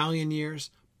 Valian years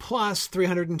plus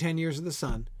 310 years of the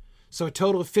sun. So a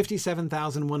total of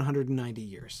 57,190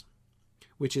 years,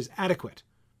 which is adequate,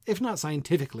 if not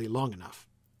scientifically long enough.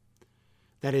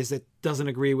 That is, it doesn't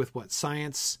agree with what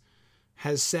science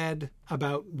has said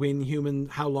about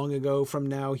how long ago from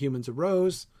now humans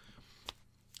arose,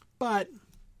 but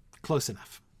close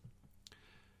enough.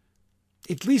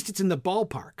 At least it's in the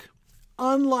ballpark.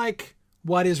 Unlike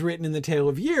what is written in the Tale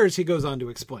of Years, he goes on to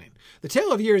explain. The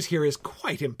Tale of Years here is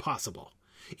quite impossible.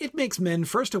 It makes men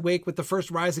first awake with the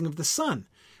first rising of the sun,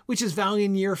 which is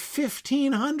Valian year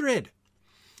 1500,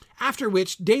 after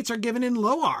which dates are given in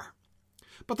Loar.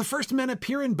 But the first men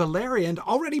appear in Beleriand,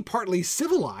 already partly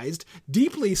civilized,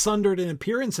 deeply sundered in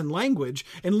appearance and language,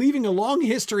 and leaving a long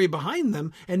history behind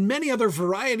them, and many other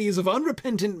varieties of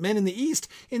unrepentant men in the East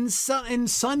in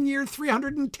sun year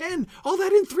 310. All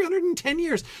that in 310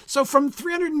 years. So from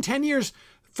 310 years,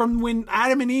 from when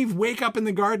Adam and Eve wake up in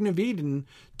the Garden of Eden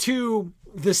to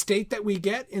the state that we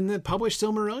get in the published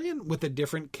Silmarillion, with the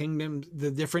different kingdoms,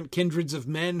 the different kindreds of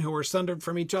men who are sundered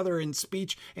from each other in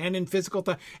speech and in physical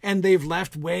and they've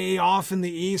left way off in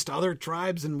the east, other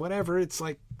tribes and whatever. It's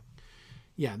like,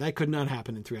 yeah, that could not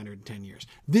happen in 310 years.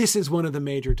 This is one of the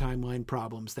major timeline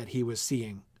problems that he was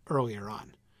seeing earlier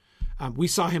on. We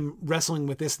saw him wrestling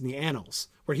with this in the Annals,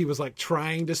 where he was like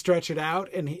trying to stretch it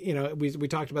out. And, we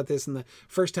talked about this in the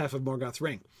first half of Morgoth's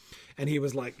Ring. And he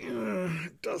was like,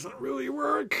 it doesn't really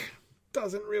work.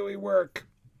 Doesn't really work.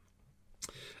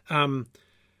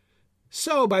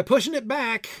 So by pushing it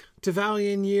back to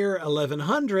Valian year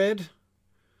 1100,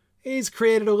 he's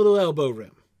created a little elbow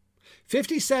room.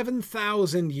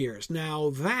 57,000 years.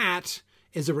 Now that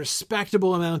is a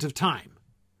respectable amount of time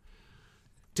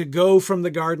to go from the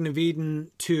Garden of Eden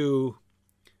to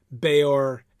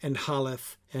Beor and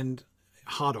Haleth and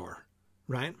Hador,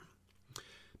 right?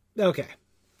 Okay.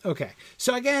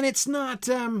 So again, it's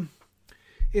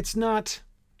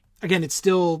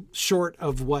still short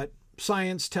of what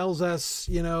science tells us,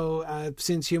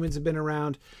 since humans have been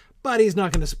around, but he's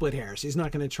not going to split hairs. He's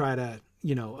not going to try to,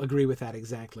 agree with that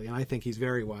exactly. And I think he's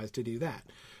very wise to do that.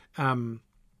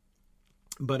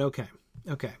 But okay.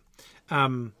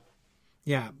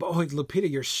 Yeah, but Lupita,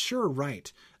 you're sure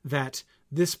right that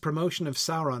this promotion of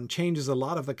Sauron changes a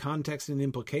lot of the context and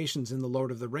implications in The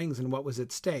Lord of the Rings and what was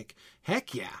at stake.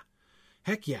 Heck yeah.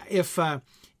 If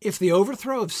the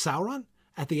overthrow of Sauron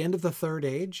at the end of the Third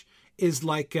Age is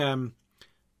like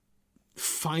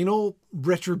final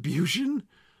retribution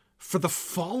for the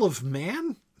fall of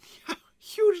man,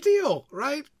 huge deal,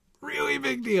 right? Really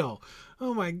big deal.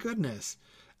 Oh my goodness.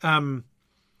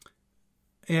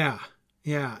 Yeah.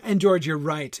 And George, you're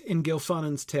right. In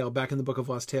Gilfanon's tale, back in the Book of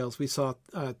Lost Tales, we saw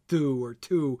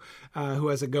Tu, who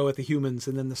has a go at the humans,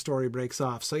 and then the story breaks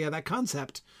off. So yeah, that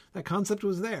concept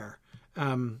was there.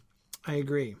 I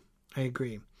agree.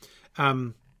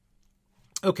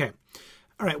 Okay.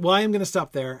 All right. Well, I am going to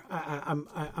stop there. I'm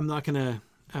not going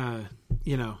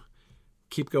to,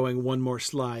 keep going one more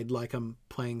slide like I'm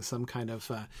playing some kind of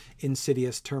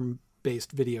insidious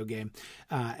turn-based video game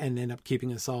and end up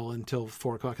keeping us all until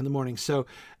 4:00 in the morning. So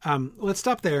let's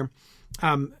stop there.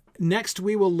 Next,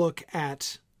 we will look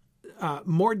at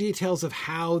more details of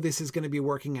how this is going to be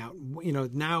working out.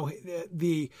 Now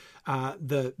the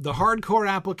hardcore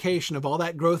application of all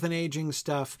that growth and aging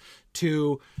stuff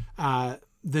to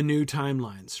the new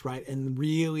timelines, right? And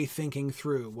really thinking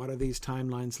through what are these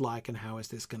timelines like and how is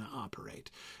this going to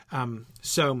operate.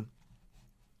 So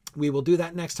we will do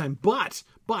that next time. But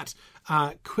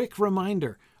quick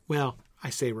reminder. Well, I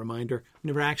say reminder.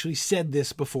 never actually said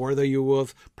this before, though you will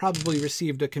have probably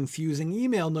received a confusing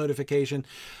email notification.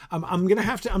 I'm not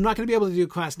going to be able to do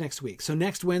class next week. So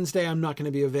next Wednesday, I'm not going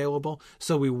to be available.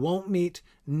 So we won't meet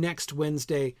next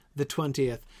Wednesday, the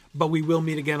 20th, but we will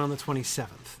meet again on the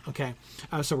 27th. Okay.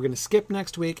 So we're going to skip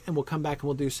next week and we'll come back and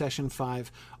we'll do session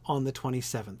 5 on the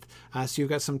 27th. So you've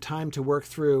got some time to work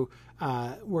through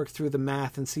the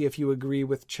math and see if you agree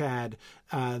with Chad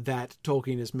that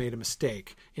Tolkien has made a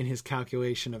mistake in his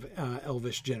calculation of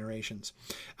elvish generations.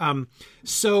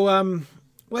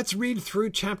 Let's read through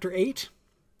chapter 8.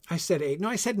 I said 8. No,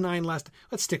 I said 9 last.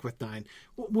 Let's stick with 9.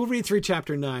 We'll read through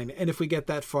chapter 9, and if we get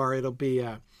that far, it'll be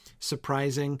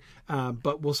surprising.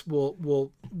 But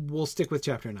we'll stick with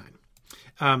chapter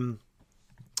 9.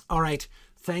 All right.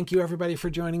 Thank you, everybody, for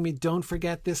joining me. Don't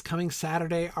forget this coming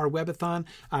Saturday, our webathon.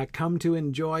 Come to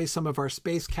enjoy some of our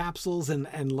space capsules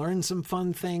and learn some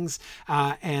fun things.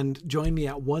 And join me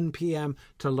at 1 p.m.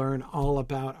 to learn all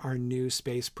about our new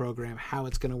space program, how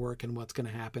it's going to work and what's going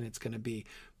to happen. It's going to be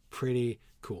pretty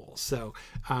cool. So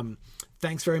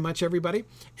thanks very much, everybody.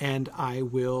 And I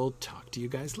will talk to you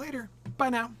guys later. Bye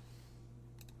now.